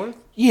and forth?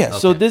 Yeah.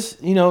 So Okay. this,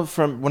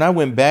 from when I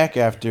went back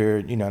after,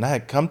 and I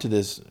had come to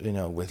this,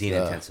 with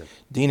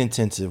Dean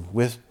Intensive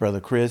with Brother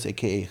Chris,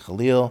 aka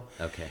Khalil,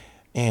 Okay.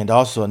 and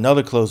also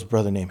another close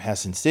brother named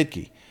Hassan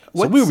Sidki.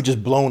 So we were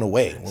just blown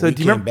away when we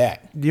came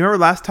back. Do you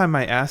remember last time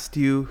I asked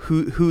you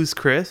who's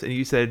Chris, and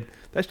you said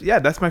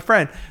that's my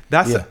friend.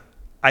 Yeah.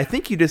 I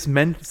think you just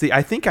meant. See,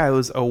 I think I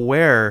was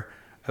aware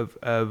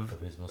of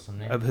His Muslim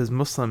name? of his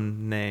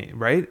Muslim name,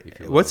 right? If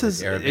you will, What's his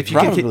his? Arabic If you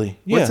name. can, Probably,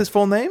 what's yeah. his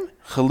full name?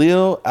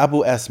 Khalil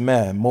Abu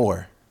Asma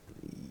Moore.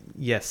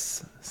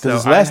 Yes.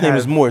 Because his last name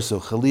is Moore, so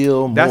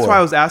Khalil Moore. That's why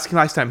I was asking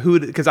last time who,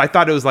 because I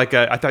thought it was like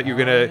I thought you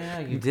were yeah,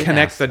 gonna you did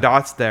connect ask the that.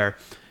 dots there,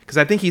 because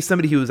I think he's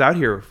somebody who was out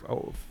here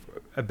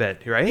a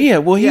bit, right? Yeah,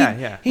 well,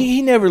 yeah.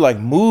 he never like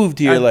moved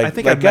here I like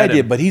think I I met did,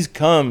 him. but he's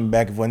come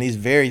back when he's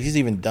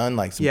even done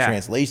like some Yeah.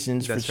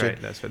 translations That's for right.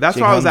 shit. That's right. That's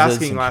Sheikh why I was Hamza,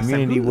 asking some last time.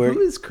 community work.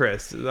 Who is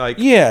Chris? Like,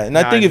 Yeah, and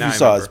I think if now you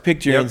saw his remember.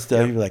 picture Yep, and stuff,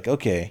 yep. you'd be like,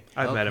 okay.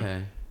 I've met him.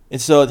 Okay.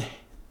 And so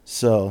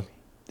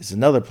it's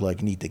another plug.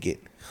 You need to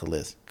get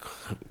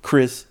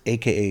Chris,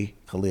 aka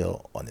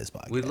Khalil, on this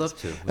podcast. We'd love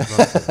to.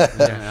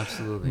 Yeah,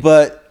 absolutely.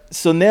 But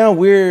so now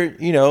we're,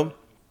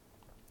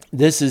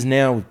 this is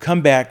now we've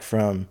come back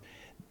from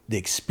the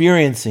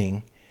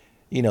experiencing,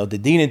 the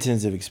Deen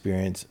Intensive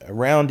experience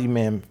around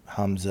Imam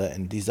Hamza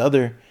and these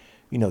other,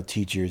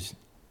 teachers.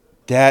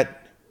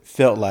 That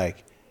felt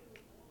like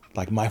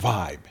my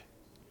vibe.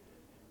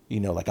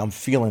 Like I'm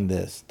feeling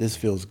this. This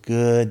feels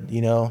good,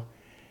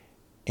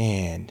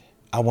 and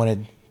I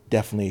want to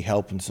definitely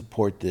help and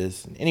support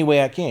this in any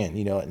way I can,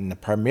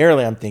 and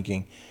primarily I'm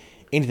thinking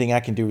anything I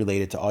can do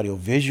related to audio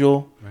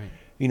visual, Right.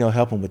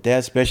 Helping with that,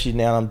 especially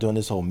now I'm doing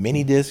this whole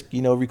mini disc,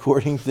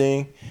 recording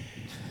thing.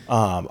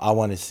 I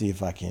want to see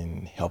if I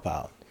can help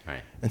out.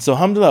 Right. And so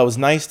alhamdulillah, it was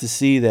nice to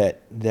see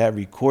that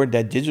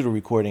digital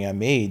recording I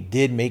made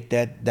did make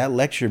that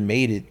lecture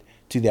made it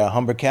to the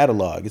Alhambra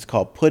catalog. It's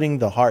called Putting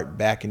the Heart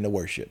Back into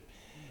Worship.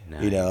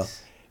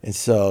 Nice. And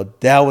so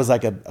that was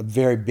like a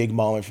very big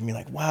moment for me.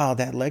 Like, wow,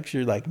 that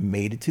lecture like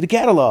made it to the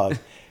catalog.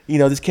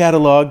 This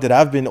catalog that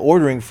I've been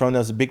ordering from,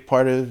 that's a big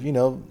part of,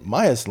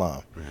 my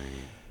Islam. Right.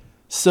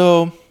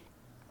 So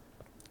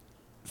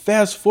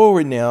fast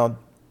forward now,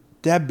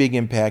 that big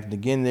impact.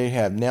 Again,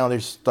 they're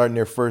starting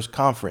their first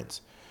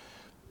conference.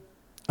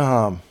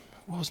 What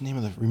was the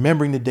name of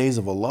Remembering the Days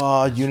of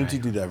Allah, Unity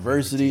through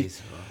Diversity.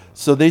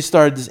 So they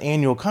started this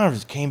annual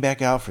conference, came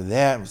back out for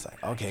that. It was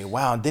like, okay,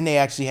 wow. And then they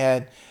actually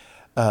had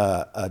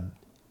a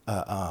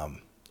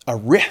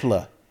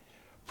Rihla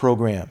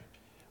program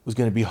was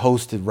going to be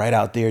hosted right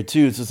out there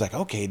too. So it's like,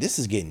 okay, this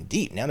is getting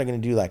deep. Now they're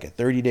going to do like a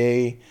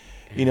 30-day,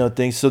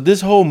 thing. So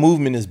this whole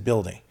movement is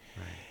building.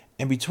 Right.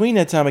 And between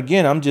that time,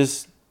 again, I'm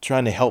just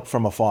trying to help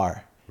from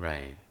afar.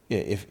 Right.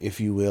 If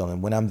you will.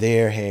 And when I'm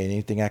there, hey,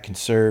 anything I can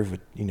serve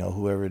with,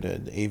 whoever the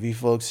AV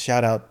folks,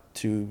 shout out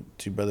to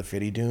Brother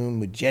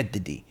Feridun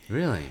Mujaddidi.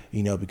 Really?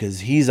 Because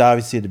he's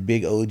obviously the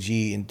big OG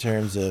in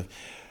terms of,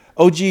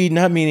 OG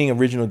not meaning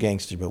original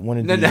gangster, but one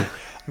of the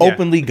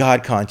openly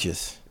God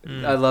conscious.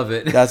 I love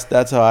it.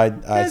 That's how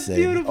I say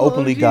beautiful.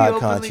 openly OG, God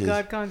openly conscious.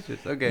 God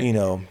conscious.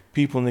 Okay.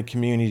 People in the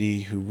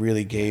community who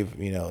really gave,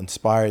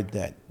 inspired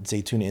that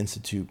Zaytuna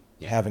Institute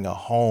having a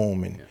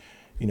home and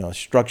a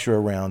structure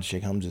around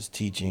Sheikh Hamza's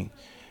teaching.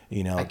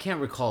 I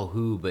can't recall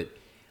who, but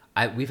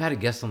we've had a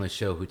guest on the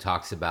show who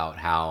talks about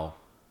how,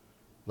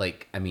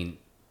 Feridun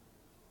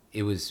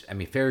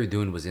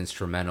was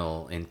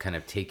instrumental in kind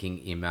of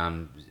taking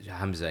Imam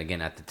Hamza,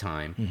 again at the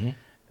time,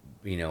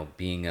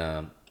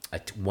 being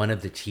one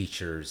of the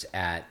teachers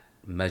at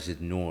Masjid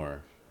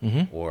Noor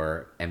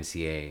or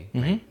MCA,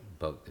 right,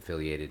 both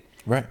affiliated,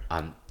 right,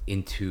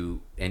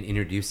 into and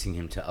introducing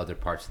him to other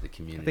parts of the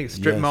community. I think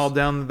strip mall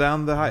down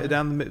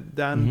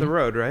the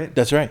road, right?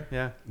 That's right.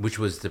 Yeah, which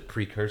was the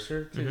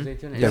precursor to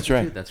Zaytuna. That's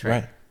right. That's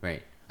right.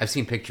 Right. I've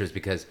seen pictures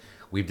because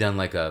we've done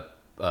like a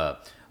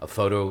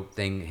photo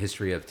thing,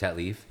 history of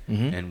Ta'leef,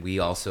 and we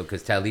also,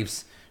 because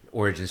Ta'leef's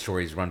origin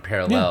stories run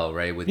parallel,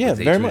 right, with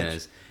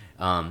Zaytuna's.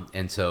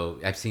 And so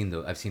I've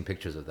seen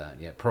pictures of that.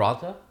 Yeah,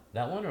 Peralta,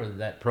 that one, or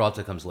that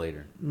Peralta comes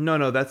later.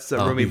 No, that's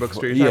Rumi before,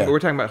 bookstore. yeah. We're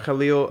talking about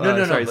Khalil.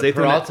 No. Sorry, But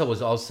Peralta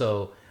was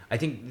also, I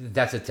think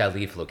that's a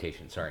Ta'leef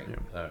location. Sorry,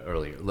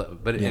 earlier.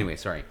 But anyway,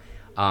 sorry.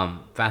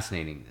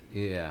 Fascinating.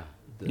 Yeah.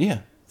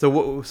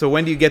 So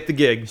when do you get the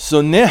gig?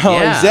 So now,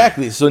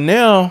 exactly. So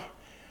now,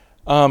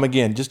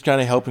 again, just kind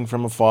of helping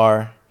from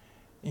afar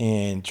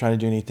and trying to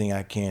do anything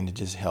I can to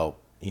just help.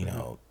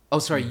 Oh,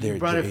 sorry, you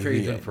brought up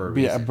Feridun for a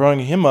reason. I brought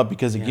him up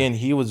because, again,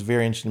 he was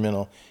very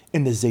instrumental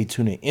in the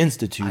Zaytuna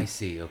Institute. I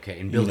see, okay,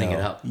 in building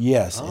it up.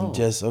 Yes, and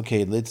just,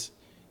 okay, let's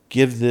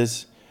give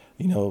this,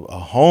 a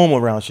home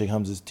around Sheikh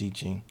Hamza's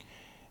teaching.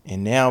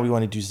 And now we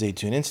want to do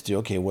Zaytuna Institute.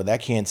 Okay, well,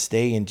 that can't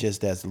stay in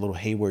just as a little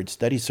Hayward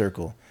study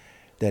circle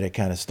that it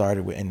kind of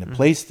started with. And the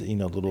place,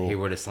 little...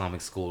 Hayward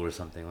Islamic School or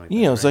something like that.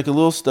 It's like a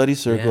little study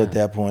circle at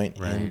that point.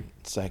 Right. And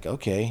it's like,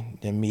 okay,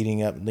 then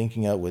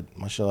linking up with,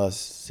 mashallah,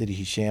 Sidi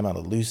Hisham out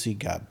of Lucy.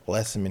 God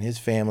bless him and his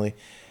family.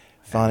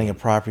 Finding a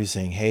property,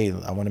 saying, hey,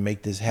 I want to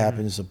make this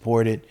happen,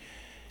 support it.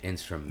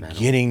 Instrumental.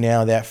 Getting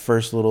now that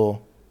first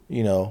little,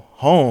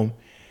 home.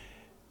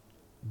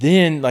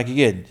 Then, like,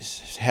 again,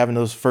 just having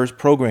those first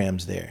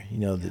programs there,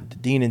 the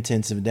Dean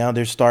Intensive. Now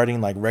they're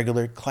starting like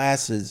regular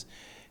classes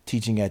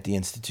teaching at the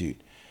Institute.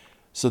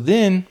 So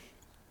then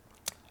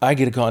I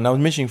get a call, and I was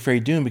mentioning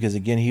Feridun because,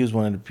 again, he was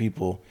one of the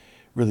people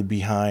really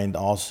behind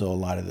also a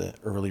lot of the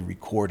early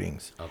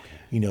recordings,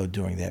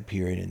 during that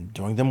period, and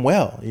doing them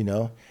well,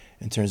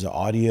 in terms of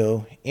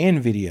audio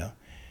and video.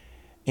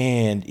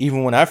 And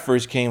even when I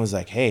first came, it was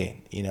like,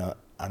 hey,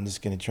 I'm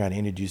just going to try to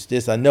introduce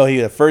this. I know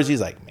at first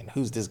he's like, man,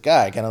 who's this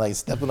guy? Kind of like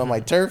stepping on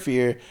my turf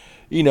here,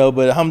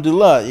 but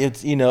alhamdulillah,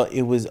 it's,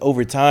 it was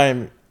over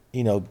time,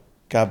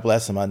 God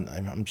bless him.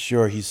 I'm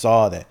sure he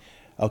saw that,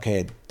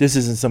 okay, this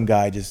isn't some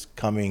guy just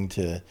coming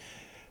to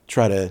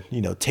try to,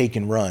 take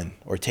and run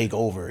or take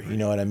over. You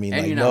know what I mean?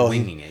 And like, you're not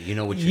winging it. You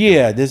know what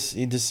you're doing.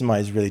 This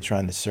somebody's really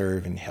trying to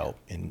serve and help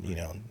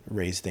and,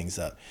 raise things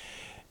up.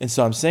 And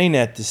so I'm saying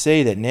that to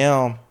say that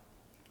now,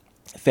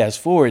 fast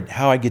forward,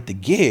 how I get the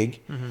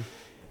gig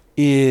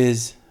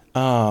is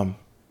a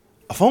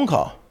phone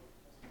call,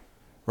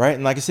 right?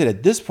 And like I said,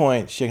 at this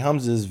point, Sheikh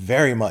Hamza is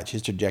very much,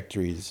 his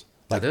trajectory is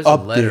like there's up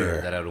a letter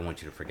there. that I don't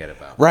want you to forget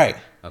about. Right.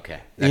 Okay.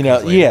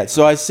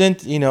 So I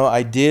sent,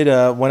 I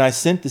did, when I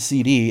sent the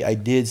CD, I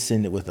did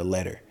send it with a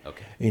letter.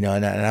 Okay.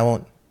 And I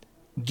won't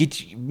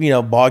get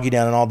you, bog you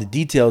down on all the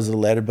details of the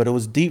letter, but it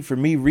was deep for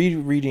me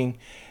reading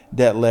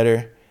that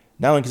letter,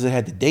 not only because it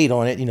had the date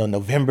on it,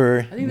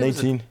 November 19. There was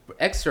an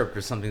excerpt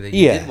or something that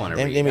you did want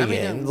to read.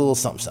 A little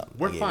something.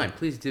 We're fine.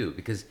 Please do,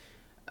 because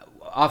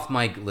off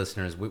mic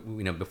listeners,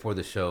 before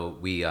the show,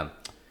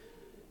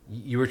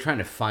 you were trying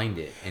to find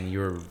it, and you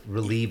were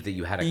relieved that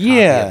you had a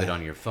copy of it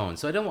on your phone.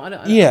 So I don't want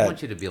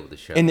you to be able to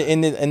show. And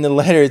the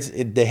letter,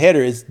 the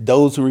header is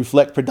 "Those Who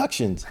Reflect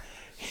Productions."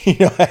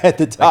 At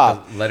the top,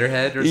 like the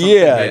letterhead or something.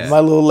 Yeah, my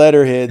little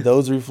letterhead.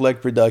 Those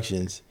Reflect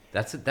Productions,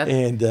 That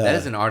And,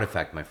 is an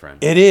artifact, my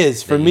friend. It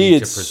is. For that you me, need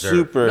to it's preserve.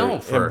 super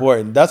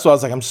important. That's why I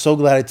was like, I'm so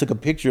glad I took a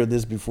picture of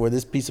this before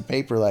this piece of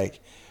paper, like,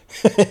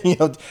 you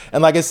know,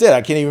 and like I said,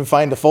 I can't even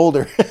find the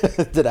folder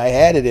that I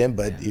had it in,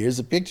 but here's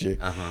a picture.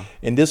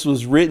 And this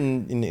was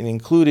written and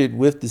included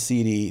with the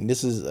CD. And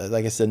this is,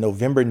 like I said,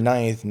 November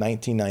 9th,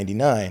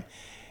 1999.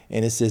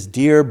 And it says,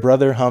 "Dear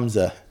Brother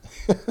Hamza,"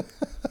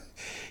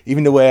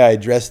 even the way I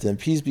addressed him,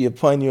 "peace be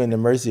upon you in the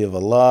mercy of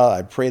Allah.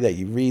 I pray that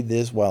you read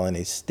this while in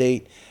a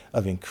state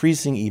of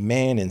increasing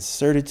iman and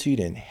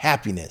certitude and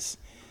happiness."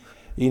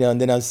 You know,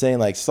 and then I'm saying,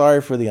 like, sorry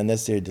for the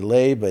unnecessary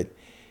delay, but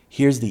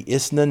here's the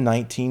ISNA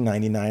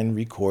 1999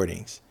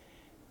 recordings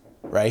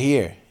right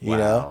here. You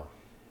know,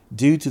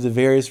 due to the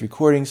various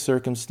recording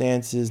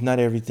circumstances, not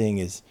everything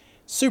is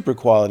super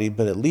quality,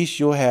 but at least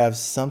you'll have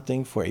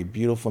something for a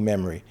beautiful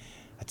memory.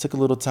 I took a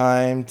little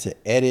time to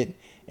edit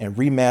and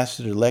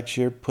remaster the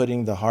lecture,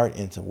 putting the heart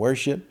into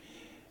worship,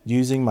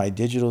 using my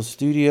digital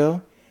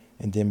studio,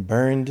 and then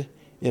burned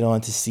it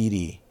onto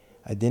CD.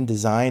 I then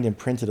designed and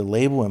printed a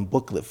label and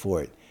booklet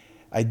for it.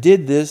 I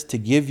did this to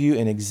give you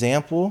an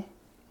example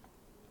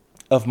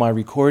of my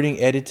recording,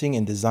 editing,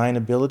 and design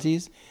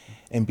abilities,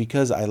 and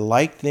because I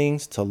like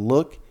things to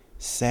look,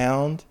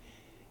 sound,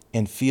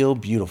 and feel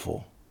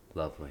beautiful.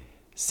 Lovely.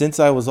 Since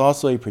I was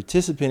also a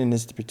participant in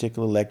this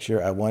particular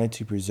lecture, I wanted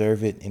to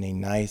preserve it in a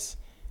nice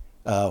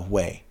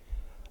way.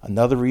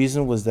 Another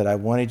reason was that I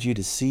wanted you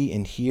to see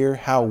and hear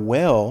how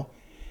well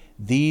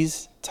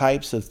these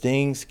types of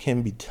things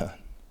can be done.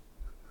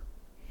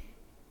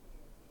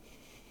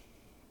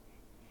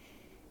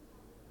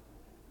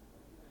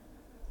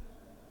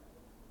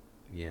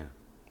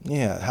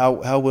 Yeah,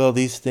 how well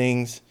these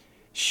things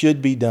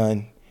should be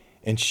done,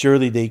 and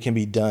surely they can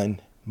be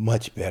done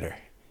much better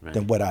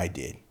than what I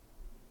did.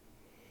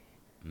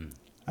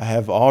 I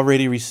have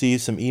already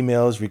received some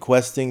emails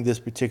requesting this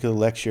particular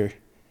lecture,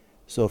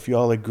 so if you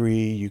all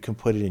agree, you can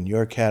put it in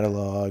your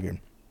catalog,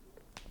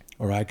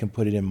 or I can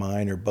put it in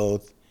mine, or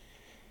both,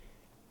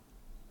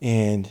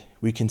 and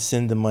we can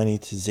send the money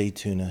to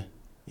Zaytuna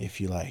if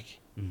you like.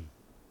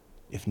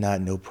 If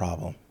not, no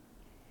problem.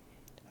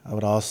 I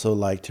would also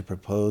like to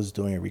propose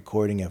doing a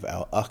recording of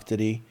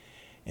Al-Akhdari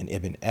and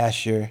Ibn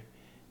Ashur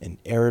in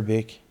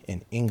Arabic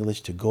and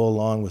English to go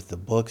along with the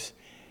books,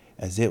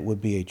 as it would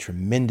be a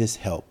tremendous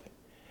help.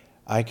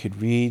 I could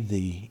read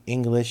the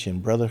English,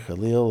 and Brother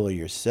Khalil or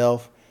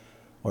yourself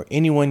or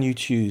anyone you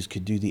choose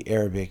could do the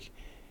Arabic,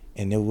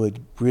 and it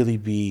would really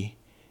be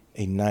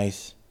a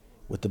nice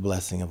with the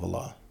blessing of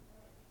Allah.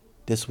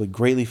 This would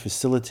greatly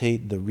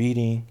facilitate the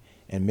reading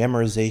and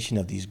memorization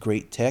of these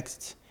great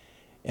texts,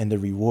 and the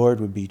reward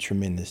would be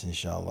tremendous,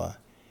 inshallah.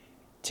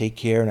 Take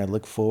care, and I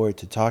look forward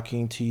to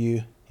talking to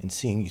you and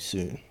seeing you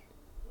soon.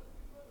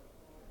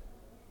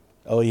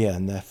 Oh yeah,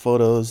 and the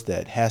photos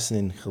that Hassan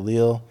and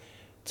Khalil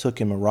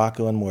took in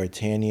Morocco and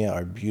Mauritania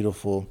are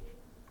beautiful,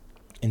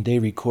 and they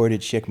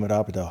recorded Sheikh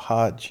Murabit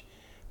al-Hajj,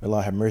 may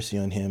Allah have mercy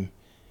on him,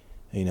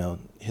 you know,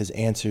 his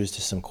answers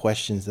to some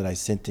questions that I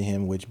sent to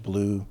him, which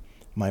blew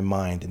my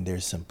mind in their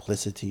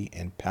simplicity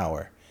and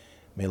power.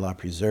 May Allah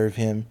preserve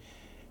him.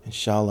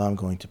 Inshallah, I'm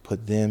going to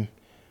put them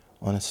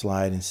on a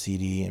slide and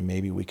CD, and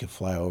maybe we could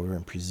fly over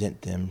and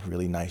present them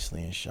really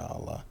nicely,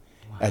 inshallah,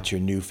 at your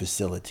new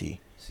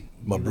facility. So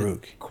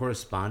Mabruk.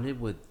 Corresponded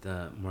with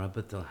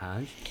Murabit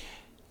al-Hajj?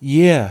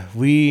 Yeah,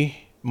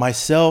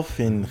 myself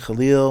and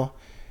Khalil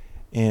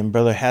and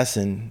Brother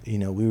Hassan, you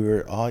know, we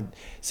were all,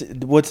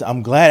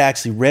 I'm glad I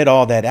actually read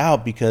all that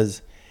out,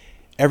 because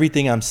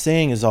everything I'm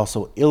saying is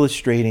also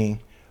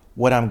illustrating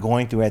what I'm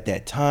going through at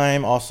that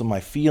time, also my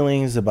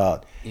feelings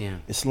about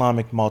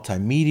Islamic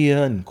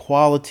multimedia and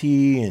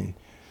quality, and,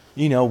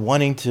 you know,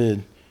 wanting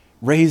to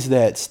raise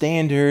that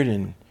standard,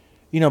 and,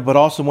 you know, but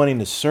also wanting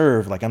to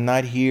serve. Like, I'm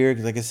not here,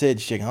 because like I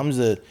said, Sheikh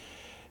Hamza,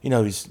 you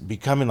know, he's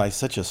becoming like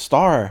such a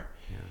star.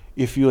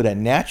 You feel that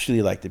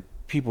naturally, like, the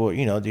people,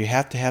 you know, you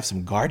have to have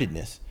some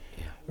guardedness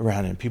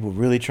around him. People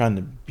really trying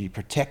to be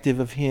protective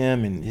of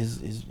him and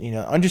his, you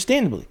know,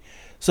 understandably.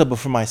 So, but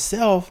for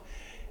myself,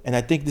 and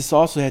I think this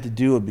also had to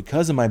do with,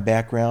 because of my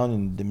background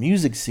and the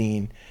music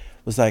scene,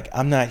 was like,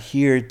 I'm not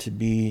here to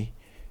be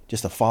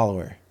just a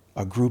follower,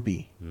 a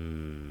groupie.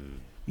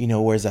 You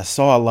know, whereas I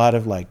saw a lot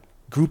of like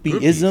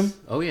groupieism. Groupies.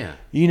 Oh yeah.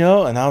 You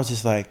know, and I was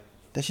just like,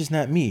 that's just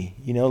not me.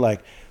 You know,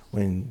 like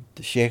when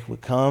the sheikh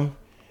would come,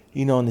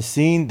 you know, on the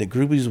scene, the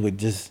groupies would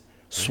just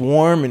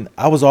swarm, and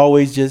I was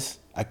always just,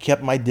 I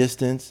kept my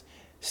distance,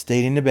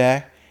 stayed in the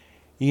back,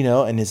 you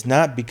know, and it's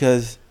not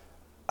because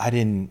I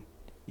didn't,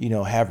 you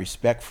know, have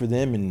respect for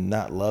them and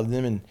not love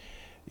them. And,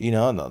 you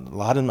know, a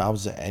lot of them I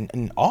was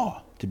in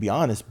awe, to be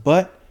honest.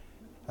 But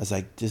I was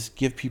like, just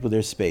give people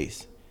their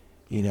space,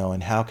 you know,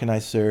 and how can I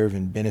serve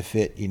and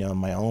benefit, you know, in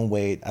my own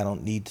way? I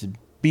don't need to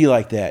be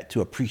like that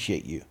to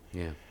appreciate you,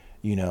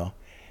 you know.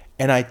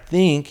 And I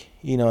think,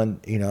 you know, and,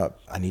 you know,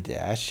 I need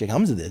to ask Sheikh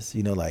Hamza this,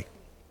 you know, like,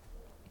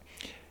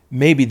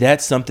 maybe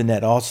that's something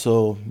that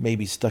also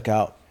maybe stuck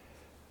out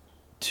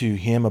to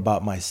him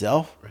about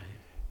myself. Right.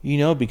 You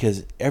know,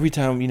 because every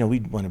time, you know, we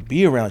want to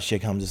be around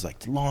Sheikh Hamza, it's like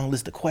the long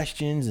list of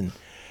questions, and,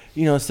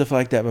 stuff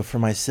like that. But for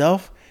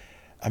myself,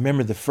 I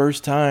remember the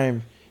first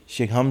time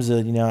Sheikh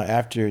Hamza,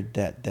 after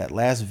that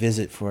last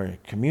visit for a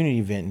community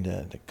event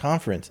in the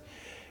conference,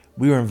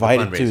 we were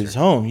invited to his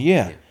home.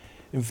 Yeah,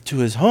 to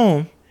his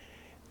home.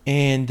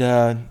 And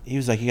he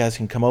was like, you guys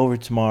can come over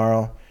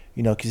tomorrow,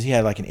 because he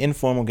had like an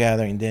informal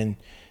gathering. And then,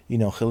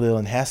 Khalil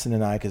and Hassan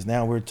and I, because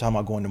now we're talking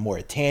about going to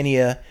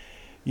Mauritania,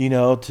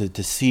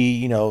 to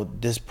see,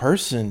 this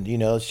person,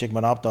 Sheikh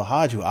Manab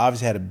al-Hajj, who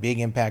obviously had a big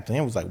impact on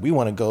him, was like, we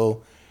want to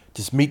go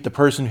to meet the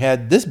person who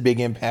had this big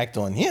impact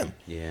on him.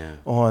 Yeah.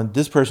 On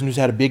this person who's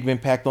had a big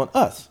impact on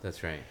us.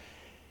 That's right.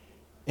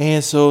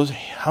 And so,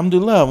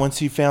 alhamdulillah, once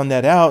he found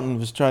that out and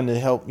was trying to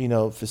help,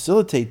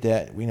 facilitate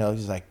that,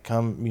 he's like,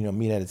 come,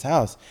 meet at his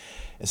house.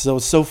 And so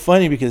it's so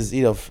funny because,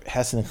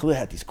 Hassan and Khalil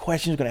had these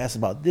questions, going to ask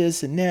about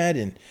this and that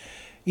and,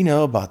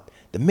 about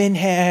the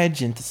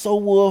minhaj and the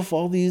tasawwuf,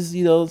 all these,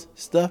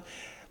 stuff.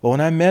 But when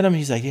I met him,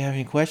 he's like, you have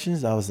any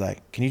questions? I was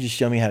like, can you just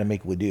show me how to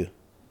make wudu?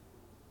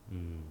 Wow.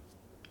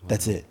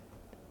 That's it.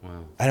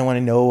 Wow. I don't want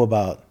to know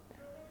about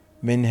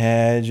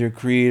minhaj or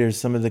creed or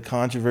some of the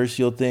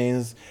controversial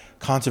things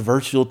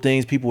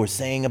people were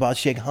saying about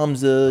Sheikh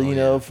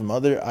Hamza, from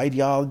other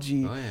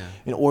ideology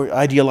or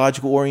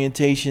ideological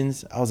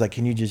orientations. I was like,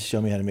 can you just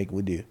show me how to make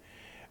wudu?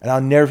 And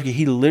I'll never forget,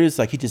 he literally, it's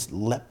like he just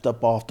leapt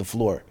up off the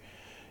floor,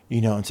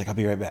 and it's like, I'll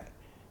be right back.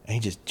 And he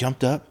just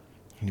jumped up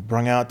and he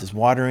brought out this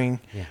watering,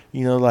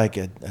 like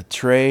a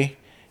tray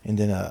and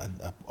then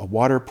a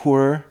water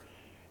pourer.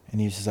 And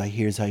he was just like,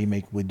 here's how you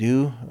make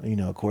wudu,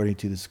 according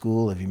to the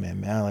school of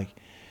Imam Malik.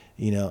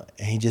 And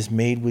he just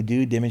made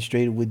wudu,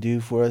 demonstrated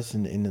wudu for us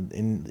in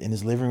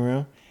his living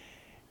room.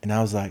 And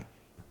I was like,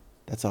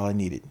 that's all I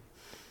needed.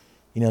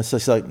 So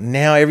it's like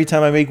now every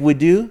time I make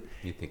wudu,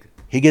 You think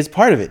he gets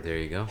part of it. there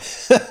you go.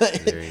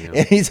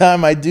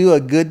 Anytime I do a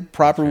good,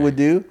 proper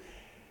wudu,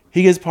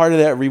 he gets part of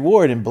that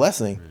reward and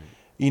blessing.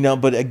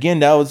 Right. But again,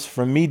 that was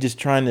for me just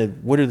trying to,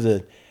 what are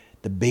the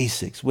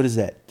basics? What is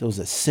that? Those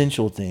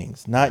essential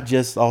things, not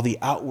just all the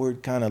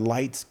outward kind of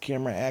lights,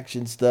 camera,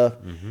 action stuff.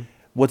 Mm-hmm.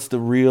 What's the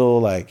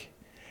real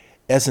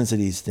essence of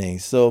these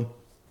things? So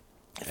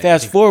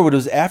fast forward, it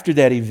was after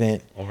that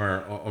event.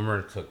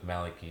 Omar took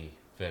Maliki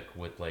Fiqh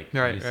with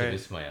Yusuf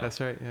Ismail. That's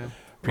right. Yeah.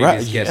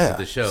 Previous guest of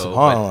the show,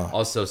 but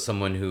also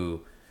someone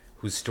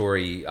whose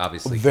story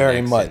obviously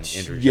very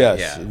much.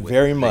 Yes,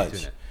 very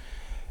much.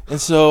 And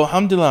so,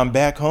 alhamdulillah, I'm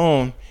back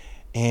home,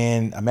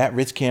 and I'm at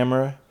Ritz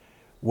Camera,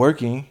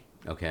 working.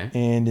 Okay.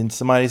 And then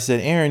somebody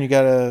said, Aaron,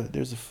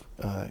 there's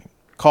a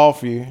call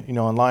for you,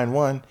 on line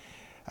 1.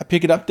 I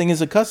pick it up, thinking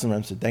it's a customer.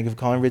 I said, thank you for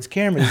calling Ritz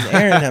Camera. This is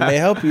Aaron. How may I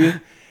help you?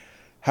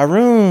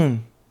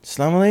 Harun,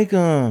 assalamu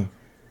alaikum.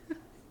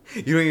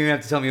 You don't even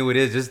have to tell me who it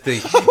is, just the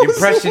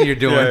impression you're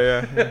doing.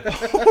 Yeah.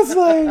 I was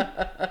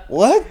like,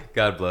 what?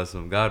 God bless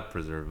him. God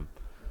preserve him.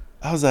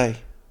 I was like,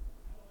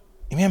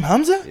 Imam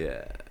Hamza?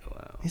 Yeah,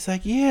 wow. He's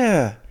like,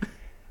 yeah.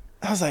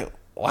 I was like,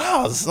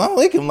 wow, assalamu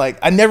alaikum. Like,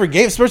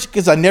 especially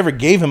because I never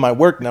gave him my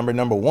work number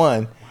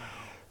 1.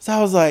 So I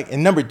was like,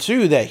 and number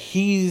 2, that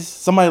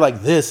somebody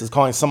like this is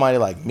calling somebody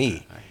like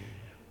me.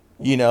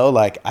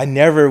 I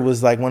never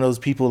was like one of those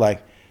people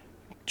like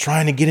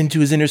trying to get into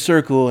his inner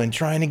circle and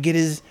trying to get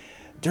his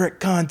direct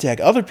contact.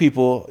 Other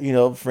people,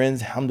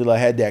 friends, alhamdulillah,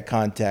 had that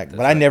contact,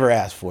 but I never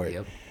asked for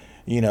it,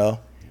 And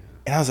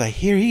I was like,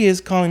 here he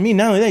is calling me.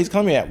 Not only that, he's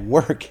calling me at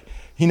work,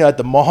 at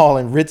the mall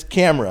in Ritz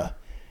Camera.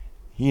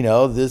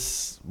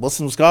 This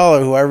Muslim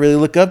scholar who I really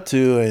look up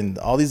to and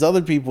all these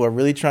other people are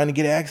really trying to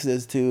get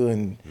access to.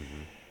 And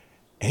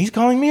he's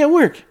calling me at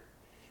work.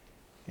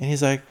 And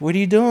he's like, what are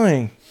you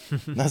doing?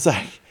 And I was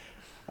like,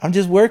 I'm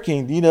just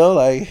working,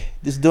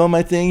 just doing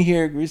my thing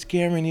here at Ritz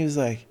Camera. And he was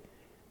like,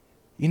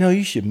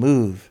 you should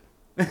move.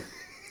 That's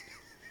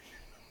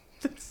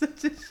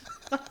such a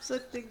awesome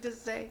thing to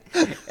say.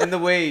 And the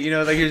way,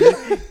 you're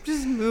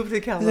just move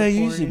to California. He's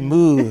like, you should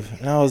move.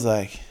 And I was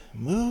like,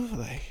 move?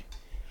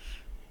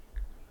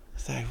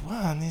 It's like,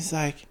 wow. And he's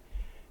like,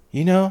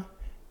 the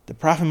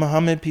Prophet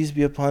Muhammad, peace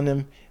be upon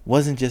him,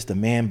 wasn't just a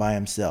man by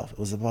himself. It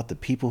was about the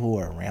people who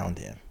are around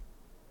him.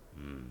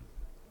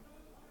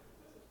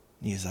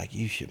 He's like,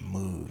 you should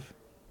move.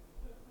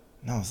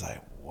 And I was like,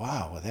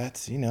 wow, well,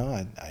 that's,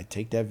 I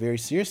take that very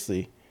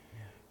seriously.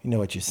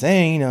 What you're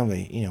saying,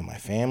 but, my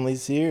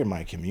family's here,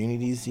 my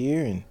community's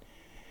here. And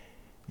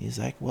he's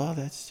like, well,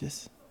 that's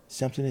just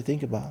something to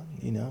think about,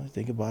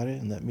 think about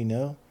it and let me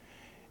know.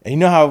 And you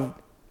know how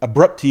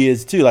abrupt he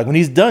is too. Like when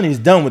he's done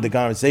with the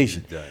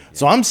conversation. Done, yeah.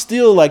 So I'm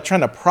still like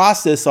trying to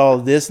process all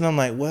of this. And I'm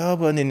like, well,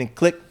 but then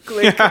click.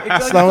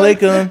 Assalamu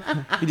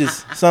alaikum. He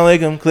just, assalamu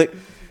alaikum, click.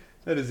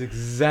 That is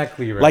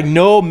exactly right. Like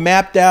no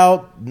mapped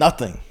out,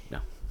 nothing. No.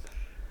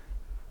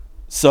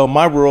 So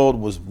my world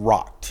was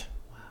rocked.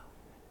 Wow.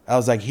 I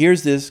was like,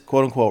 here's this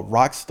quote unquote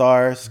rock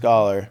star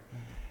scholar,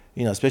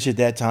 especially at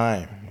that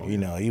time,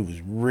 he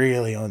was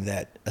really on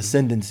that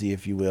ascendancy,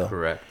 if you will.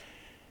 Correct.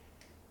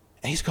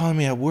 And he's calling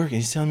me at work and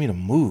he's telling me to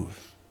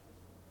move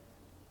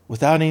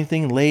without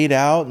anything laid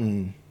out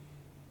and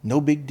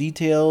no big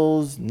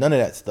details, none of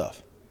that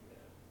stuff.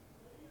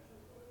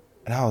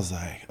 And I was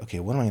like, okay,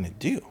 what am I going to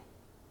do?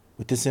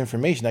 with this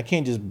information. I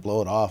can't just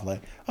blow it off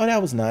like, oh,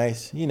 that was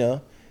nice. You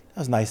know, that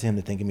was nice of him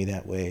to think of me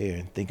that way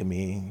or think of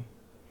me.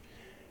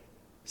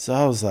 So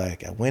I was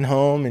like, I went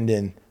home, and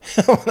then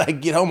when I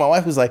get home, my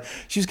wife was like,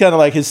 she was kind of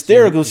like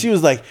hysterical. She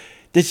was like,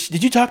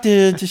 did you talk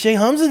to Sheikh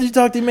Hamza? Did you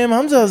talk to Imam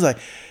Hamza? I was like,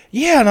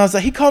 yeah. And I was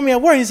like, he called me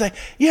at work. He's like,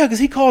 yeah, because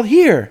he called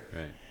here.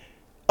 Right.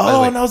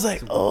 Oh, and I was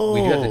like, oh.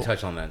 We do have to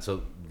touch on that.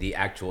 So the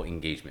actual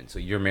engagement. So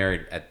you're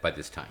married by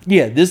this time.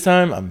 Yeah, this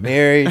time I'm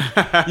married.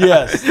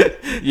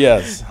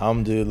 Yes.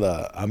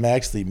 Alhamdulillah. I'm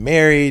actually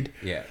married.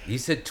 Yeah. You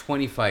said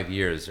 25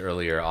 years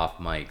earlier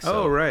off mic.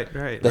 So, right.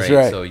 That's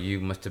right. So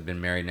you must have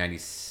been married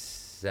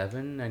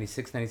 97,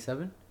 96,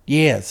 97?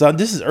 Yeah, so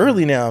this is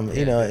early now,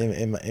 you know,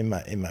 in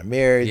my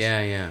marriage.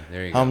 Yeah.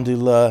 There you go.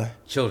 Alhamdulillah.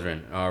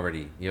 Children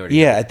already. You already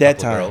Yeah, have at that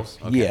a couple time. Girls?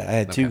 Okay. Yeah, I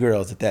had two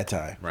girls at that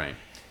time. Right.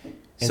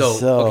 And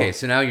So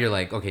now you're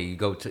like, okay, you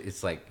go to,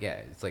 it's like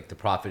the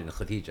Prophet and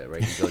Khadijah,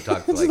 right? You go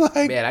talk to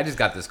like, man, I just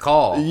got this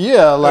call.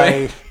 Yeah, like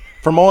right?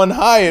 From on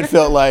high, it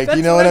felt like,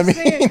 you know what I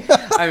mean?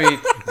 I mean,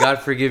 God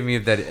forgive me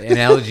if that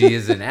analogy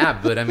isn't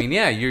apt, but I mean,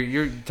 yeah,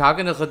 you're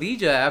talking to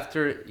Khadijah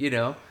after, you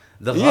know,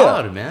 the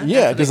Ghar, man.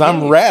 Yeah, because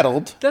I'm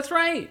rattled. That's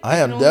right. I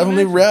am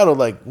definitely rattled.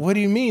 Like, what do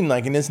you mean?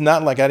 Like, and it's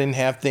not like I didn't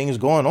have things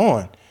going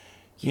on.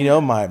 You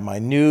know, my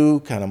new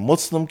kind of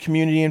Muslim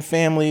community and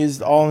family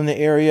is all in the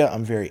area.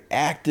 I'm very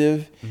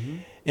active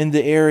in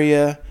the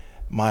area.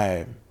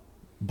 My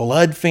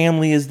blood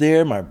family is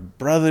there. My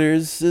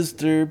brothers,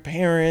 sister,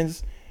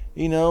 parents,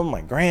 you know,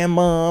 my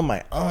grandma,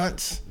 my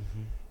aunts.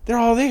 They're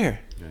all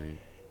there. Right.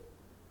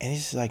 And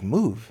it's just like,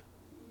 move.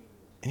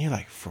 And you're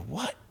like, for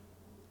what?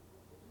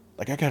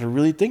 Like, I got to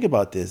really think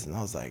about this. And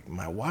I was like,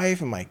 my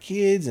wife and my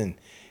kids, and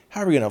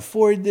how are we going to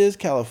afford this?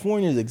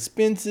 California is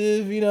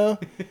expensive, you know?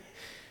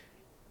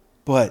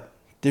 But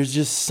there's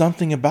just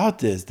something about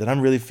this that I'm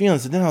really feeling.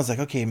 So then I was like,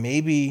 okay,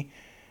 maybe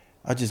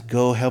I'll just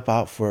go help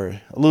out for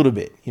a little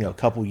bit, you know, a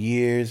couple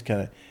years,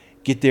 kind of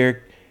get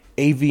their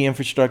AV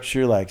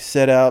infrastructure like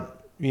set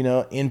up, you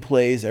know, in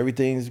place.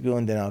 Everything's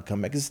going. Then I'll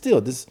come back. Because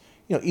still, this,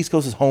 you know, East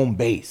Coast is home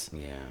base.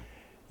 Yeah.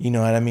 You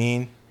know what I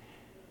mean?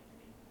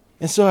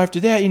 And so after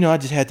that, you know, I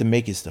just had to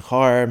make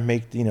istikhara,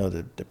 make, you know,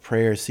 the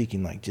prayer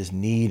seeking like just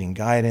need and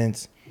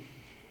guidance.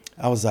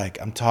 I was like,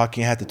 I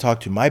had to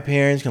talk to my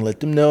parents, can let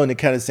them know. And it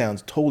kind of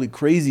sounds totally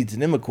crazy to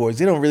them, of course.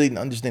 They don't really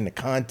understand the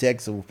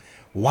context of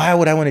why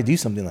would I want to do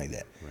something like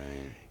that?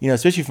 Right. You know,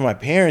 especially for my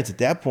parents at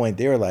that point,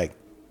 they were like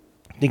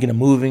thinking of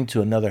moving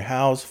to another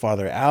house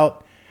farther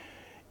out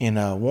in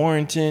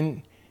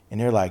Warrenton. And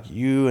they're like,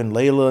 you and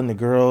Layla and the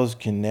girls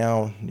can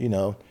now, you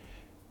know,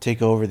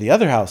 take over the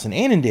other house in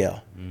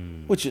Annandale,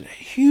 which is a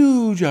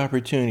huge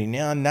opportunity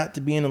now, not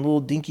to be in a little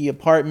dinky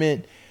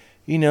apartment.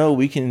 You know,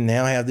 we can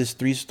now have this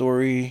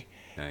 3-story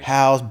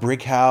house,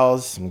 brick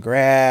house, some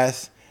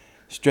grass,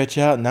 stretch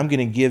out. And I'm going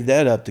to give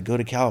that up to go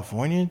to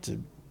California to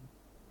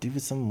do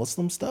some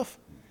Muslim stuff.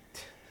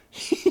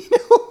 You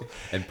know?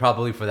 And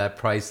probably for that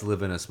price,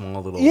 live in a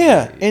small little...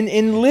 Yeah,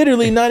 and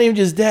literally not even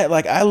just that.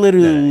 Like, I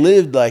literally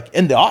lived, like,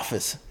 in the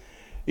office,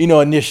 you know,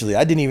 initially.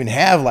 I didn't even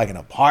have, like, an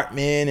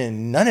apartment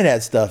and none of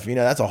that stuff. You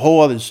know, that's a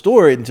whole other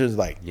story in terms of,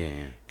 like,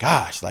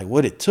 gosh, like,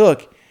 what it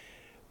took.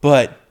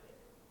 But...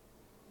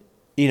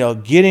 you know,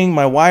 getting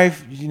my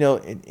wife, you know,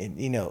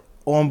 and you know,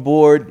 on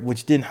board,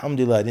 which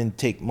alhamdulillah, didn't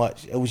take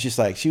much. It was just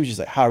like, she was just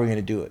like, how are we going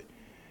to do it?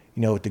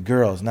 You know, with the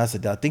girls. And I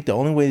said, I think the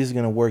only way this is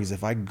going to work is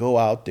if I go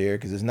out there,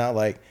 because it's not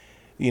like,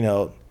 you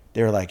know,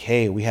 they were like,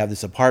 hey, we have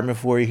this apartment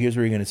for you. Here's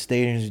where you're going to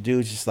stay. And to do.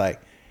 It's just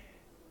like,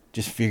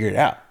 just figure it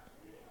out.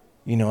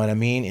 You know what I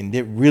mean? And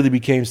it really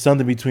became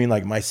something between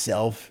like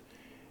myself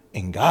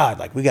and God.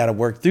 Like, we got to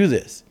work through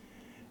this.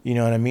 You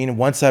know what I mean? And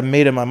once I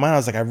made up my mind, I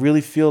was like, I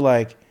really feel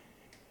like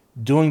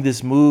doing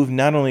this move,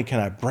 not only can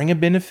I bring a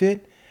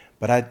benefit,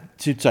 but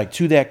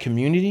to that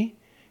community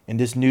and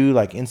this new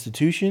like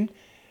institution,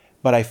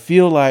 but I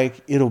feel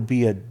like it'll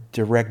be a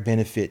direct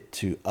benefit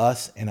to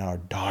us and our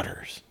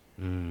daughters.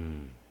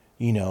 You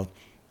know,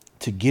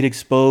 to get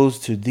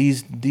exposed to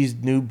these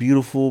new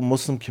beautiful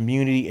Muslim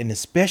community, and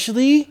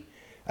especially,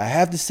 I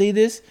have to say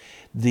this,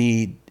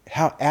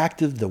 how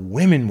active the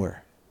women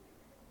were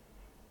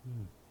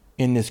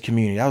in this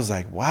community. I was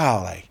like,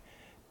 wow, like,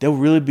 they'll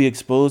really be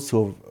exposed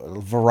to a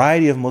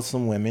variety of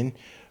Muslim women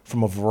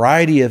from a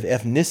variety of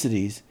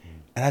ethnicities.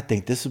 And I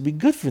think this will be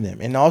good for them.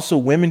 And also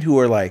women who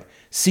are like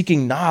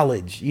seeking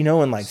knowledge, you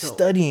know, and like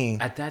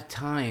studying. At that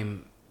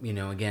time, you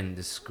know, again,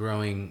 this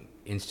growing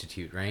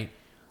institute, right?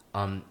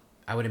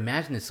 I would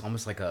imagine it's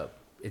almost like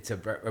it's a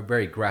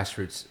very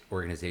grassroots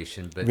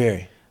organization, but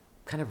very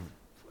kind of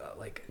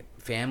like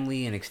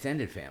family and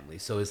extended family.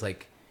 So it's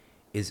like,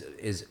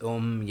 Is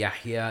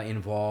Yahya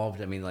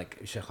involved? I mean, like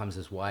Sheikh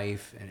Hamza's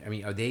wife. And I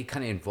mean, are they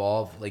kind of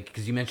involved? Like,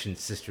 because you mentioned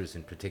sisters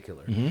in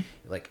particular,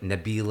 like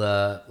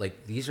Nabila.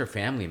 Like, these are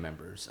family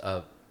members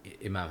of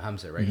Imam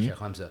Hamza, right? Sheikh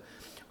Hamza.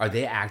 Are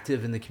they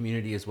active in the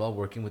community as well,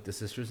 working with the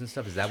sisters and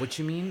stuff? Is that what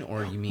you mean,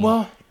 or you mean?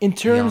 Well, in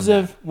terms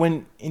of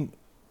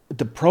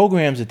the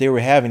programs that they were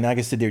having, like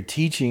I said, they're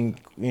teaching.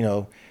 You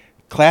know,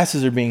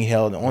 classes are being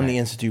held on the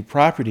institute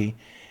property,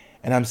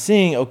 and I'm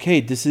seeing, okay,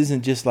 this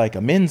isn't just like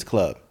a men's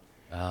club.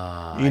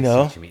 I see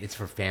what you mean. It's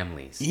for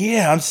families.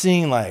 Yeah, I'm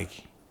seeing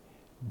like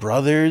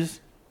brothers,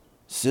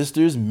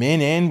 sisters,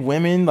 men and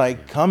women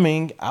like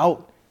coming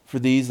out for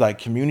these like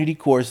community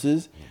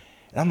courses.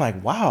 And I'm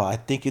like, wow, I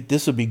think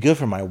this would be good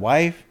for my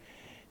wife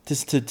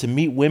to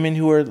meet women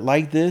who are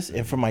like this,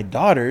 and for my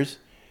daughters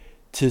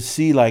to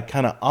see like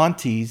kind of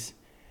aunties,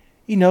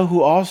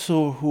 who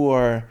also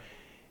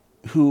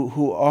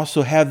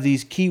have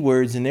these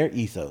keywords in their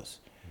ethos,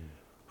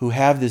 who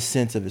have this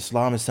sense of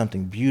Islam as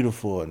something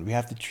beautiful, and we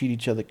have to treat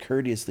each other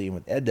courteously and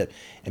with edab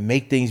and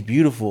make things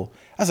beautiful.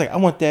 I was like, I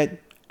want that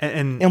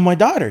in my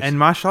daughters. And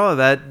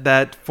mashallah,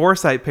 that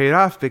foresight paid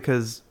off,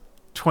 because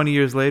 20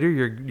 years later,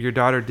 your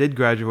daughter did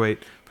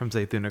graduate from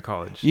Zaytuna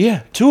College.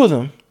 Yeah, two of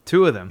them.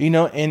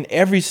 And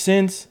ever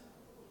since,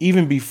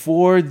 even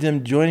before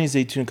them joining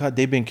Zaytuna College,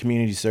 they've been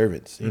community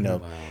servants,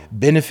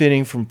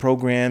 benefiting from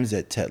programs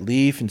at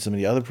Tetleef and some of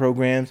the other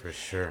programs. For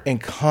sure. And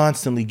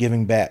constantly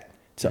giving back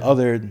to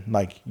other,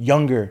 like,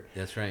 younger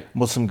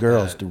Muslim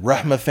girls. The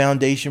Rahma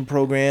Foundation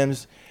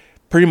programs,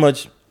 pretty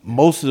much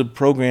most of the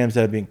programs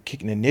that have been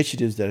kicking,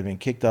 initiatives that have been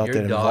kicked off that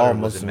involve Muslim. Your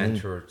daughter was a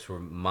mentor to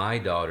my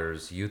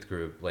daughter's youth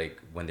group,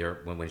 like when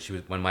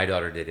my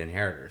daughter did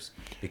Inheritors,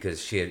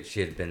 because she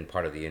had been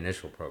part of the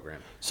initial program.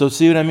 So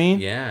see what I mean?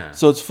 Yeah.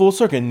 So it's full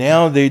circle.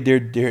 Now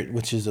they're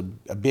which is a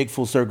big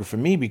full circle for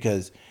me,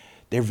 because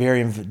they're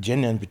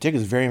Jenna in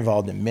particular is very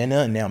involved in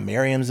MENA, and now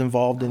Miriam's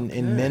involved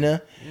in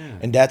MENA. Yeah.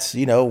 And that's,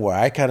 where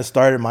I kind of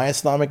started my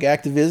Islamic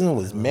activism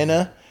was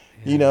MENA,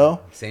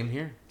 Same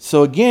here.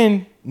 So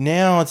again,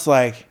 now it's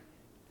like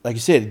you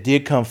said, it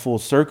did come full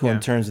circle in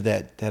terms of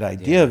that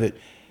idea of it,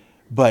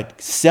 but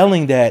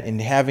selling that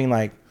and having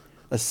like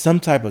some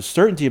type of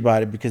certainty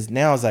about it, because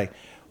now it's like,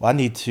 well, I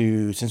need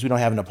to, since we don't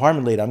have an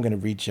apartment later, I'm going to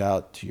reach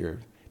out to your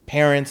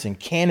parents in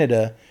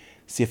Canada,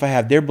 see if I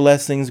have their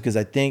blessings, because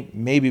I think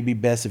maybe it'd be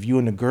best if you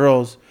and the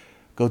girls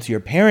go to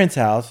your parents'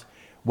 house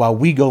while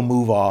we go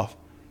move off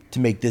to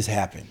make this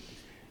happen.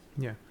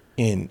 Yeah.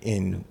 In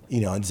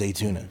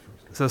Zaytuna.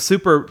 So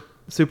super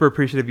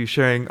appreciative of you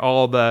sharing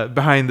all the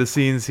behind the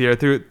scenes here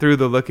through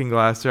the looking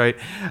glass, right?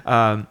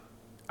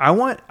 I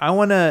want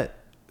to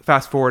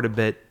fast forward a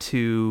bit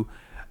to,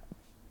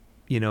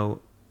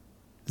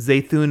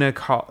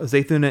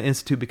 Zaytuna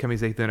Institute becoming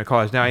Zaytuna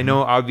College. Now, I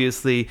know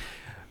obviously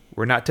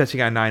we're not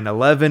touching on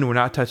 9/11. We're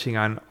not touching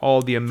on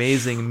all the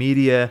amazing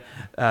media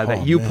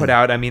that you put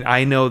out. I mean,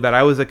 I know that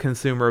I was a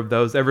consumer of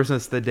those ever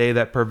since the day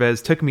that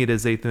Pervez took me to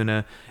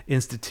Zaytuna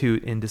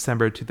Institute in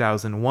December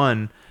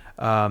 2001.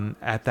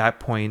 At that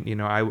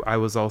point, I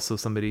was also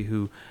somebody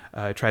who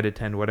tried to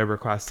attend whatever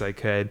classes I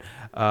could.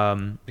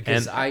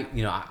 Because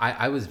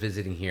I was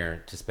visiting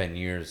here to spend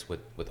years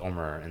with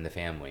Omar and the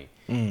family.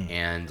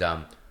 And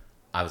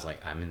I was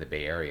like, I'm in the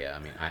Bay Area. I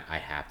mean, I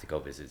have to go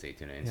visit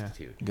Zaytuna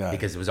Institute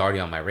because it was already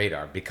on my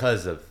radar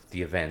because of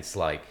the events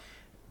like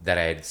that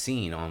I had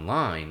seen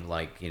online,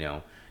 like,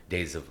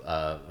 days of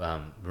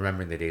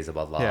remembering the days of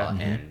Allah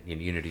and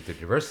unity through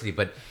diversity.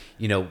 But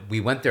we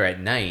went there at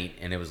night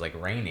and it was like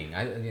raining.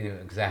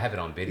 Because I have it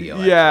on video.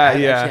 I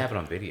actually have it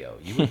on video.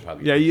 You would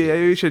probably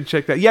you should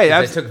check that.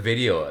 I took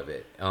video of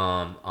it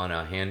on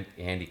a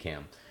handy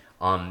cam.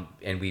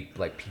 And we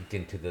like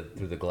peeked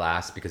through the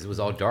glass because it was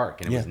all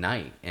dark and it was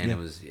night and it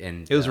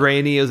was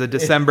rainy. It was a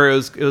December.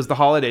 It was the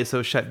holidays, so it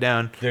was shut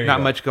down. Not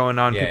much going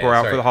on. People were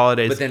out for the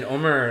holidays. But then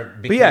Omar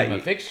became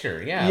a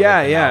fixture.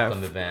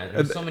 Malcolm event.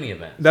 There were so many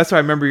events. That's why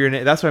I remember your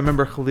name. That's why I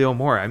remember Khalil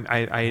Moore.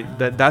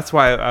 That's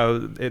why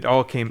it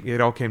all came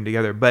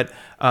together. But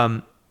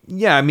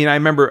I mean, I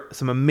remember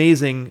some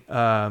amazing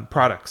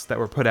products that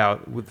were put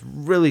out with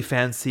really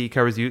fancy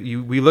covers.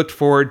 We looked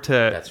forward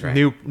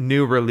to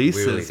new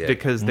releases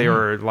because they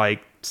were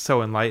like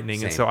so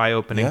enlightening and so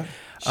eye-opening. Yeah.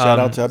 Shout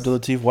out to Abdul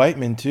Latif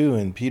Whiteman too,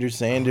 and Peter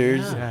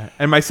Sanders.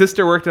 And my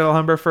sister worked at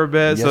Alhambra for a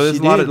bit, so there's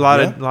a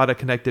lot of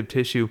connective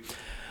tissue.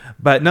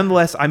 But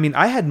nonetheless, I mean,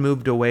 I had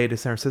moved away to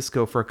San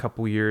Francisco for a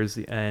couple years,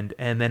 and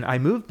then I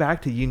moved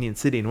back to Union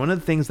City. And one of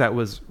the things that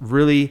was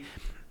really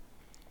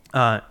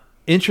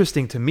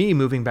interesting to me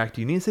moving back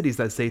to Union City is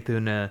that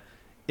Zaytuna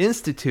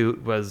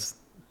Institute was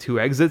 2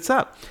 exits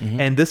up.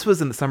 And this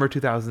was in the summer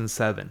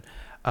 2007.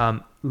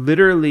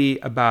 Literally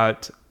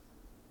about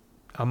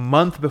a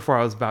month before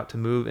I was about to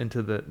move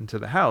into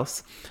the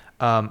house,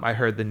 I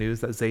heard the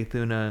news that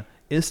Zaytuna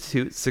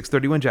Institute,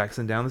 631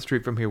 Jackson, down the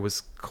street from here,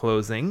 was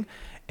closing,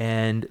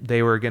 and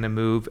they were going to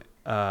move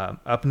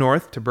up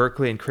north to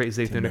Berkeley and create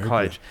Zaytuna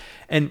College.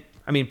 And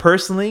I mean,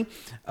 personally,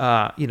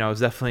 I was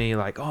definitely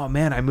like, oh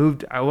man, I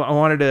moved. I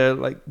wanted to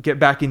like get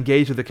back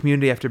engaged with the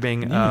community after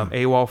being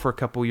AWOL for a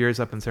couple years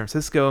up in San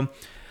Francisco.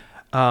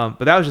 But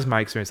that was just my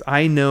experience.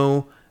 I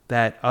know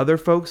that other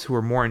folks who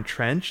were more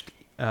entrenched,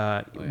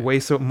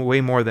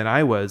 way more than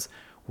I was,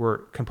 were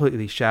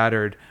completely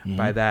shattered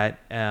by that.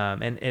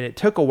 And it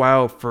took a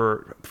while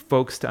for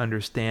folks to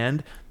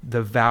understand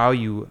the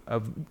value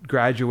of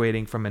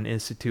graduating from an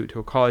institute to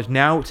a college.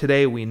 Now,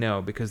 today, we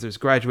know because there's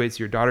graduates,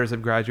 your daughters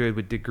have graduated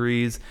with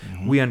degrees.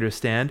 We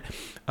understand.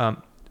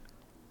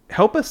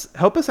 Help us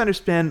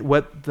understand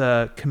what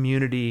the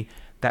community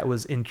that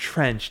was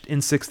entrenched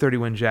in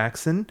 631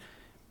 Jackson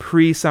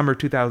pre-summer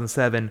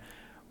 2007,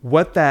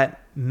 what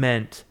that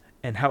meant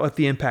and what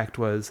the impact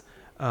was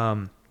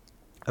of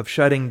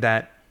shutting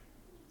that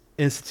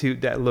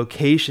institute, that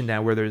location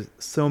down where there's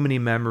so many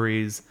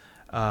memories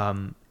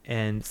and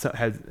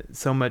has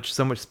so much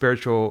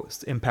spiritual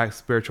impact,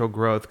 spiritual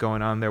growth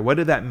going on there. What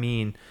did that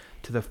mean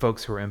to the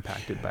folks who were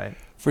impacted by it?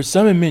 For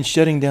some, it meant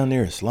shutting down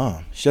their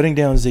Islam. Shutting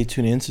down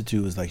Zaytuna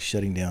Institute was like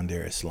shutting down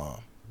their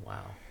Islam.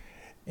 Wow.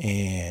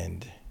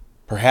 And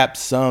perhaps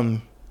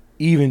some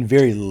even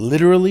very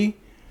literally,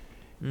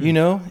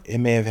 it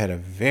may have had a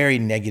very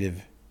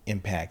negative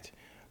impact.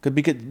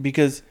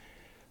 Because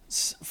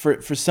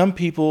for some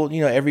people,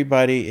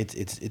 everybody,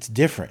 it's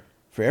different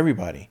for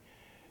everybody.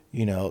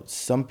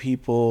 Some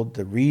people,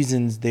 the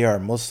reasons they are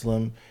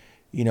Muslim,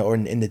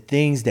 and the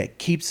things that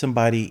keep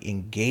somebody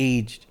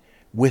engaged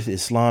with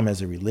Islam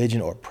as a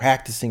religion or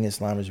practicing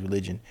Islam as a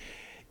religion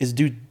is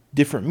due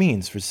different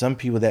means. For some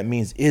people, that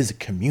means is a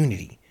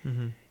community.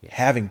 Mm-hmm.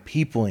 Having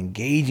people,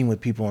 engaging with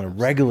people on a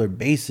regular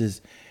basis,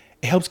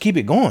 it helps keep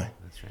it going.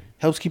 That's right.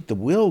 Helps keep the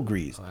will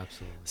greased. Oh,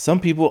 absolutely. Some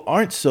people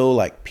aren't so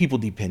like people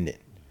dependent.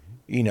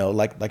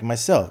 Like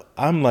myself,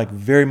 I'm like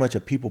very much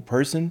a people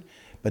person,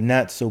 but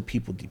not so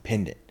people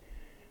dependent.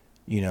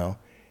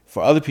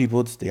 For other people,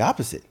 it's the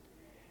opposite.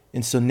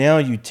 And so now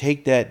you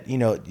take that,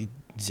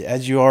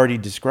 as you already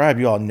described,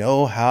 you all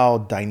know how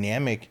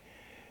dynamic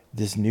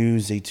this new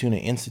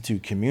Zaytuna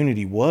Institute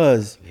community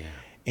was,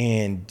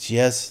 and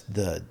just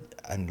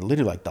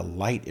literally like the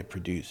light it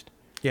produced.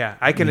 Yeah,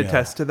 I can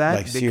attest to that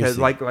because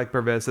seriously. like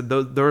Pervez said,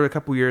 there were a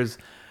couple years,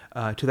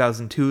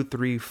 2002,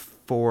 3,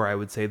 4, I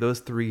would say, those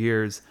 3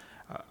 years,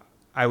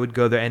 I would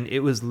go there, and it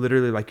was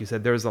literally like you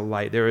said. There was a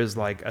light. There was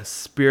like a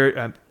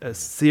spirit, a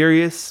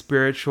serious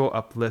spiritual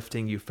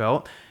uplifting you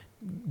felt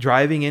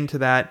driving into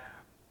that,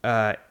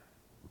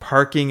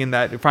 parking in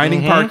that,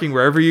 finding parking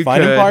wherever you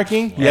could,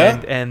 parking,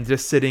 and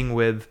just sitting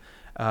with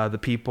the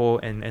people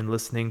and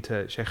listening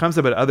to Sheikh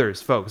Hamza, but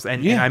others, folks.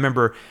 And I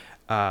remember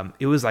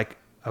it was like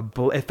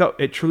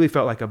it truly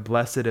felt like a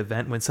blessed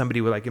event when somebody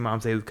would like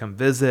Imam Zayd would come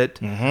visit.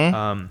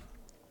 Mm-hmm.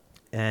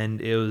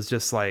 And it was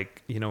just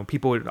like,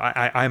 people would,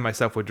 I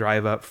myself would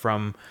drive up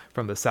from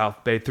the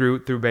South Bay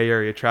through Bay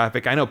Area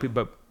traffic. I know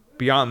people, but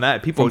beyond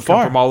that, people would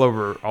come from all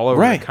over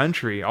right. the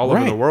country, all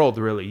over the world,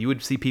 really. You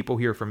would see people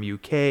here from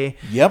UK,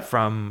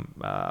 from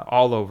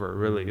all over,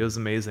 really. It was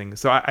amazing.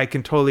 So I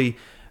can totally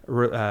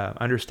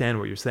understand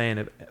what you're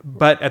saying.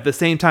 But at the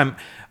same time,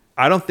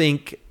 I don't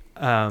think,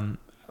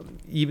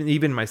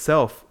 even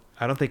myself,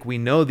 I don't think we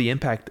know the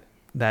impact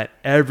that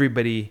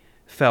everybody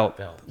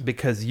felt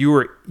because you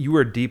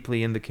were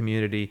deeply in the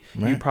community.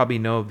 Right. You probably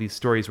know these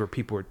stories where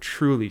people were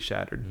truly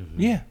shattered.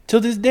 Mm-hmm. Yeah, to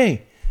this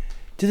day.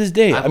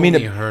 I mean,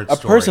 a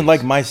person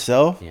like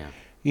myself,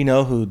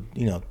 who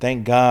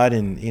thank God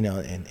and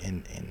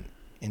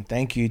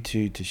thank you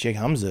to Sheikh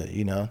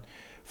Hamza,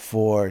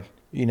 for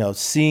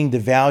seeing the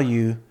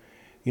value,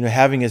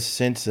 having a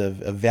sense of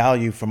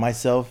value for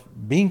myself,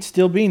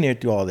 still being there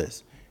through all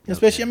this.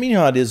 Especially,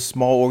 how it is,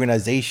 small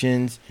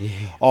organizations,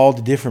 all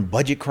the different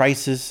budget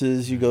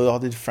crises you go, all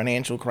the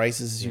financial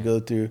crises you go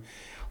through.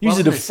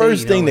 Usually the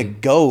first thing to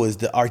go is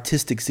the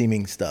artistic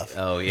seeming stuff.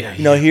 Oh, yeah.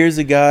 Here's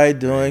a guy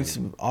doing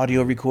some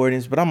audio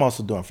recordings, but I'm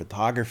also doing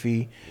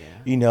photography,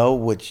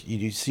 which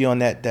you see on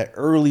that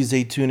early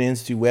Zaytuna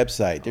Institute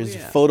website. There's a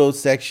photo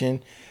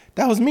section.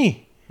 That was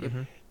me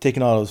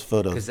taking all those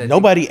photos.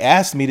 Nobody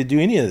asked me to do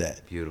any of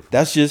that. Beautiful.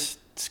 That's just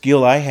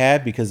skill I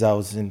had because I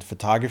was in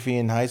photography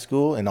in high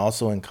school and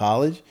also in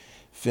college,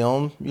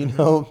 film,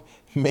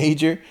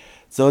 major.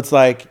 So it's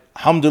like,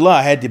 alhamdulillah,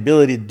 I had the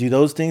ability to do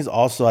those things.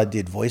 Also, I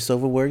did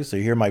voiceover work. So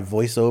you hear my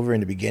voiceover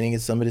in the beginning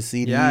of some of the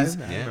CDs.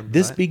 Yeah,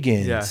 this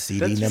begins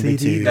CD number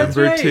two.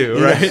 Number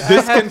two, right?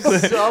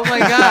 Oh my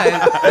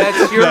God,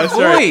 that's your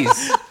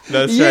voice. Right.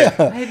 That's right.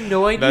 I had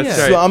no idea. That's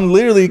right. So I'm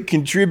literally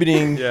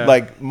contributing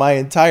like my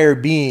entire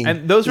being.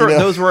 And those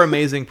were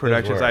amazing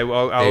productions.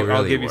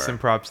 I'll give you some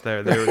props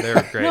there. They were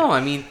great. No, I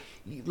mean,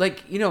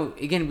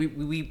 again,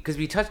 we because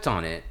we touched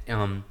on it.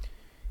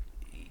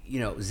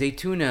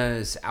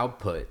 Zaytuna's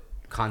output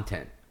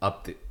content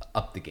up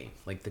the game,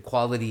 like the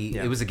quality.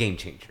 It was a game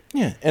changer.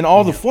 Yeah, and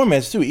all the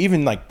formats too,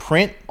 even like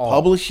print,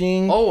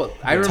 publishing. Oh,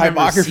 I remember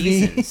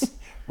typography. Seasons,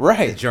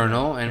 right? The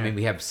journal, and I mean,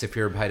 we have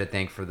Safir Bhai to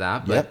thank for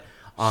that. But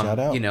shout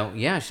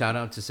out. Shout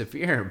out to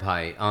Safir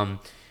Bhai.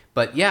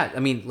 But yeah, I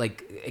mean,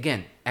 like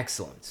again,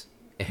 excellence,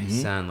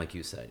 ihsan, like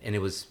you said, and it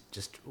was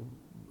just,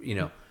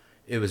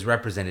 it was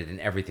represented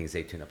in everything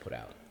Zaytuna put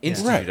out.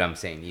 Institute, right. I'm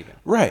saying even.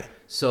 Right.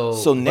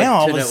 So now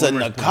all of a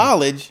sudden a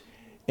college,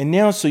 and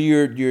now so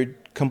you're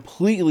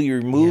completely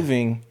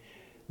removing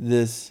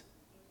this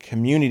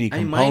community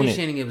component. My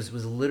understanding it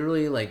was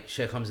literally like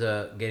Sheikh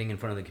Hamza getting in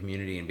front of the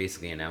community and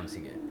basically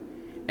announcing it,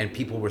 and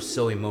people were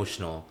so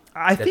emotional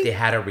that they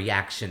had a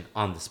reaction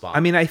on the spot.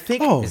 I mean, I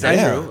think is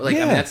that true? Like, I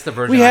mean, that's the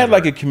version we had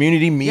like a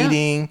community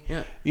meeting.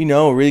 Yeah.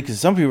 Really, because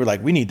some people were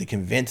like, we need to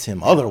convence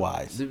him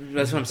otherwise.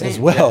 That's what I'm saying. As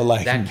well,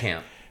 like that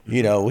camp.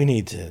 We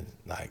need to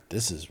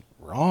this is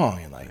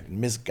wrong and like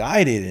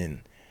misguided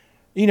and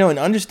and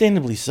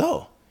understandably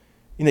so.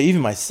 you know,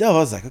 even myself, I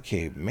was like,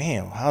 okay,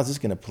 man, how's this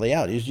going to play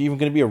out? Is there even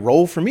going to be a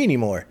role for me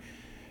anymore?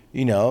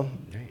 You know,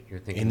 Right, you're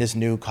thinking in this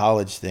new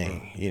college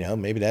thing, you know,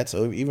 maybe that's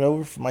even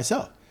over for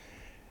myself,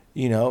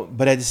 you know,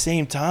 but at the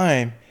same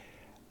time,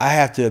 I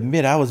have to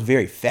admit, I was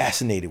very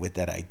fascinated with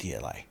that idea.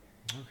 Like,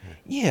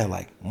 yeah,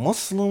 like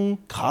Muslim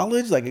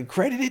college, like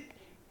accredited.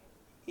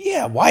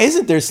 Yeah, why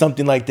isn't there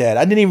something like that?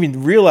 I didn't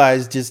even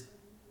realize just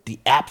the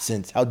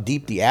absence, how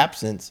deep the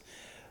absence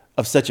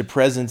of such a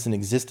presence and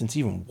existence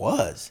even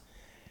was.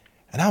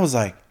 And I was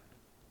like,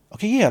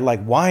 okay, yeah,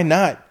 like why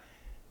not,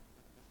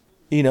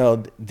 you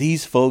know,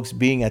 these folks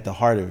being at the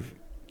heart of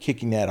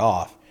kicking that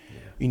off. Yeah.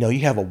 You know, you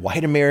have a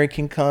white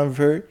American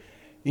convert,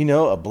 you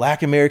know, a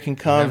black American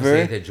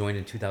convert that joined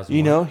in 2001.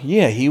 You know,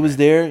 yeah, he was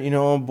there, you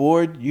know, on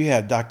board. You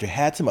have Dr.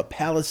 Hatem, a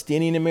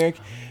Palestinian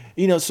American.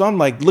 You know, so I'm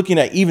like looking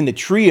at even the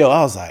trio,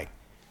 I was like,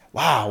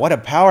 wow, what a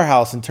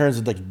powerhouse in terms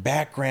of like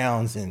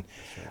backgrounds and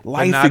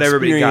life experience. Not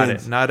everybody got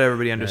it. Not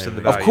everybody understood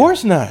the value. Of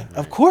course not.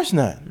 Of course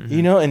not. Mm-hmm.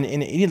 You know,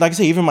 and like I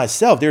say, even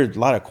myself, there are a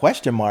lot of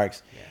question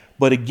marks. Yeah.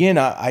 But again,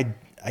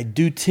 I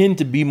do tend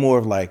to be more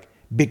of like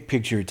big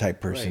picture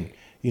type person. Right.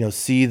 You know,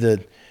 see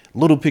the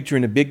little picture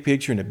in the big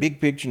picture and the big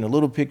picture and the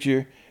little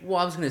picture. Well,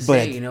 I was going to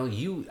say, you know,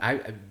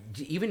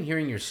 even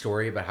hearing your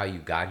story about how you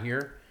got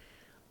here,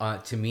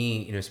 to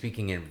me, you know,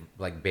 speaking in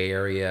like Bay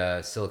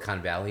Area,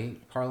 Silicon Valley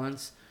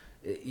parlance,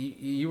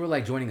 you were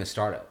like joining a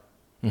startup.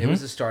 Mm-hmm. It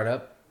was a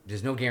startup.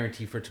 There's no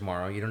guarantee for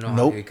tomorrow. You don't know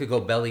how it could go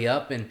belly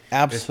up, and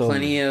there's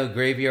plenty of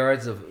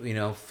graveyards of, you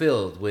know,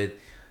 filled with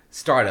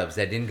startups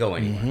that didn't go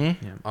anywhere.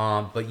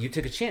 Mm-hmm. But you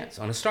took a chance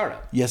on a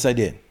startup. Yes, I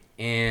did.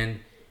 And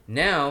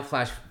now,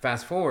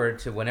 fast forward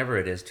to whenever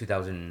it is,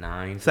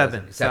 2009?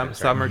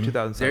 Summer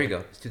 2007. There you go.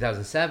 It's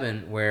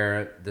 2007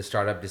 where the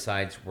startup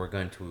decides we're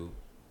going to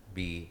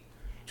be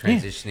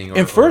transitioning.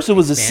 And first it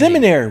was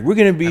expanding. A seminary. We're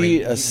going to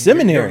be a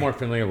seminary. You're more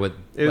familiar with...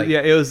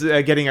 it was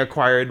getting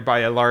acquired by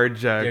a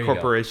large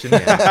corporation. No,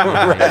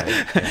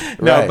 right.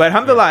 But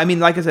alhamdulillah, I mean,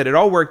 like I said, it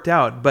all worked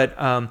out. But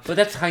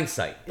that's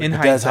hindsight. In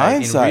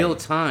real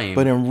time.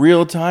 But in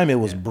real time, it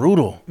was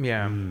brutal.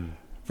 Yeah.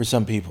 For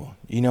some people,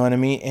 you know what I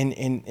mean?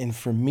 And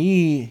for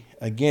me,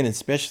 again,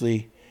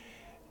 especially,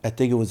 I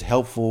think it was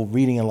helpful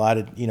reading a lot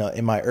of, you know,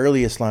 in my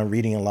early Islam,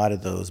 reading a lot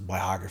of those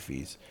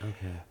biographies.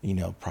 Okay. You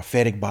know,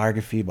 prophetic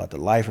biography about the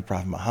life of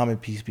Prophet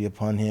Muhammad, peace be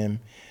upon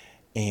him,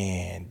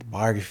 and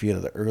biography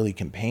of the early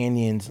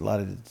companions. A lot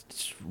of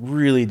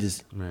really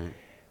just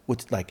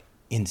what's like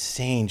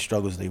insane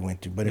struggles they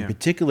went through, but in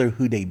particular,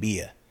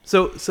 Hudaybiyah.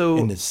 So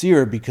in the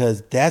seerah,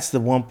 because that's the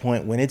one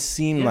point when it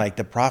seemed like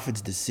the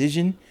Prophet's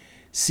decision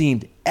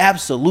seemed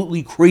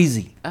absolutely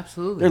crazy.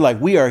 Absolutely. They're like,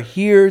 we are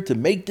here to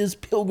make this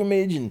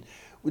pilgrimage and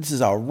this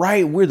is our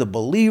right. We're the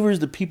believers,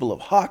 the people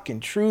of haqq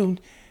and truth.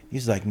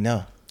 He's like,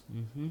 no.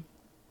 Mm-hmm.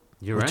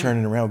 We're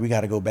turning around. We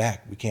got to go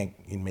back. We can't,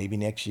 maybe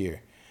next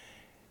year.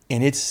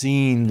 And it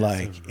seemed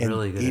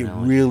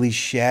really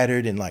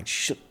shattered and like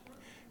shook,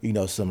 you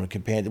know, some of the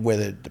companions, where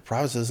the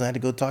Prophet had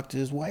to go talk to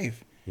his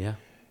wife. Yeah.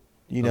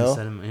 You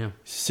know,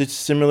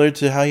 similar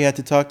to how he had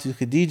to talk to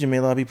Khadijah, may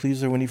Allah be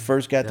pleased with her, when he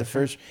first got the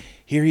first.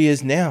 Here he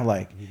is now,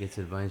 like he gets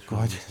advice from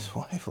going to his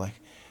wife, like,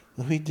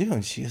 what do we do?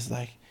 And she was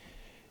like,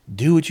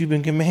 do what you've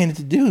been commanded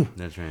to do.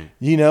 That's right.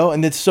 You know,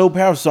 and it's so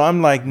powerful. So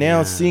I'm like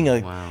now seeing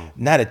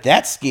not at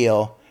that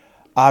scale,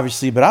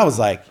 obviously, but I was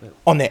like,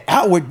 on the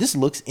outward, this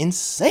looks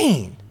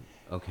insane.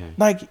 Okay.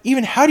 Like,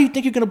 even how do you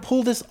think you're gonna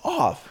pull this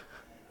off?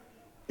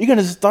 You're going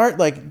to start,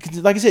 like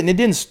I said, and it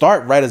didn't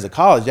start right as a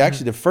college.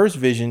 Actually, the first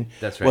vision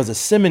was a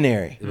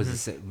seminary. It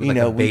was a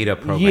beta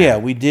program. Yeah,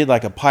 we did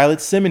like a pilot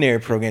seminary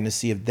program to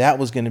see if that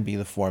was going to be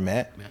the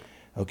format.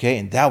 Yeah. Okay,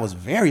 and that was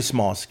very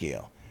small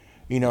scale.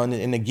 You know,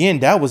 and again,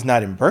 that was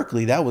not in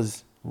Berkeley. That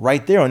was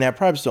right there on that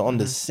property. So on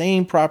the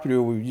same property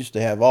where we used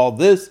to have all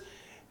this,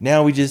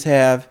 now we just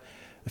have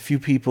a few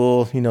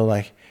people, you know,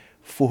 like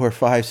 4 or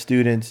 5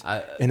 students.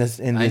 I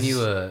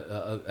knew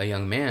a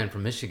young man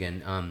from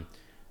Michigan. I'm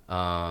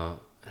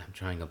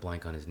trying a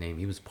blank on his name.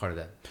 He was part of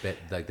that,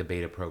 like the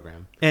beta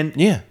program. And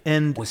like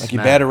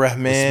Ibadah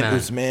Rahman,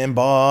 Usman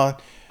Ba.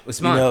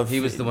 Usman, you know, he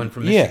was the one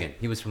from Michigan.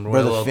 He was from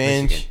Royal Oak,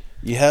 Finch. Michigan.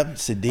 Yep,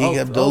 Siddiq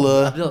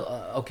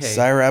Abdullah. Okay.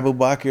 Syra Abu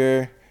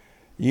Bakr.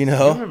 You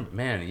know,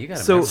 man, you got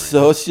so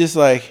it's just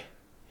like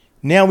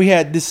now we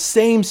had this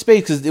same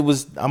space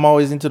because I'm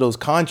always into those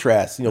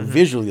contrasts. You know,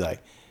 visually,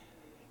 like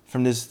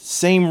from this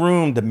same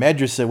room, the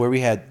madrasa where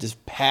we had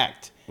just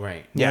packed.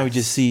 Right. Now we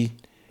just see.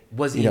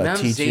 Was Imam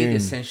Zayd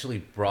essentially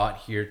brought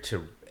here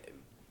to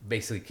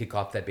basically kick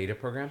off that beta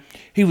program?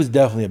 He was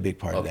definitely a big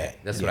part of that.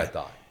 That's what I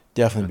thought.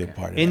 Definitely a big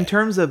part of that. In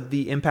terms of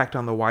the impact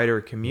on the wider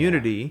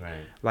community,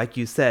 like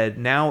you said,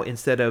 now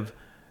instead of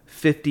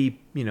 50,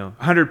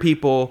 100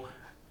 people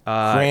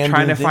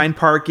trying to find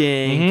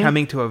parking,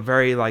 coming to a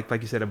very, like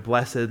you said, a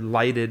blessed,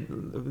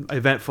 lighted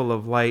event full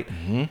of light.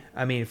 Mm-hmm.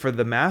 I mean, for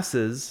the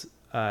masses,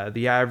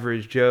 the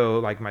average Joe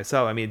like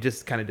myself, I mean, it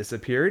just kind of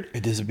disappeared.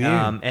 It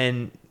disappeared.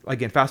 And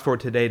again, fast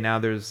forward today, now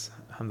there's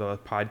the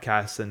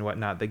podcasts and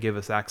whatnot that give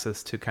us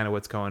access to kind of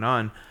what's going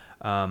on.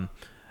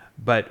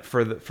 But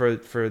for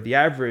the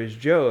average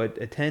Joe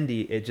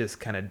attendee, it just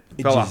kind of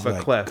It fell just, off a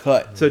like, cliff.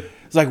 cut. So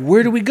It's like,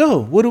 where do we go?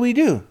 What do we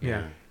do?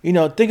 yeah. You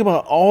know, think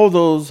about all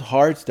those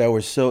hearts that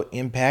were so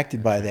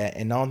impacted by that,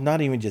 and not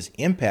even just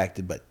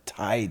impacted, but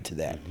tied to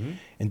that,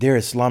 and their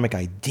Islamic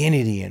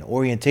identity and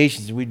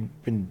orientations.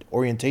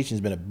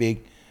 Orientation's been a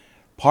big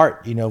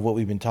part, you know, of what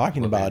we've been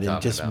talking about,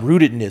 and just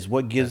rootedness.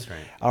 What gives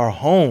our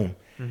home?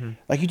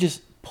 Like, you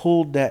just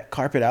pulled that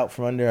carpet out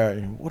from under our.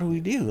 What do we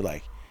do?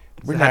 Like,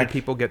 So how did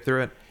people get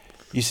through it?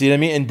 You see what I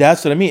mean? And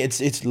that's what I mean.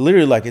 It's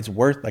literally like it's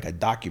worth like a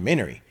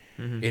documentary.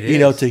 It You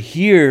know, to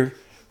hear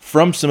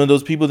from some of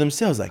those people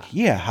themselves, like,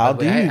 yeah, how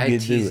do you I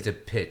get through teased it? a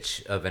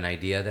pitch of an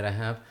idea that I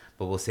have,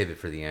 but we'll save it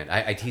for the end.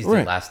 I teased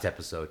Right. it last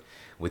episode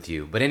with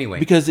you, but anyway,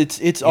 Because it's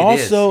It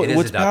also is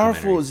what's a documentary.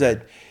 powerful is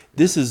that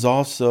this is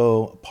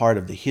also part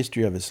of the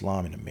history of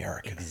Islam in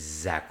America.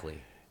 exactly,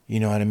 You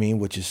know what I mean?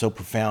 Which is so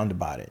profound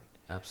about it.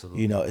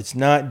 absolutely, You know, it's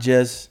not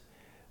just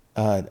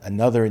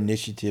another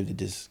initiative to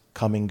just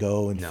come and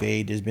go and No.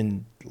 fade. There's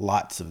been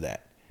lots of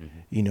that.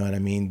 You know what I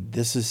mean?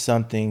 This is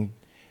something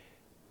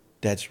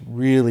that's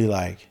really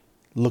like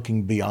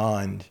looking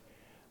beyond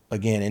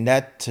again. And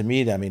that, to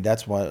me, I mean,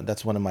 that's one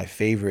of my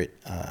favorite,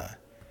 I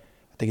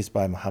think it's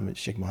by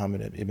Sheikh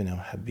Muhammad Ibn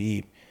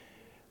al-Habib,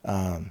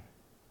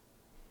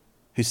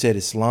 who said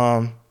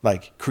Islam,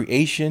 like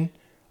creation,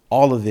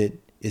 all of it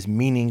is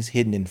meanings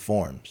hidden in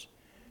forms.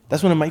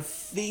 That's one of my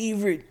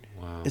favorite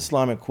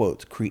Islamic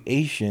quotes.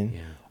 Creation,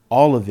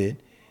 all of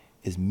it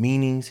is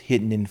meanings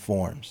hidden in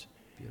forms.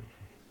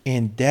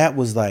 And that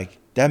was like,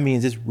 that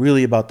means it's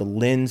really about the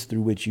lens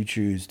through which you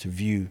choose to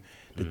view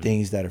the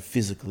things that are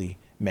physically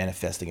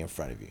manifesting in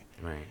front of you.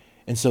 right,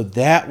 And so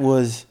that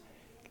was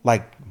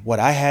like what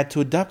I had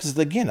to adopt. Because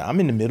again, I'm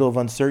in the middle of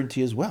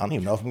uncertainty as well. I don't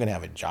even know if I'm going to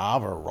have a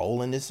job or a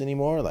role in this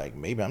anymore. Like,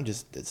 maybe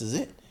this is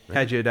it.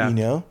 How'd you adapt? You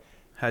know?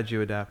 How'd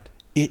you adapt?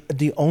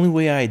 The only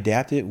way I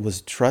adapted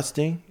was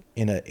trusting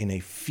in a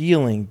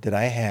feeling that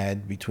I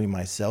had between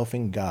myself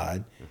and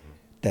God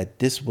that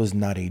this was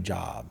not a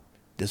job.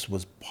 This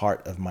was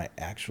part of my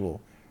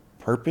actual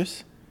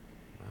purpose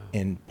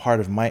and part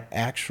of my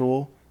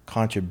actual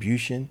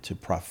contribution to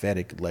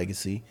prophetic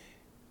legacy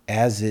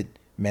as it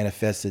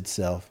manifests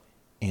itself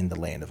in the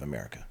land of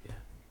America.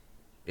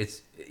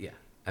 it's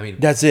I mean,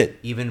 That's it.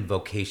 even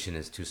vocation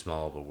is too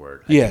small of a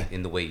word. I Yeah. think,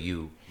 in the way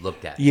you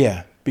looked at it.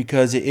 Yeah,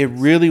 because it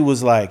really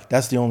was like,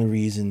 that's the only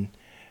reason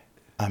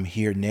I'm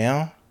here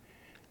now.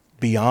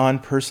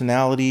 Beyond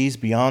personalities,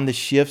 beyond the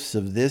shifts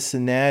of this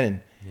and that,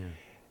 and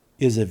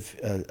is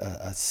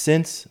a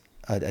sense,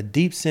 a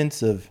deep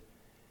sense of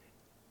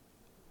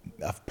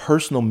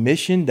personal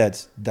mission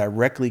that's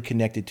directly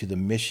connected to the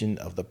mission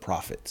of the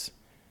prophets.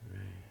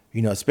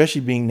 You know,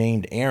 especially being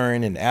named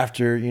Aaron, and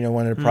after, you know,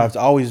 one of the prophets,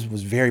 I always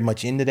was very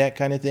much into that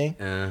kind of thing.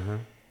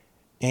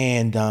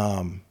 And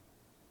I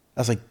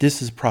was like,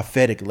 this is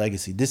prophetic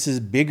legacy. This is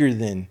bigger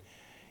than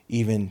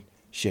even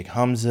Sheikh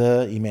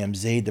Hamza, Imam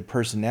Zayd, the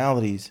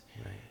personalities,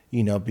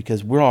 you know,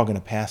 because we're all going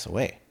to pass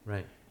away,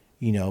 Right.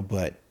 you know,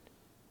 but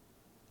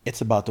it's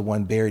about the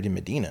one buried in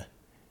Medina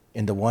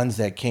and the ones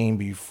that came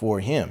before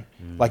him.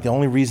 Like, the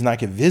only reason I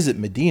could visit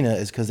Medina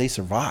is because they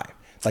survived.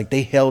 Like,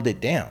 they held it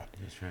down.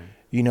 That's right.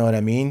 You know what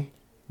I mean?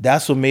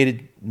 That's what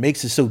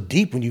makes it so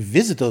deep when you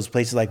visit those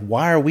places. Like,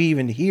 why are we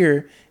even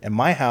here at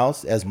my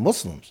house as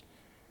Muslims?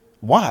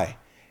 Why?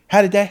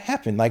 How did that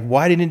happen? Like,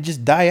 why didn't it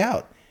just die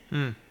out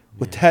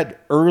with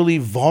that early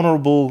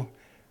vulnerable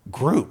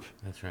group?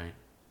 That's right.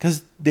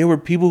 Because there were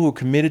people who were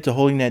committed to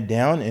holding that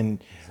down,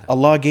 and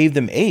Allah gave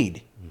them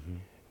aid.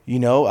 You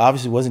know,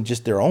 obviously it wasn't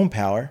just their own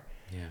power.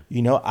 Yeah.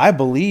 You know, I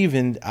believe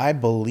in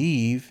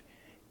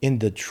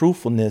the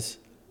truthfulness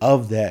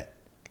of that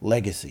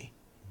legacy.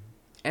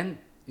 And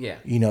yeah,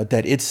 You know,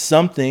 that it's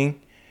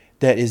something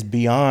that is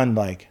beyond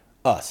like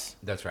us.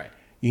 that's right.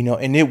 You know,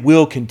 and it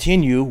will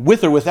continue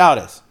with or without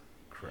us.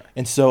 Correct.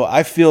 And so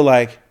I feel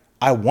like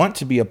I want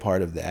to be a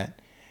part of that.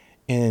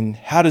 And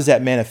how does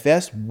that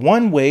manifest?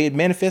 One way, it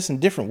manifests in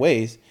different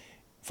ways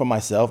for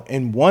myself.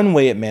 And one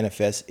way it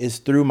manifests is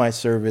through my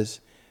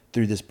service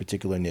through this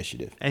particular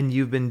initiative. And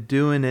you've been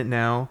doing it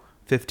now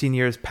 15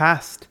 years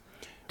past.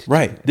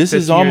 Right. This 15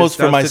 is almost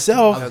years, for that was 15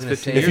 myself. that was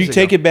 15 If years you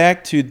take ago. it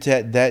back to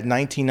that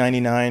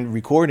 1999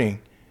 recording,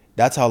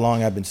 that's how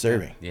long I've been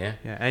serving. Yeah.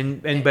 Yeah,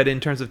 and but in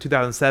terms of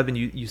 2007,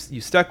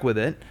 you stuck with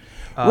it.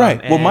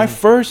 Right. Well, my and-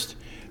 first,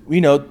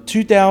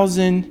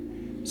 2000.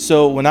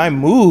 So when I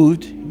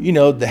moved,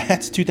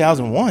 that's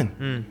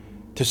 2001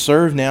 to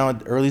serve now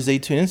at Early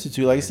Zaytuna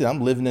Institute. Like I said,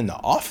 I'm living in the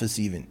office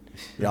even.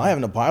 I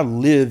have I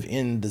live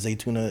in the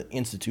Zaytuna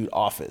Institute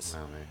office.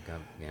 Wow, man. God,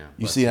 yeah. You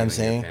Bless see what I'm and your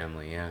saying?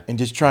 Family, yeah. And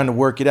just trying to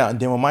work it out. And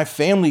then when my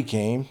family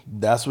came,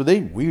 that's where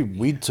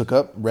we took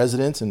up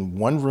residence in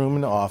one room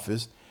in the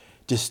office,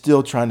 just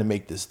still trying to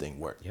make this thing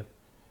work. Yep.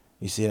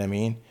 You see what I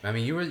mean? I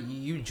mean,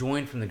 you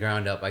joined from the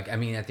ground up. I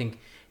think,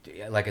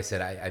 like I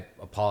said, I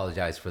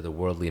apologize for the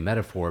worldly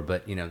metaphor,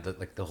 but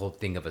the whole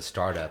thing of a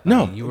startup.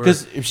 No, I mean, you were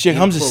because if Sheikh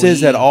Hamza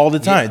says that all the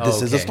time,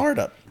 this is a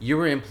startup. You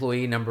were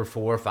employee number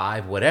 4 or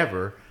 5,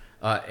 whatever,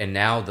 and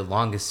now the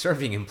longest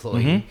serving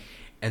employee.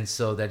 And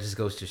so that just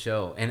goes to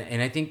show.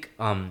 And I think,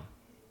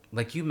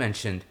 like you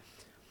mentioned,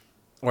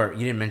 or you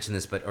didn't mention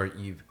this, or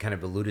you kind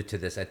of alluded to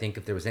this. I think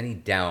if there was any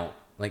doubt,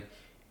 like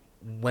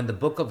when the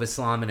Book of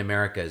Islam in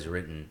America is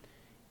written,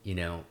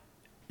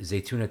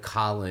 Zaytuna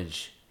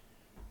College,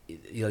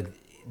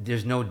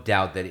 there's no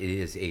doubt that it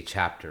is a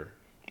chapter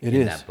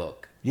in that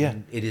book. Yeah.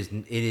 It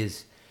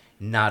is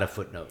not a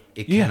footnote.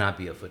 It cannot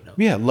be a footnote.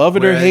 Yeah, love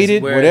it or hate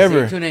it,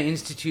 whatever. Zaytuna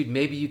Institute,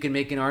 maybe you can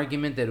make an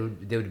argument that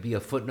there would be a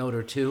footnote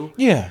or two.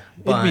 Yeah,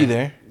 it'd be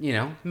there.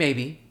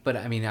 Maybe. But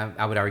I mean,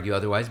 I would argue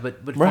otherwise.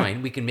 But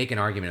fine, we can make an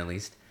argument at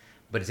least.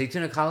 But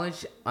Zaytuna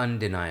College,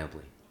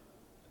 undeniably,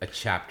 a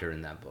chapter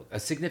in that book, a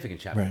significant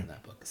chapter in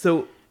that book.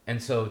 So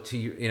to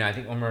you, I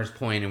think Omar's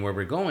point and where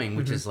we're going,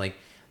 which is like,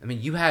 I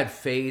mean, you had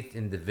faith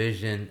in the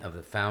vision of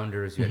the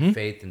founders. You had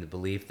faith in the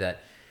belief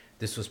that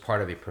this was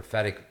part of a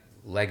prophetic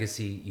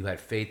legacy. You had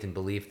faith and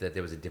belief that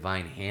there was a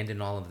divine hand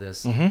in all of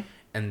this.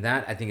 And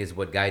that, I think, is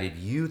what guided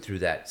you through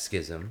that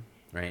schism,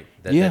 right?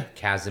 That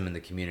chasm in the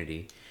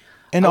community.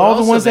 And all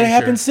the ones that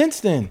happened since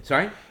then.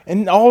 Sorry?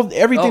 And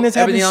everything that's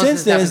happened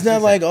since then. It's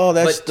not like,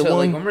 that's the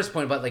one. Like Omar's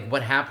point about like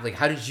what happened, like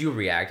how did you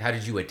react? How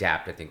did you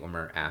adapt? I think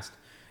Omar asked.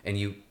 And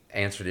you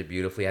answered it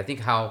beautifully. I think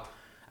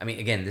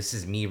again, this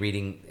is me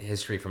reading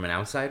history from an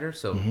outsider,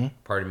 so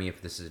pardon me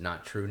if this is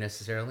not true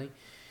necessarily.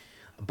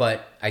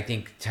 But I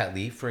think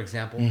Ta'leef, for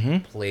example,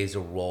 plays a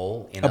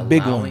role in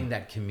allowing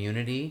that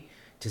community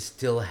to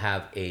still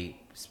have a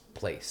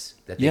place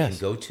that they can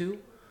go to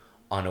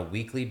on a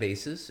weekly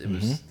basis. It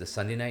was the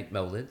Sunday night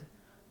Mawlid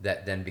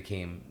that then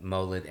became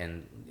Mawlid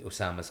and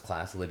Osama's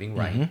class, Living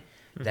Right,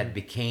 that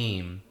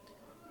became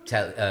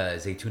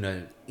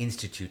Zaytuna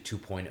Institute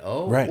 2.0,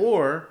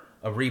 or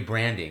a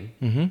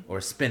rebranding, or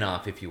a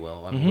spin-off, if you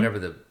will, whatever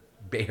the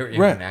Bay Area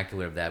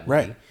vernacular of that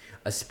would be.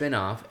 A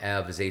spin-off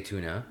of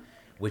Zaytuna,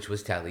 which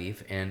was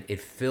Ta'leef, and it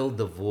filled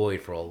the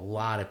void for a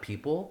lot of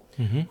people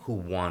who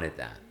wanted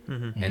that.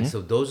 And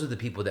so those are the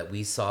people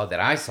that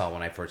I saw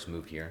when I first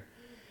moved here,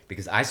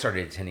 because I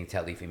started attending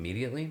Ta'leef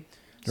immediately.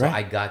 So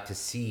I got to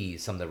see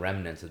some of the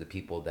remnants of the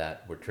people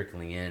that were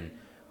trickling in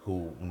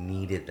who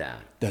needed that.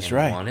 That's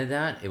and wanted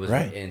that. It was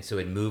and so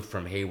it moved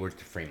from Hayward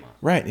to Fremont.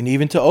 Right. And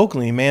even to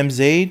Oakland, Imam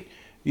Zaid,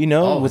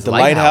 with the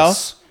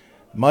lighthouse.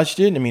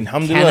 Masjid. I mean,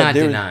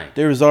 alhamdulillah,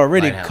 there was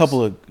already a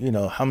couple of,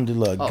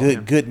 alhamdulillah,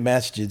 good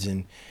masjids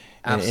in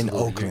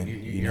Oakland.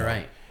 You're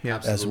right.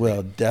 Yeah, as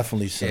well.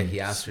 Definitely some. Sheikh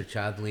Yasser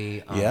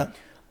Chadli.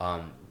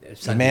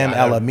 Imam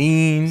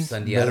Al-Amin.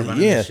 Sandiata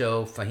running the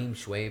show. Fahim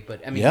Shuaib.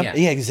 But I mean, yeah,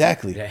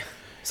 exactly. Yeah.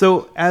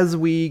 So as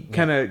we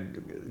kind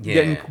of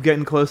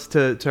getting close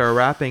to our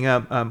wrapping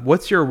up,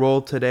 what's your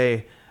role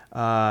today?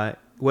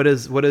 What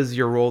is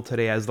your role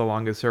today as the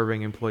longest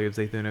serving employee of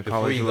Zaytuna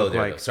College?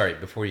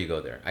 Before you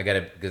go there, I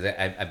gotta, because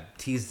I've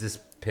teased this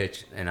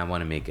pitch and I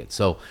want to make it.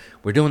 So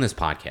we're doing this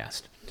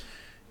podcast,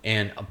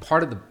 and a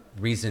part of the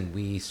reason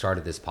we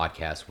started this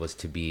podcast was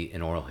to be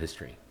an oral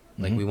history.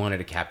 Like we wanted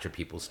to capture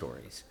people's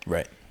stories.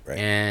 Right.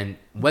 And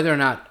whether or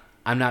not,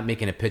 I'm not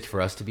making a pitch for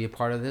us to be a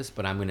part of this,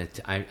 but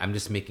I'm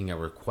just making a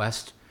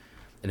request,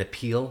 an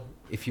appeal,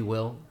 if you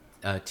will,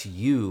 to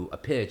you, a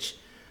pitch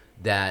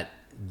that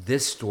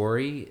this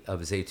story of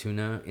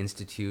Zaytuna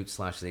Institute /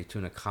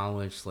 Zaytuna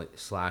College /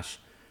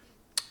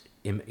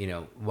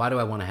 why do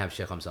I want to have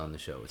Sheikh Hamza on the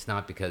show? It's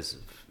not because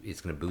it's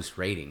going to boost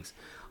ratings.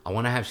 I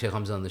want to have Sheikh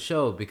Hamza on the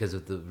show because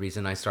of the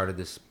reason I started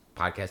this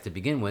podcast to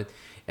begin with.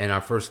 And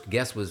our first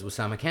guest was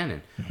Osama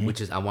Cannon, which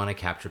is I want to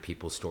capture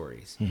people's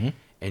stories.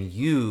 And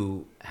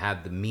you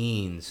have the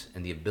means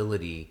and the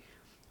ability.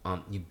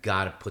 You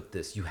got to put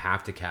this. You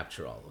have to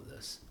capture all of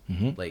this.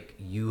 Like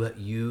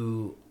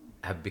you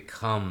have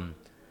become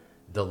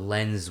the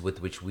lens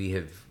with which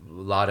a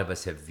lot of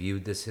us have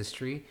viewed this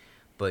history,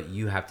 but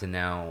you have to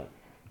now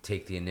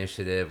take the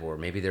initiative, or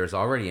maybe there's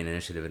already an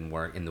initiative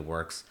in the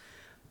works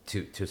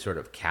to sort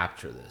of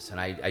capture this. And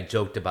I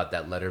joked about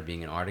that letter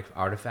being an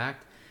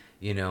artifact.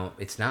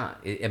 It's not.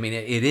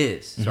 It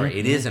is. Sorry,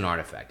 it is an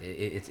artifact.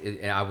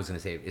 I was going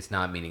to say it's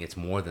not, meaning it's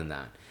more than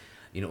that.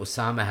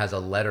 Osama has a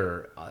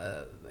letter,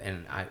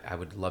 and I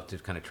would love to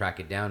kind of track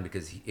it down,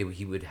 because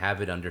he would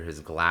have it under his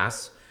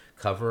glass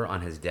cover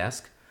on his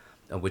desk,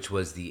 which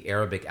was the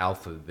Arabic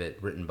alphabet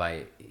written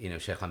by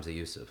Sheikh Hamza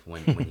Yusuf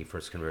when he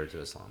first converted to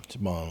Islam.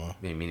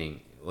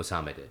 Meaning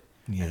Osama did.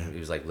 Yeah. And he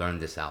was like, learn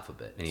this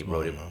alphabet, and he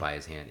wrote it by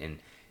his hand, and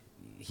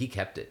he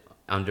kept it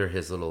under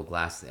his little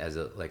glass as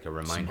a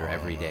reminder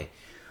every day.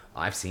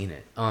 I've seen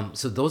it.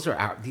 So those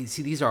are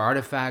these are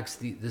artifacts.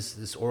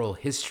 This oral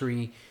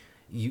history.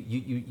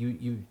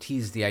 You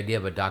tease the idea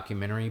of a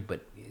documentary,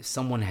 but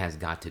someone has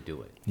got to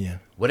do it. Yeah.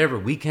 Whatever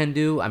we can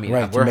do. I mean,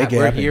 we're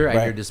here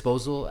at your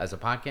disposal as a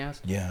podcast.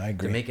 Yeah, I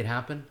agree. To make it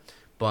happen.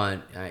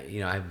 But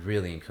I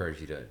really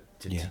encourage you to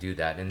do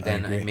that, and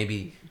then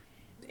maybe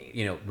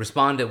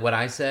respond to what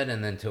I said,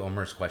 and then to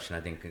Omar's question.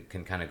 I think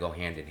can kind of go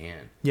hand in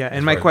hand. Yeah,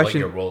 and my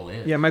question, what your role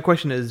is. Yeah, my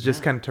question is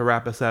just kind of to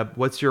wrap us up.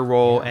 What's your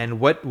role, and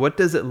what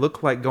does it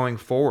look like going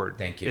forward?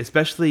 Thank you.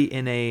 Especially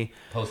in a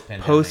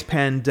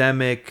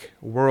post-pandemic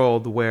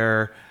world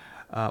where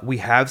we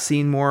have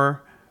seen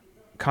more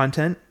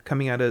content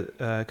coming out of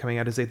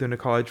Zaytuna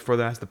College for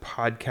that, the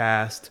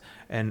podcast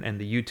and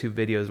the YouTube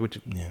videos, which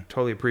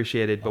totally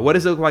appreciated. But what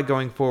does it look like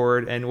going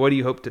forward, and what do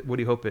you hope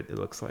it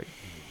looks like?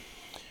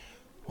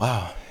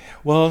 Wow.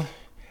 Well,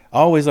 I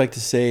always like to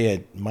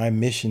say my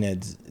mission at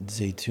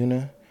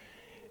Zaytuna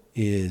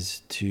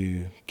is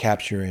to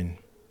capture and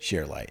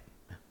share light,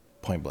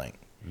 point blank.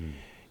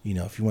 You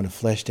know, if you want to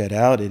flesh that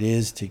out, it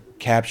is to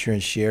capture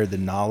and share the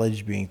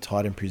knowledge being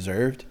taught and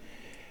preserved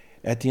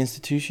at the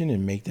institution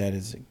and make that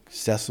as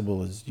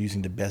accessible as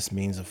using the best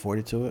means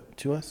afforded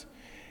to us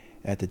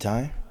at the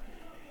time.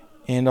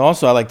 And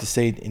also I like to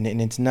say,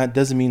 and it's not,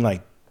 doesn't mean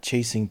like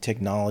chasing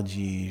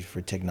technology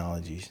for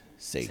technology's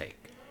sake.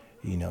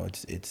 You know,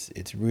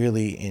 it's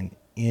really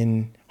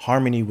in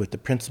harmony with the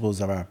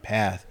principles of our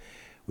path,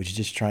 which is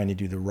just trying to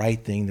do the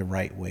right thing the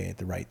right way at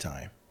the right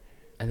time.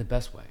 And the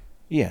best way.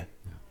 Yeah.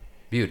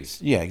 Beauty.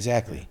 Yeah,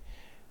 exactly.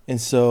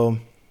 And so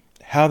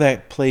how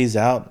that plays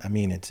out, I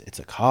mean, it's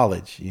a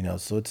college, you know,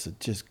 so it's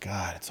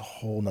it's a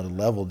whole nother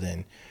level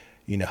than,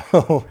 you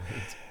know,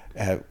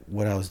 at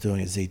what I was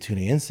doing at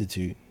Zaytuna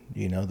Institute.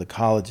 You know, the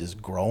college is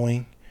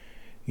growing,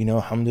 you know,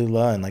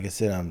 alhamdulillah. And like I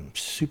said, I'm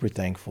super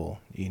thankful,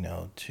 you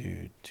know,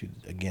 to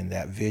again,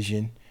 that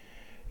vision,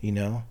 you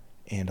know,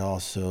 and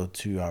also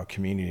to our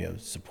community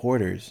of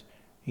supporters,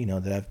 you know,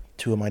 that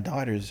two of my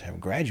daughters have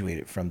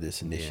graduated from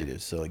this initiative. Yeah.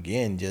 So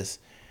again, just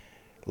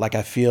like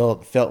I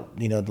felt,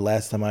 you know, the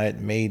last time I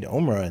had made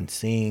Umrah and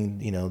seeing,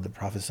 you know, the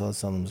Prophet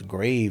ﷺ's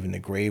grave and the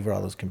grave where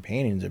all those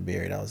companions are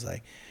buried, I was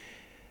like,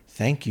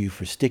 thank you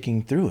for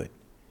sticking through it.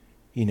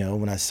 You know,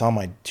 when I saw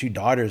my two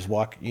daughters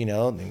walk, you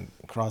know, and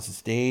across the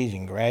stage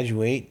and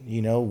graduate,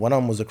 you know, one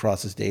of them was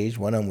across the stage,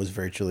 one of them was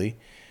virtually,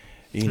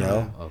 you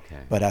know. Okay.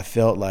 But I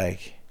felt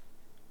like,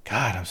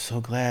 God, I'm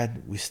so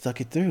glad we stuck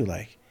it through.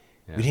 Like,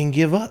 we didn't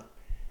give up.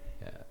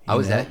 Yeah. I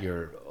was at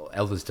your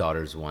eldest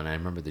daughter's one. I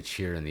remember the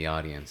cheer in the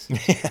audience.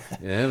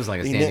 Yeah, it was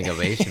like a standing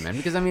ovation, man.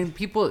 Because, I mean,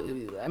 people,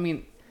 I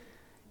mean,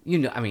 you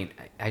know, I mean,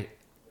 I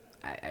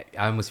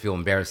almost feel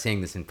embarrassed saying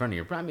this in front of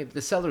you. But I mean,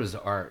 the Sellers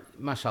are,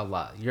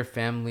 mashallah, your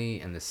family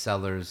and the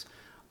Sellers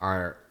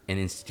are an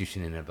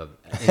institution in and of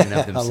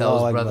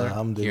themselves, brother,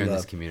 here in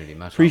this community.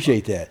 Mashallah.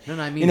 Appreciate that. No,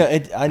 I mean, you know,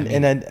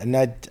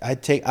 I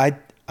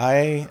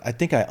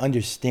think I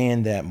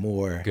understand that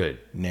more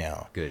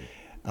now. Good.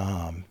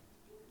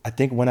 I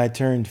think when I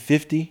turned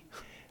 50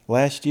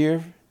 last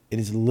year, it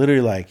is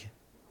literally like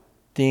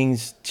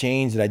things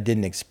changed that I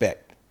didn't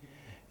expect.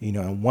 You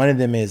know, and one of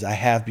them is I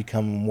have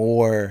become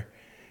more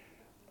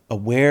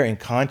aware and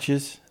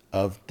conscious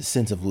of the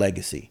sense of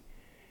legacy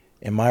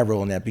and my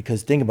role in that.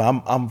 Because think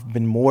about, I've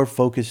been more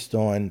focused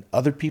on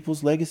other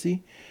people's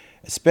legacy,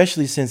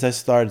 especially since I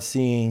started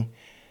seeing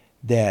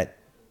that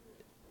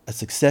a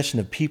succession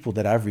of people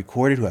that I've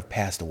recorded who have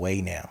passed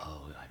away now.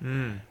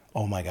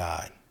 Oh my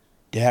God.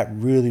 That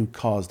really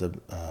caused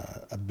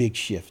a big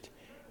shift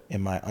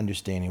in my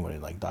understanding what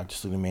it like Dr.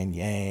 Suleiman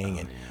Yang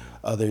and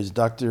others,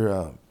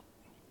 Dr.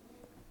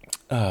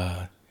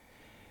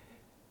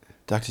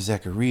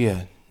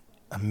 Zakaria,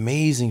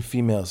 amazing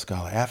female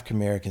scholar,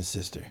 African-American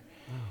sister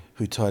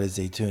who taught at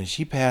Zaytuna.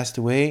 She passed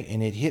away,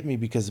 and it hit me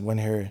because when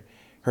her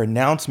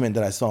announcement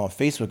that I saw on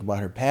Facebook about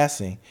her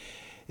passing,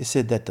 it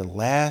said that the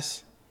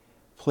last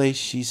place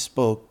she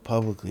spoke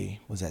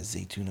publicly was at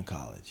Zaytuna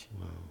College.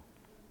 Wow.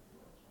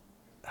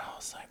 I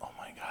was like, oh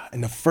my God.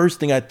 And the first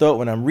thing I thought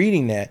when I'm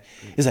reading that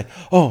is like,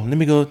 oh, let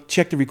me go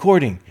check the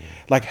recording.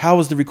 Like, how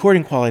was the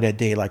recording quality that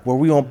day? Like, were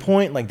we on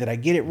point? Like, did I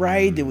get it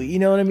right? Did we, you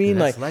know what I mean?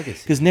 Like,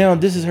 because now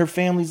this is her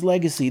family's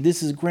legacy.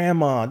 This is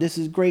grandma. This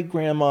is great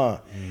grandma.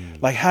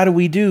 Like, how do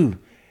we do?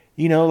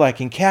 You know,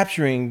 like in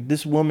capturing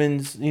this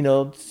woman's, you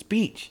know,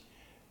 speech.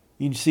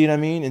 You see what I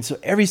mean? And so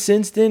ever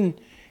since then,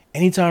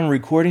 anytime I'm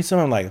recording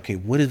something, I'm like, okay,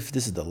 what if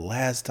this is the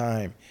last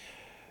time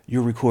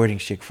you're recording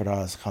Sheikh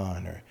Faraz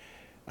Khan or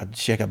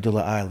Sheikh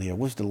Abdullah Ali, or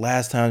what's the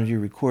last time you're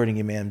recording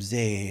Imam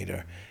Zayd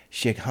or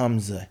Sheikh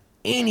Hamza,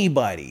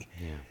 anybody,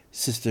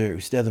 Sister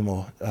Ustadha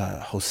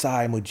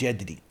Hosai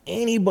Mujaddidi,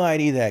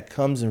 anybody that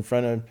comes in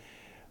front of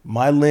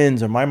my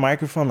lens or my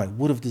microphone, like,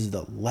 what if this is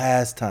the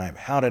last time?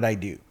 How did I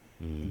do?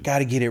 Got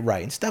to get it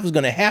right. And stuff is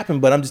going to happen,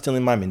 but I'm just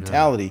telling my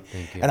mentality.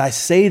 And I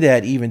say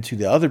that even to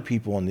the other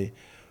people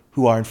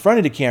who are in front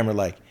of the camera,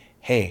 like,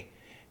 hey,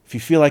 if you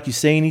feel like you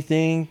say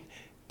anything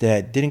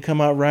that didn't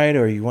come out right,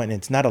 or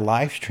it's not a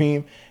live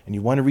stream and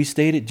you want to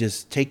restate it,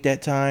 just take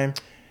that time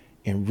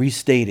and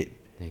restate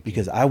it.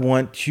 Because I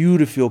want you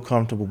to feel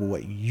comfortable with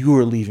what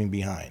you're leaving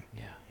behind.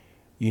 Yeah.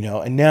 You know,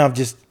 and now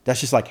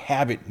that's just like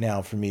habit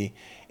now for me.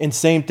 And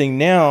same thing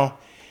now,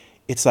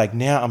 it's like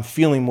now I'm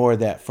feeling more of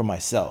that for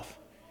myself.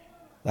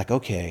 Like,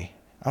 okay,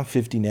 I'm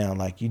 50 now.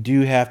 Like, you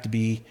do have to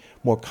be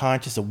more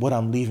conscious of what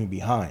I'm leaving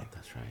behind.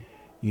 That's right.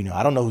 You know,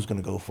 I don't know who's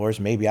going to go first.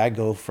 Maybe I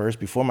go first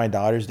before my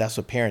daughters. That's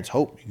what parents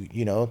hope.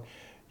 You know,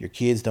 your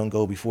kids don't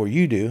go before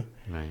you do.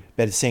 Right.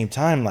 But at the same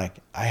time, like,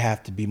 I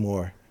have to be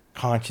more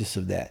conscious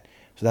of that.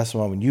 So that's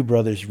why when you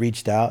brothers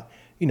reached out,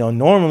 you know,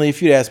 normally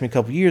if you'd asked me a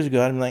couple years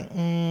ago, I'd be like,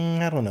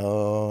 I don't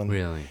know. And,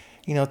 really?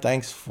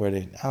 thanks for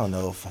the, I don't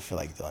know if I feel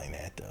like doing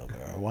that though,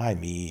 or why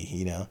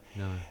me, No.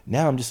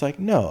 Now I'm just like,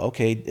 no,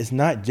 okay, it's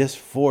not just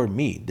for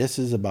me. This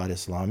is about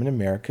Islam in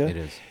America. It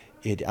is.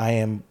 I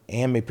am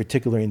a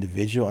particular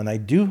individual, and I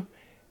do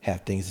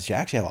have things to share.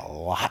 I actually have a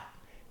lot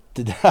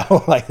I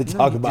would like to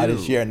talk you about do.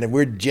 and share, and then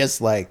we're just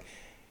like,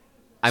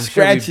 I'm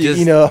sure we've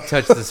scratchy, just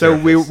touched the surface. So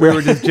we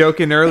were just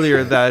joking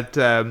earlier that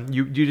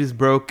you just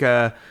broke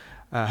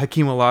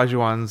Hakeem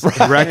Olajuwon's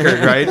record,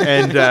 right?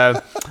 And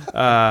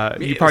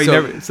you probably So-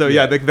 never. So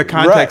yeah, the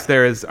context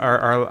there is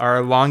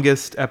our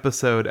longest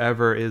episode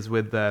ever is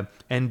with the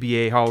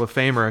NBA Hall of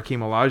Famer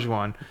Hakeem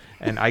Olajuwon,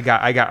 and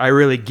I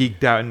really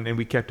geeked out, and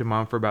we kept him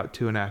on for about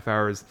 2.5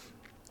 hours.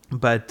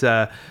 But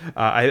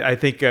I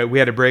think we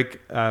had to break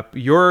our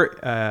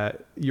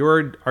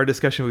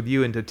discussion with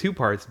you into 2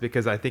 parts,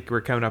 because I think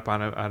we're coming up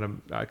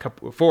on a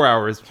couple 4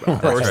 hours or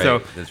right.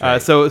 so. That's right.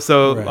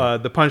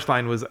 The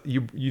punchline was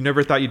you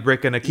never thought you'd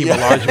break an Hakeem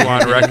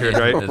Olajuwon record,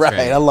 right? That's right,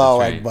 right. Allah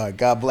That's Akbar.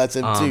 God bless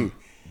him too.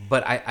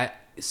 But I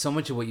so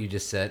much of what you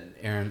just said,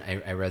 Aaron,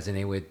 I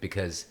resonate with,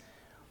 because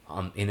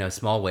in a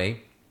small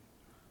way,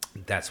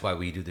 that's why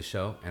we do the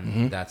show,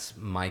 and that's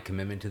my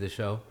commitment to the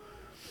show.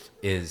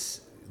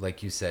 Is,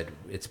 like you said,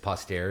 it's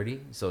posterity,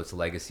 so it's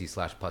legacy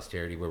 /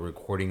 posterity. We're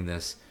recording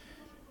this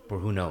for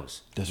who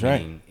knows. That's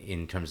right. Meaning,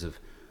 in terms of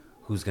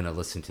who's going to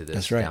listen to this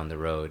That's right. down the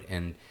road,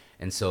 and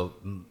so,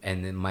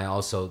 and then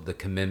also the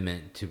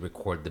commitment to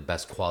record the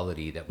best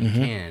quality that we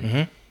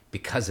can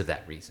because of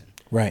that reason.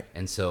 Right.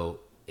 And so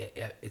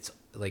it's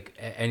like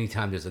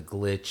anytime there's a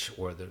glitch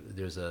or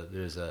there's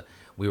a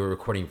we were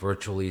recording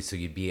virtually, so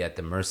you'd be at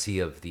the mercy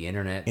of the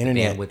internet.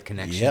 Bandwidth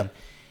connection. Yep.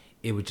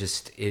 It would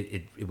just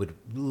it would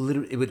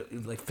literally, it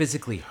would like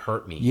physically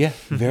hurt me. Yeah,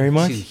 very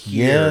much. To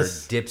hear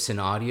Yes. dips in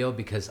audio,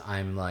 because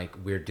I'm like,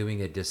 we're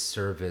doing a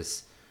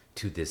disservice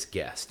to this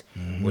guest.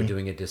 We're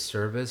doing a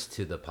disservice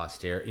to the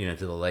posterity,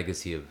 to the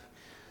legacy of.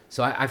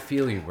 So I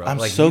feel you, bro. I'm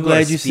like, so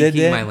glad you said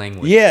speaking that. my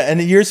language. Yeah,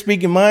 and you're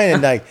speaking mine,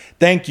 and like,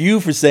 thank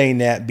you for saying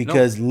that,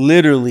 because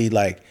literally,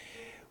 like,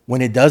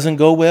 when it doesn't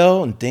go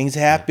well and things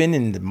happen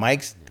and the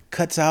mic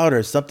cuts out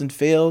or something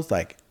fails,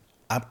 like,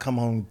 I'm come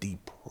home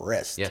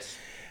depressed. Yes.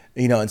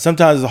 And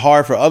sometimes it's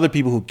hard for other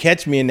people who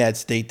catch me in that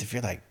state to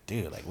feel like,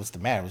 dude, like, what's the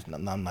matter?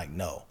 I'm like,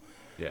 no.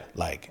 Yeah.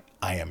 Like,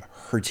 I am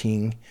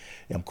hurting.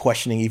 I'm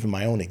questioning even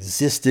my own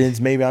existence.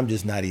 Maybe I'm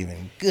just not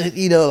even good,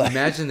 like.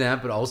 Imagine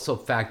that, but also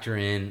factor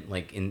in,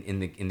 like, in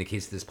the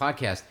case of this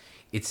podcast,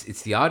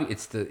 it's the audio,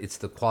 it's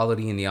the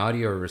quality in the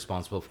audio are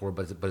responsible for,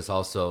 but it's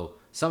also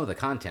some of the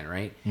content,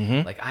 right?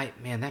 Like,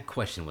 that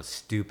question was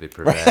stupid,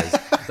 Perez.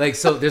 Like,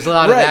 so there's a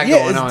lot of that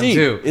going on deep.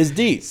 too. It's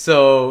deep.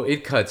 So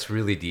it cuts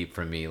really deep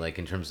for me, like,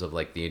 in terms of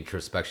like the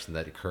introspection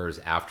that occurs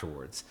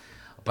afterwards.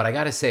 But I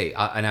gotta say,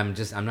 and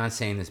I'm not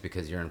saying this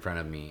because you're in front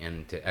of me,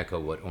 and to echo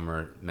what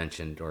Omar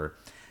mentioned, or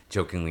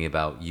jokingly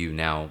about you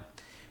now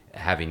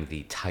having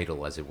the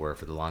title, as it were,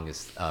 for the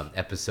longest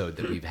episode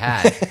that we've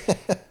had.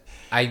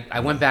 I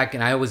went back,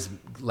 and I always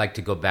like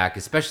to go back,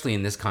 especially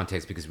in this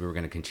context, because we were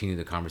going to continue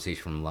the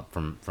conversation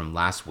from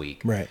last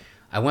week. Right.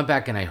 I went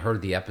back and I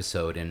heard the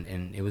episode,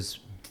 and it was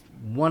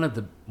one of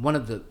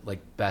the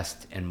like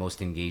best and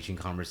most engaging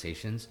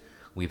conversations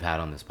we've had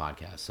on this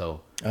podcast.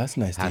 So That's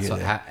nice to hear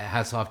that.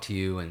 hats off to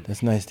you, and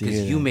That's nice to hear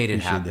because you that. made it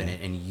Appreciate happen,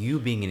 that. and you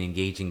being an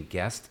engaging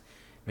guest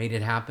made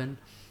it happen.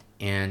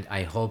 And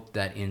I hope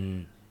that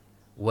in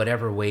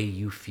whatever way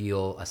you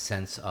feel a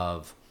sense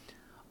of,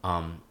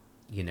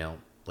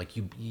 like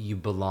you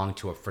belong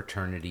to a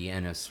fraternity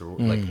and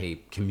like a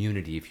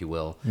community, if you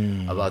will,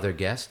 of other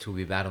guests who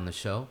we've had on the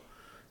show.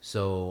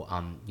 So,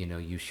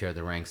 you share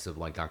the ranks of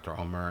like Dr.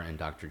 Omar and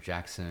Dr.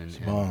 Jackson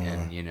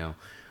and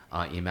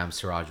Imam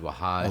Siraj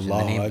Wahaj. And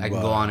the name, I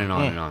can go on and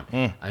on and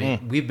on. I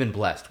mean, we've been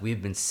blessed.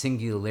 We've been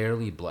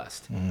singularly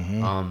blessed.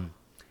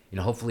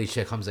 Hopefully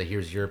Sheikh Hamza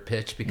hears your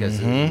pitch,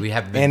 because we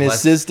haven't been And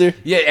blessed. his sister.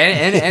 Yeah,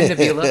 and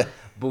Nabila.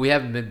 But we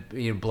haven't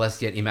been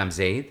blessed yet. Imam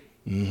Zaid,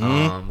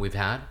 we've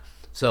had.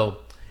 So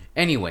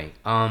anyway,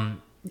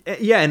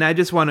 Yeah, and I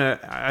just want to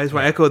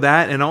echo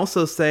that, and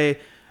also say,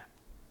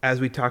 as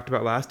we talked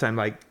about last time,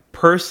 like,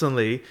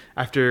 personally,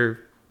 after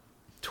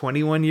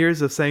 21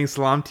 years of saying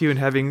salam to you and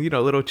having,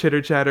 a little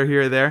chitter chatter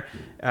here or there,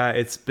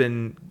 it's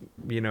been,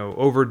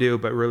 overdue,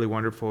 but really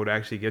wonderful to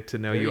actually get to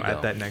know you you at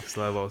go. that next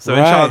level. So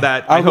inshallah,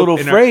 that our I hope little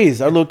in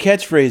phrase, our little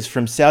catchphrase,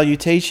 from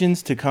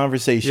salutations to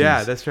conversations.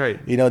 Yeah, that's right.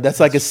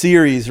 That's like a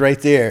series right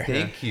there.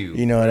 thank you.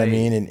 You know what I Right.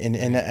 mean?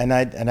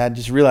 And I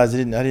just realized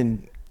I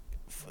didn't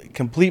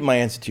complete my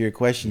answer to your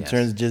question Yes. in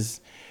terms of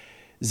just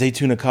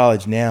Zaytuna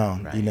College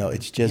now. Right.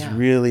 It's just Yeah.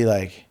 really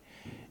like,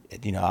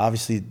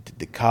 obviously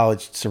the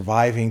college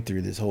surviving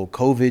through this whole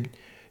COVID,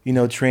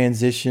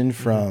 transition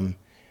from,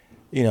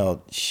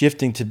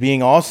 shifting to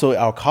being also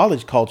our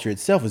college culture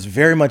itself is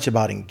very much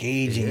about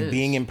engaging It and is.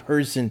 being in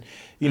person.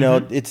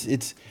 It's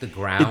The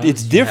grounds,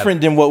 it's you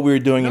different than what we were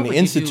doing No, in the but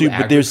you do institute,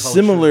 but there's agriculture.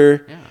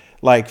 similar Yeah.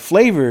 like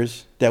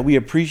flavors that we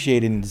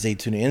appreciate in the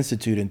Zaytuna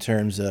Institute in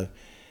terms of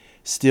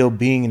still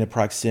being in the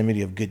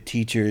proximity of good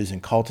teachers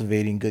and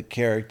cultivating good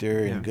character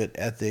and good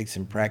ethics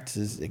and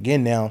practices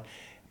again now,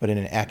 but in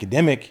an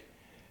academic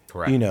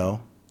Correct. You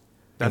know,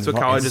 That's what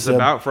college is so-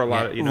 about for a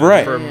lot of,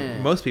 Right. for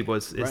Yeah. most people.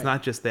 It's Right.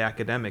 not just the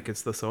academic,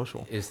 it's the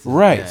social. It's the-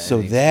 right. yeah, So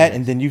the that, experience.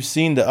 and then you've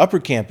seen the upper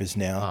campus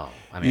now.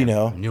 Oh, I mean, you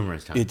know,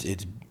 numerous times.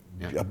 It's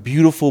Yeah. a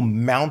beautiful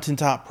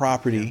mountaintop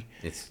property.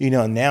 It's- You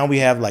know, now we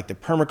have like the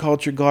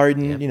permaculture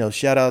garden. Yep. You know,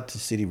 shout out to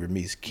City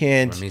Ramiz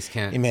Kent, Ramiz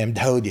Kent. Imam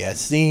Dawood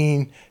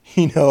Yassin.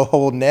 You know,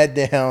 holding that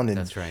down. And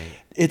That's right.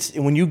 It's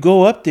when you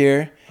go up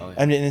there. Oh, yeah.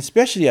 I mean, and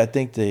especially I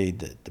think the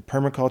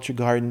permaculture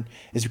garden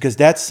is because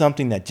that's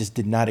something that just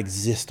did not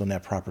exist on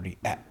that property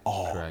at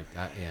all. Correct.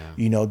 Yeah.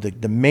 You know,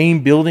 the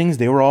main buildings,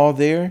 they were all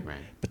there, Right.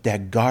 but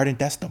that garden,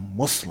 that's the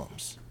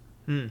Muslims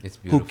It's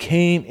who beautiful.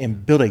 came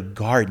and built a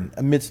garden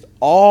amidst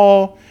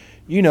all,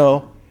 you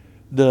know,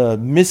 the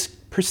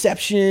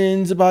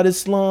misperceptions about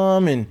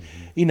Islam and,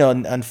 you know,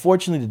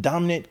 unfortunately, the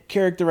dominant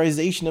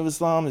characterization of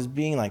Islam is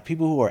being like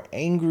people who are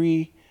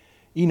angry,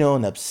 you know,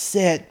 and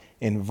upset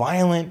and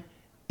violent.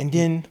 And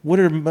then what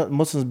are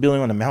Muslims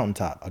building on a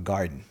mountaintop? A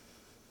garden.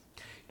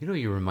 You know,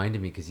 you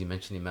reminded me because you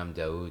mentioned Imam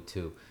Dawood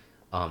too.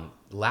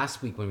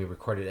 Last week when we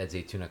recorded at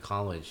Zaytuna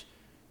College,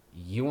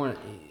 you weren't.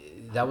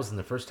 That wasn't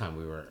the first time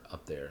we were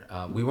up there.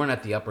 We weren't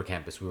at the upper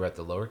campus. We were at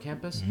the lower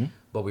campus,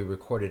 but we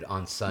recorded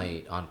on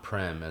site, on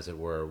prem, as it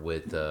were,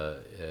 with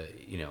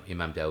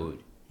Imam Dawood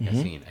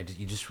Yassin.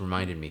 You just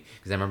reminded me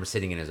because I remember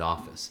sitting in his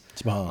office,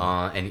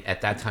 and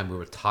at that time we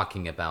were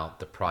talking about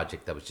the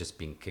project that was just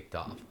being kicked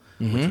off,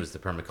 which was the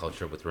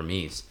permaculture with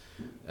Ramiz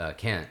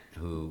Kent,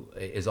 who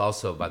is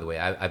also, by the way,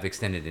 I've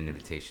extended an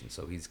invitation,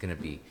 so he's going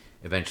to be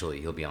eventually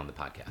he'll be on the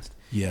podcast.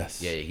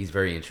 Yes. Yeah, he's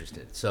very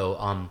interested. So,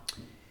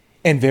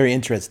 And very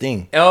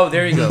interesting. oh,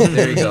 there you go,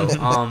 there you go.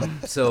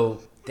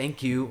 So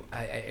thank you,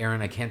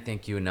 Aaron. I can't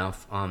thank you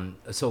enough.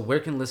 So where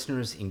can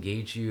listeners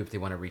engage you if they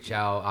want to reach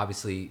out?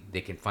 Obviously,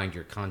 they can find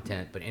your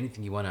content, but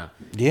anything you want to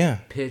Yeah.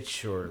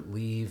 pitch or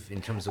leave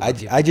in terms of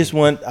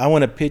I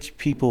want to pitch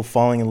people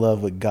falling in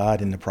love with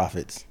God and the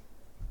prophets.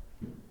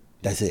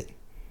 That's it.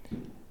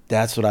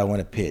 That's what I want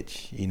to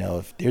pitch. You know,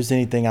 if there's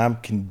anything I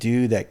can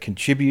do that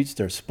contributes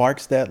or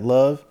sparks that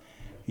love,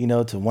 you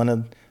know, to want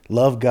to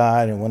love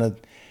God and want to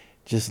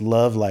just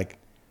love, like,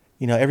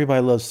 you know,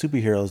 everybody loves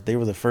superheroes. They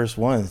were the first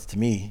ones to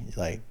me,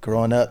 like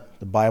growing up,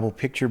 the Bible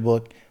picture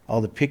book,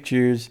 all the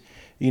pictures,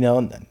 you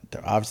know,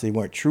 there obviously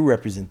weren't true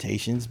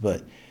representations,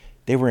 but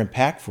they were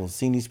impactful.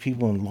 Seeing these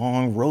people in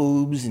long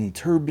robes and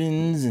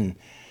turbans and,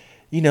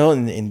 you know,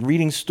 and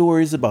reading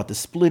stories about the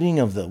splitting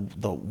of the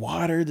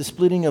water, the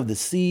splitting of the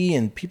sea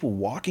and people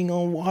walking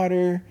on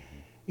water,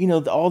 you know,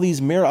 all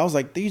these mirrors. I was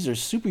like, these are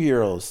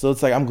superheroes. So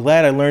it's like, I'm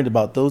glad I learned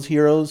about those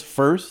heroes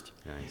first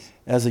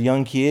as a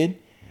young kid,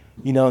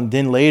 you know, and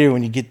then later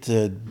when you get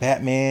to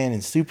Batman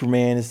and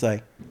Superman, it's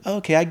like,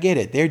 okay, I get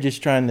it. They're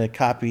just trying to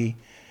copy,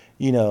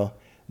 you know,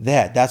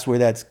 that's where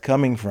that's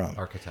coming from.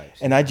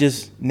 Archetypes. And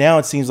now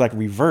it seems like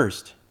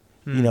reversed.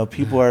 You know,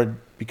 people are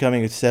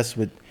becoming obsessed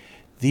with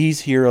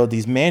these heroes,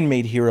 these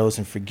man-made heroes,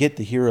 and forget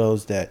the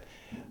heroes that,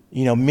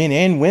 you know, men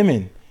and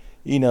women,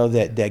 you know,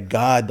 that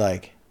God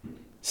like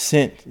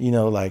sent, you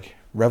know, like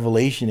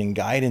revelation and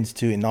guidance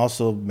to, and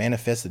also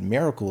manifested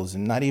miracles,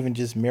 and not even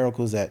just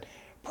miracles at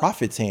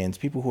prophets' hands,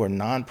 people who are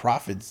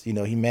non-prophets. You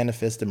know, he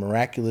manifested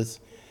miraculous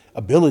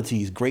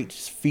abilities, great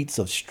feats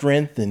of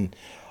strength, and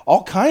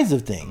all kinds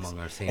of things. Among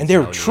our saints And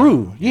they're now,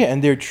 true. Yeah,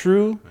 and they're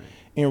true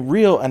and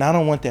real, and I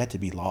don't want that to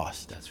be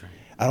lost. That's right.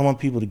 I don't want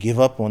people to give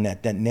up on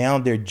that now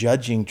they're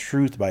judging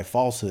truth by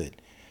falsehood.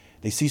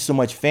 They see so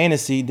much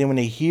fantasy, then when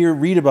they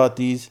read about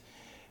these,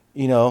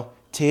 you know,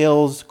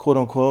 tales, quote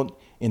unquote,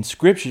 in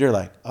scripture, they're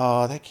like,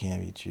 oh, that can't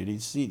be true. They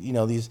see, you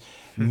know, these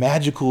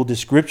magical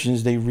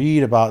descriptions they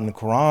read about in the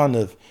Quran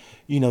of,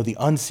 you know, the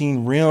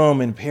unseen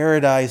realm and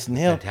paradise and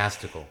hell.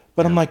 Fantastical.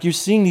 But I'm like, you're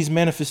seeing these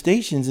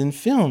manifestations in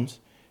films.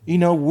 You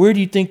know, where do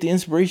you think the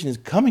inspiration is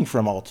coming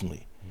from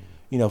ultimately?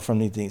 You know, from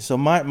these things. So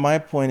my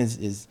point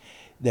is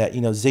that, you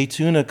know,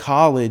 Zaytuna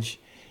College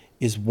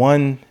is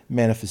one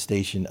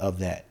manifestation of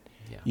that.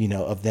 Yeah. You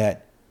know, of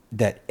that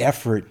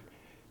effort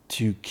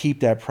to keep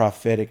that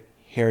prophetic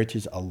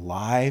heritage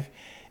alive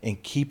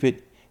and keep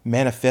it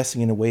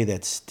manifesting in a way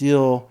that's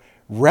still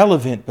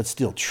relevant but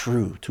still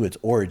true to its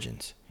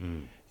origins.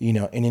 You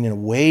know, and in a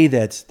way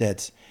that's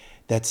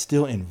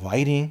still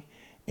inviting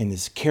and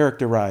is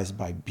characterized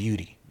by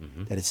beauty.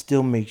 That it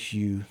still makes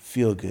you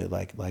feel good,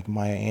 like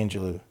Maya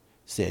Angelou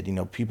said. You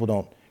know, people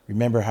don't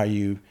remember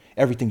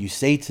everything you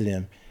say to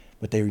them,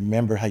 but they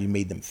remember how you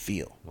made them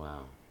feel.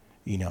 Wow.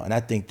 You know, and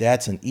I think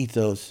that's an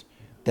ethos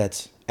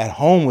that's at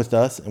home with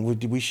us, and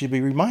we should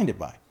be reminded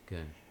by.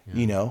 Good. Yeah,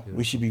 You know, beautiful.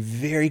 we should be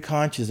very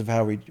conscious of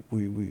how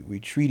we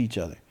treat each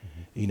other.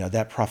 You know,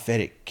 that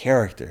prophetic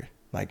character,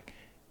 like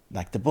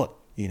the book.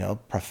 You know,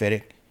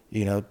 prophetic,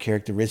 you know,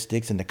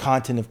 characteristics and the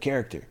content of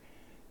character.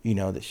 You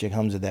know, that Sheikh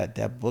Hamza,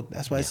 that book.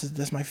 That's why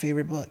that's my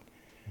favorite book.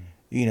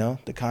 You know,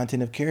 the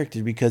content of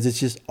character, because it's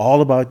just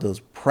all about those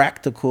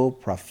practical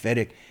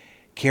prophetic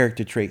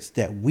character traits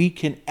that we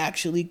can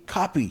actually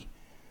copy.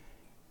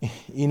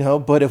 You know,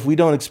 but if we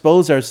don't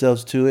expose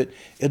ourselves to it,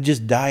 it'll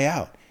just die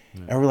out.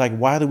 And we're like,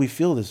 why do we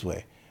feel this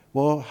way?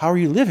 Well, how are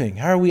you living?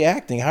 How are we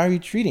acting? How are you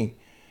treating,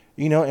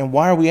 and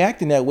why are we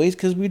acting that way? It's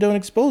because we don't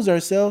expose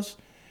ourselves,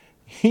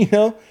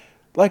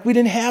 like we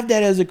didn't have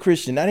that as a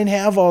Christian. I didn't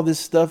have all this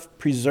stuff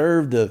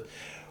preserved of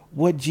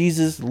what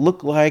Jesus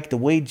looked like, the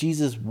way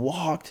Jesus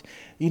walked,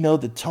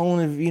 the tone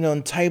of,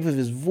 and type of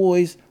his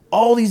voice,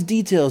 all these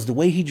details, the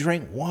way he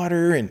drank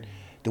water and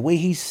the way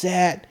he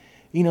sat,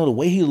 the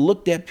way he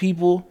looked at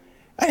people.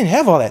 I didn't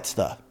have all that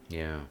stuff.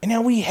 Yeah. And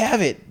now we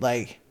have it,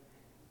 like,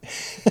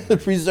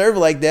 preserved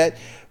like that.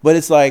 But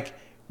it's like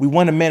we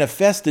want to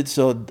manifest it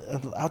so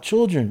our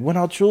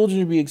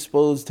children be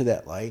exposed to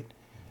that light,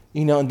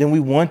 and then we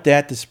want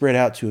that to spread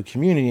out to a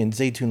community. And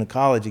Zaytuna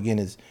College, again,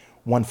 is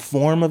one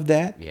form of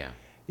that. Yeah.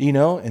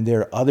 And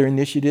there are other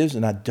initiatives,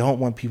 and I don't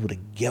want people to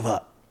give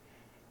up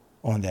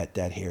on that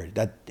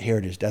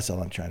heritage. That's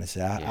all I'm trying to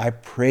say. I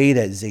pray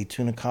that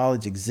Zaytuna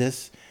College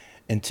exists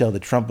until the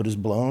trumpet is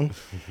blown,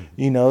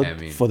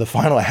 for the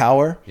final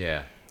hour.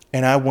 Yeah.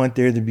 And I want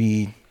there to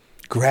be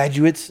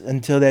graduates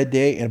until that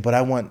day, but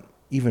I want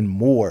even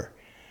more,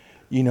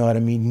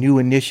 new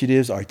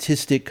initiatives,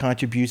 artistic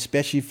contributions,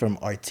 especially from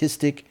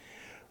artistic,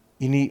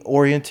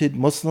 oriented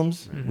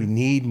Muslims. Mm-hmm. We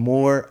need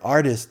more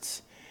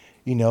artists.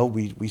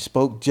 We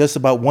spoke just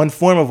about one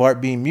form of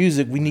art being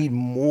music. We need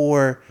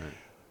more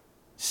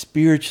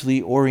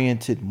spiritually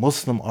oriented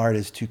Muslim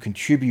artists to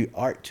contribute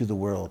art to the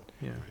world.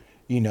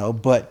 Yeah.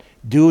 But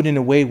do it in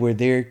a way where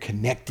they're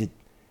connected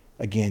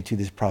again to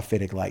this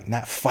prophetic light,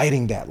 not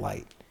fighting that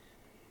light.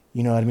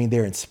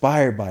 They're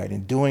inspired by it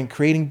and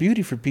creating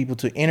beauty for people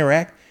to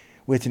interact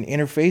with and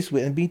interface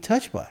with and be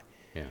touched by.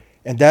 Yeah.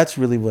 And that's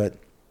really what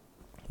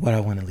I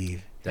want to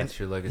leave. That's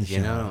your legacy,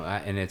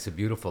 and it's a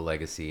beautiful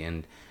legacy.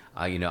 And,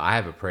 I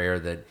have a prayer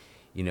that,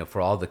 for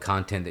all the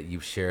content that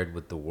you've shared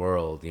with the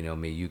world,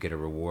 may you get a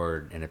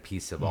reward and a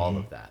piece of all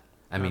of that.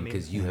 I mean,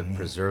 because you have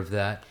preserved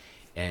that,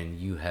 and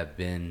you have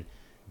been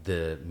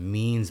the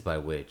means by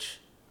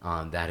which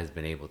that has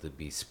been able to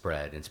be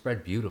spread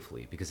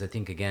beautifully. Because I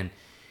think, again,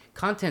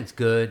 content's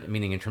good,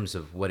 meaning in terms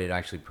of what it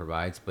actually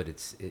provides, but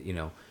it's,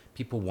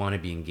 people want to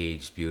be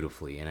engaged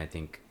beautifully. And I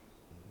think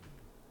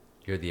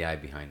you're the eye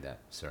behind that,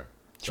 sir.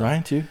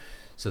 Trying to.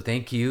 So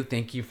thank you.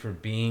 Thank you for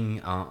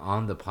being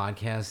on the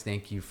podcast.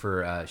 Thank you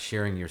for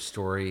sharing your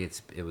story.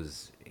 It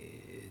was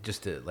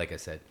just, like I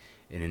said,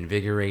 an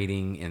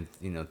invigorating and,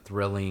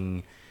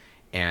 thrilling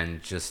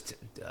and just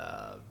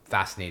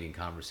fascinating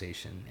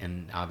conversation.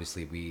 And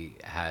obviously we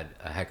had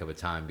a heck of a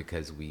time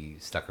because we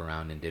stuck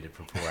around and did it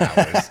for 4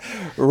 hours.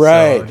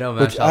 Right. So,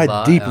 which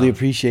I deeply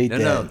appreciate that.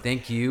 No,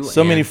 thank you.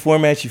 So many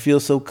formats you feel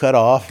so cut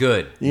off.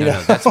 Good.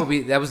 That's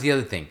that was the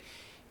other thing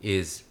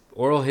is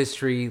oral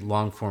history,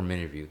 long form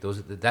interview.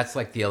 That's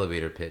like the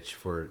elevator pitch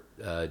for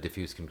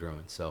diffuse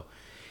congruence. So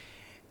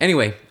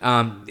anyway,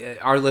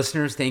 our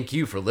listeners, thank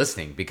you for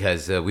listening,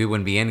 because we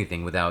wouldn't be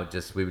anything without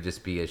we would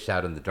just be a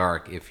shout in the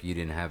dark if we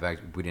didn't have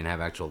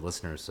actual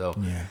listeners. So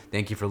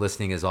Thank you for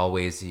listening. As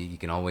always, you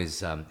can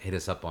always hit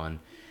us up on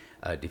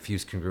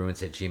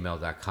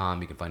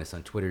diffusecongruence@gmail.com. You can find us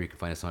on Twitter. You can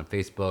find us on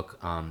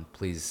Facebook.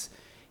 Please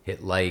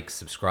hit like,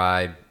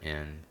 subscribe,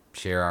 and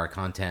share our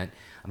content.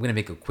 I'm going to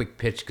make a quick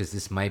pitch because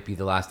this might be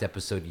the last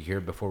episode you hear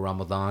before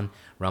Ramadan.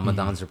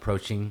 Ramadan's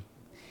approaching.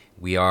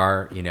 We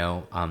are,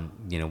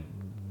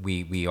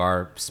 we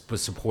are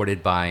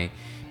supported by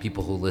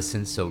people who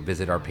listen. So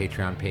visit our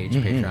Patreon page,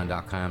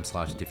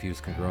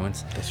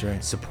 patreon.com/diffusecongruence. That's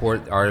right.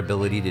 Support our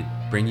ability to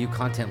bring you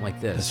content like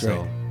this. That's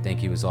right. So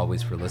thank you as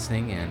always for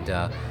listening, and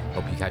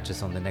hope you catch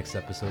us on the next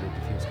episode of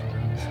Diffuse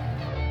Congruence.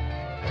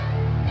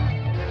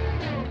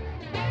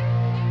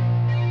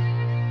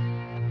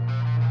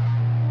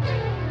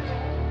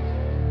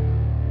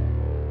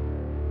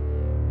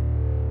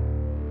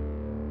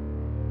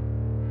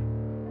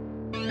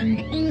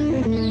 Mm-hmm.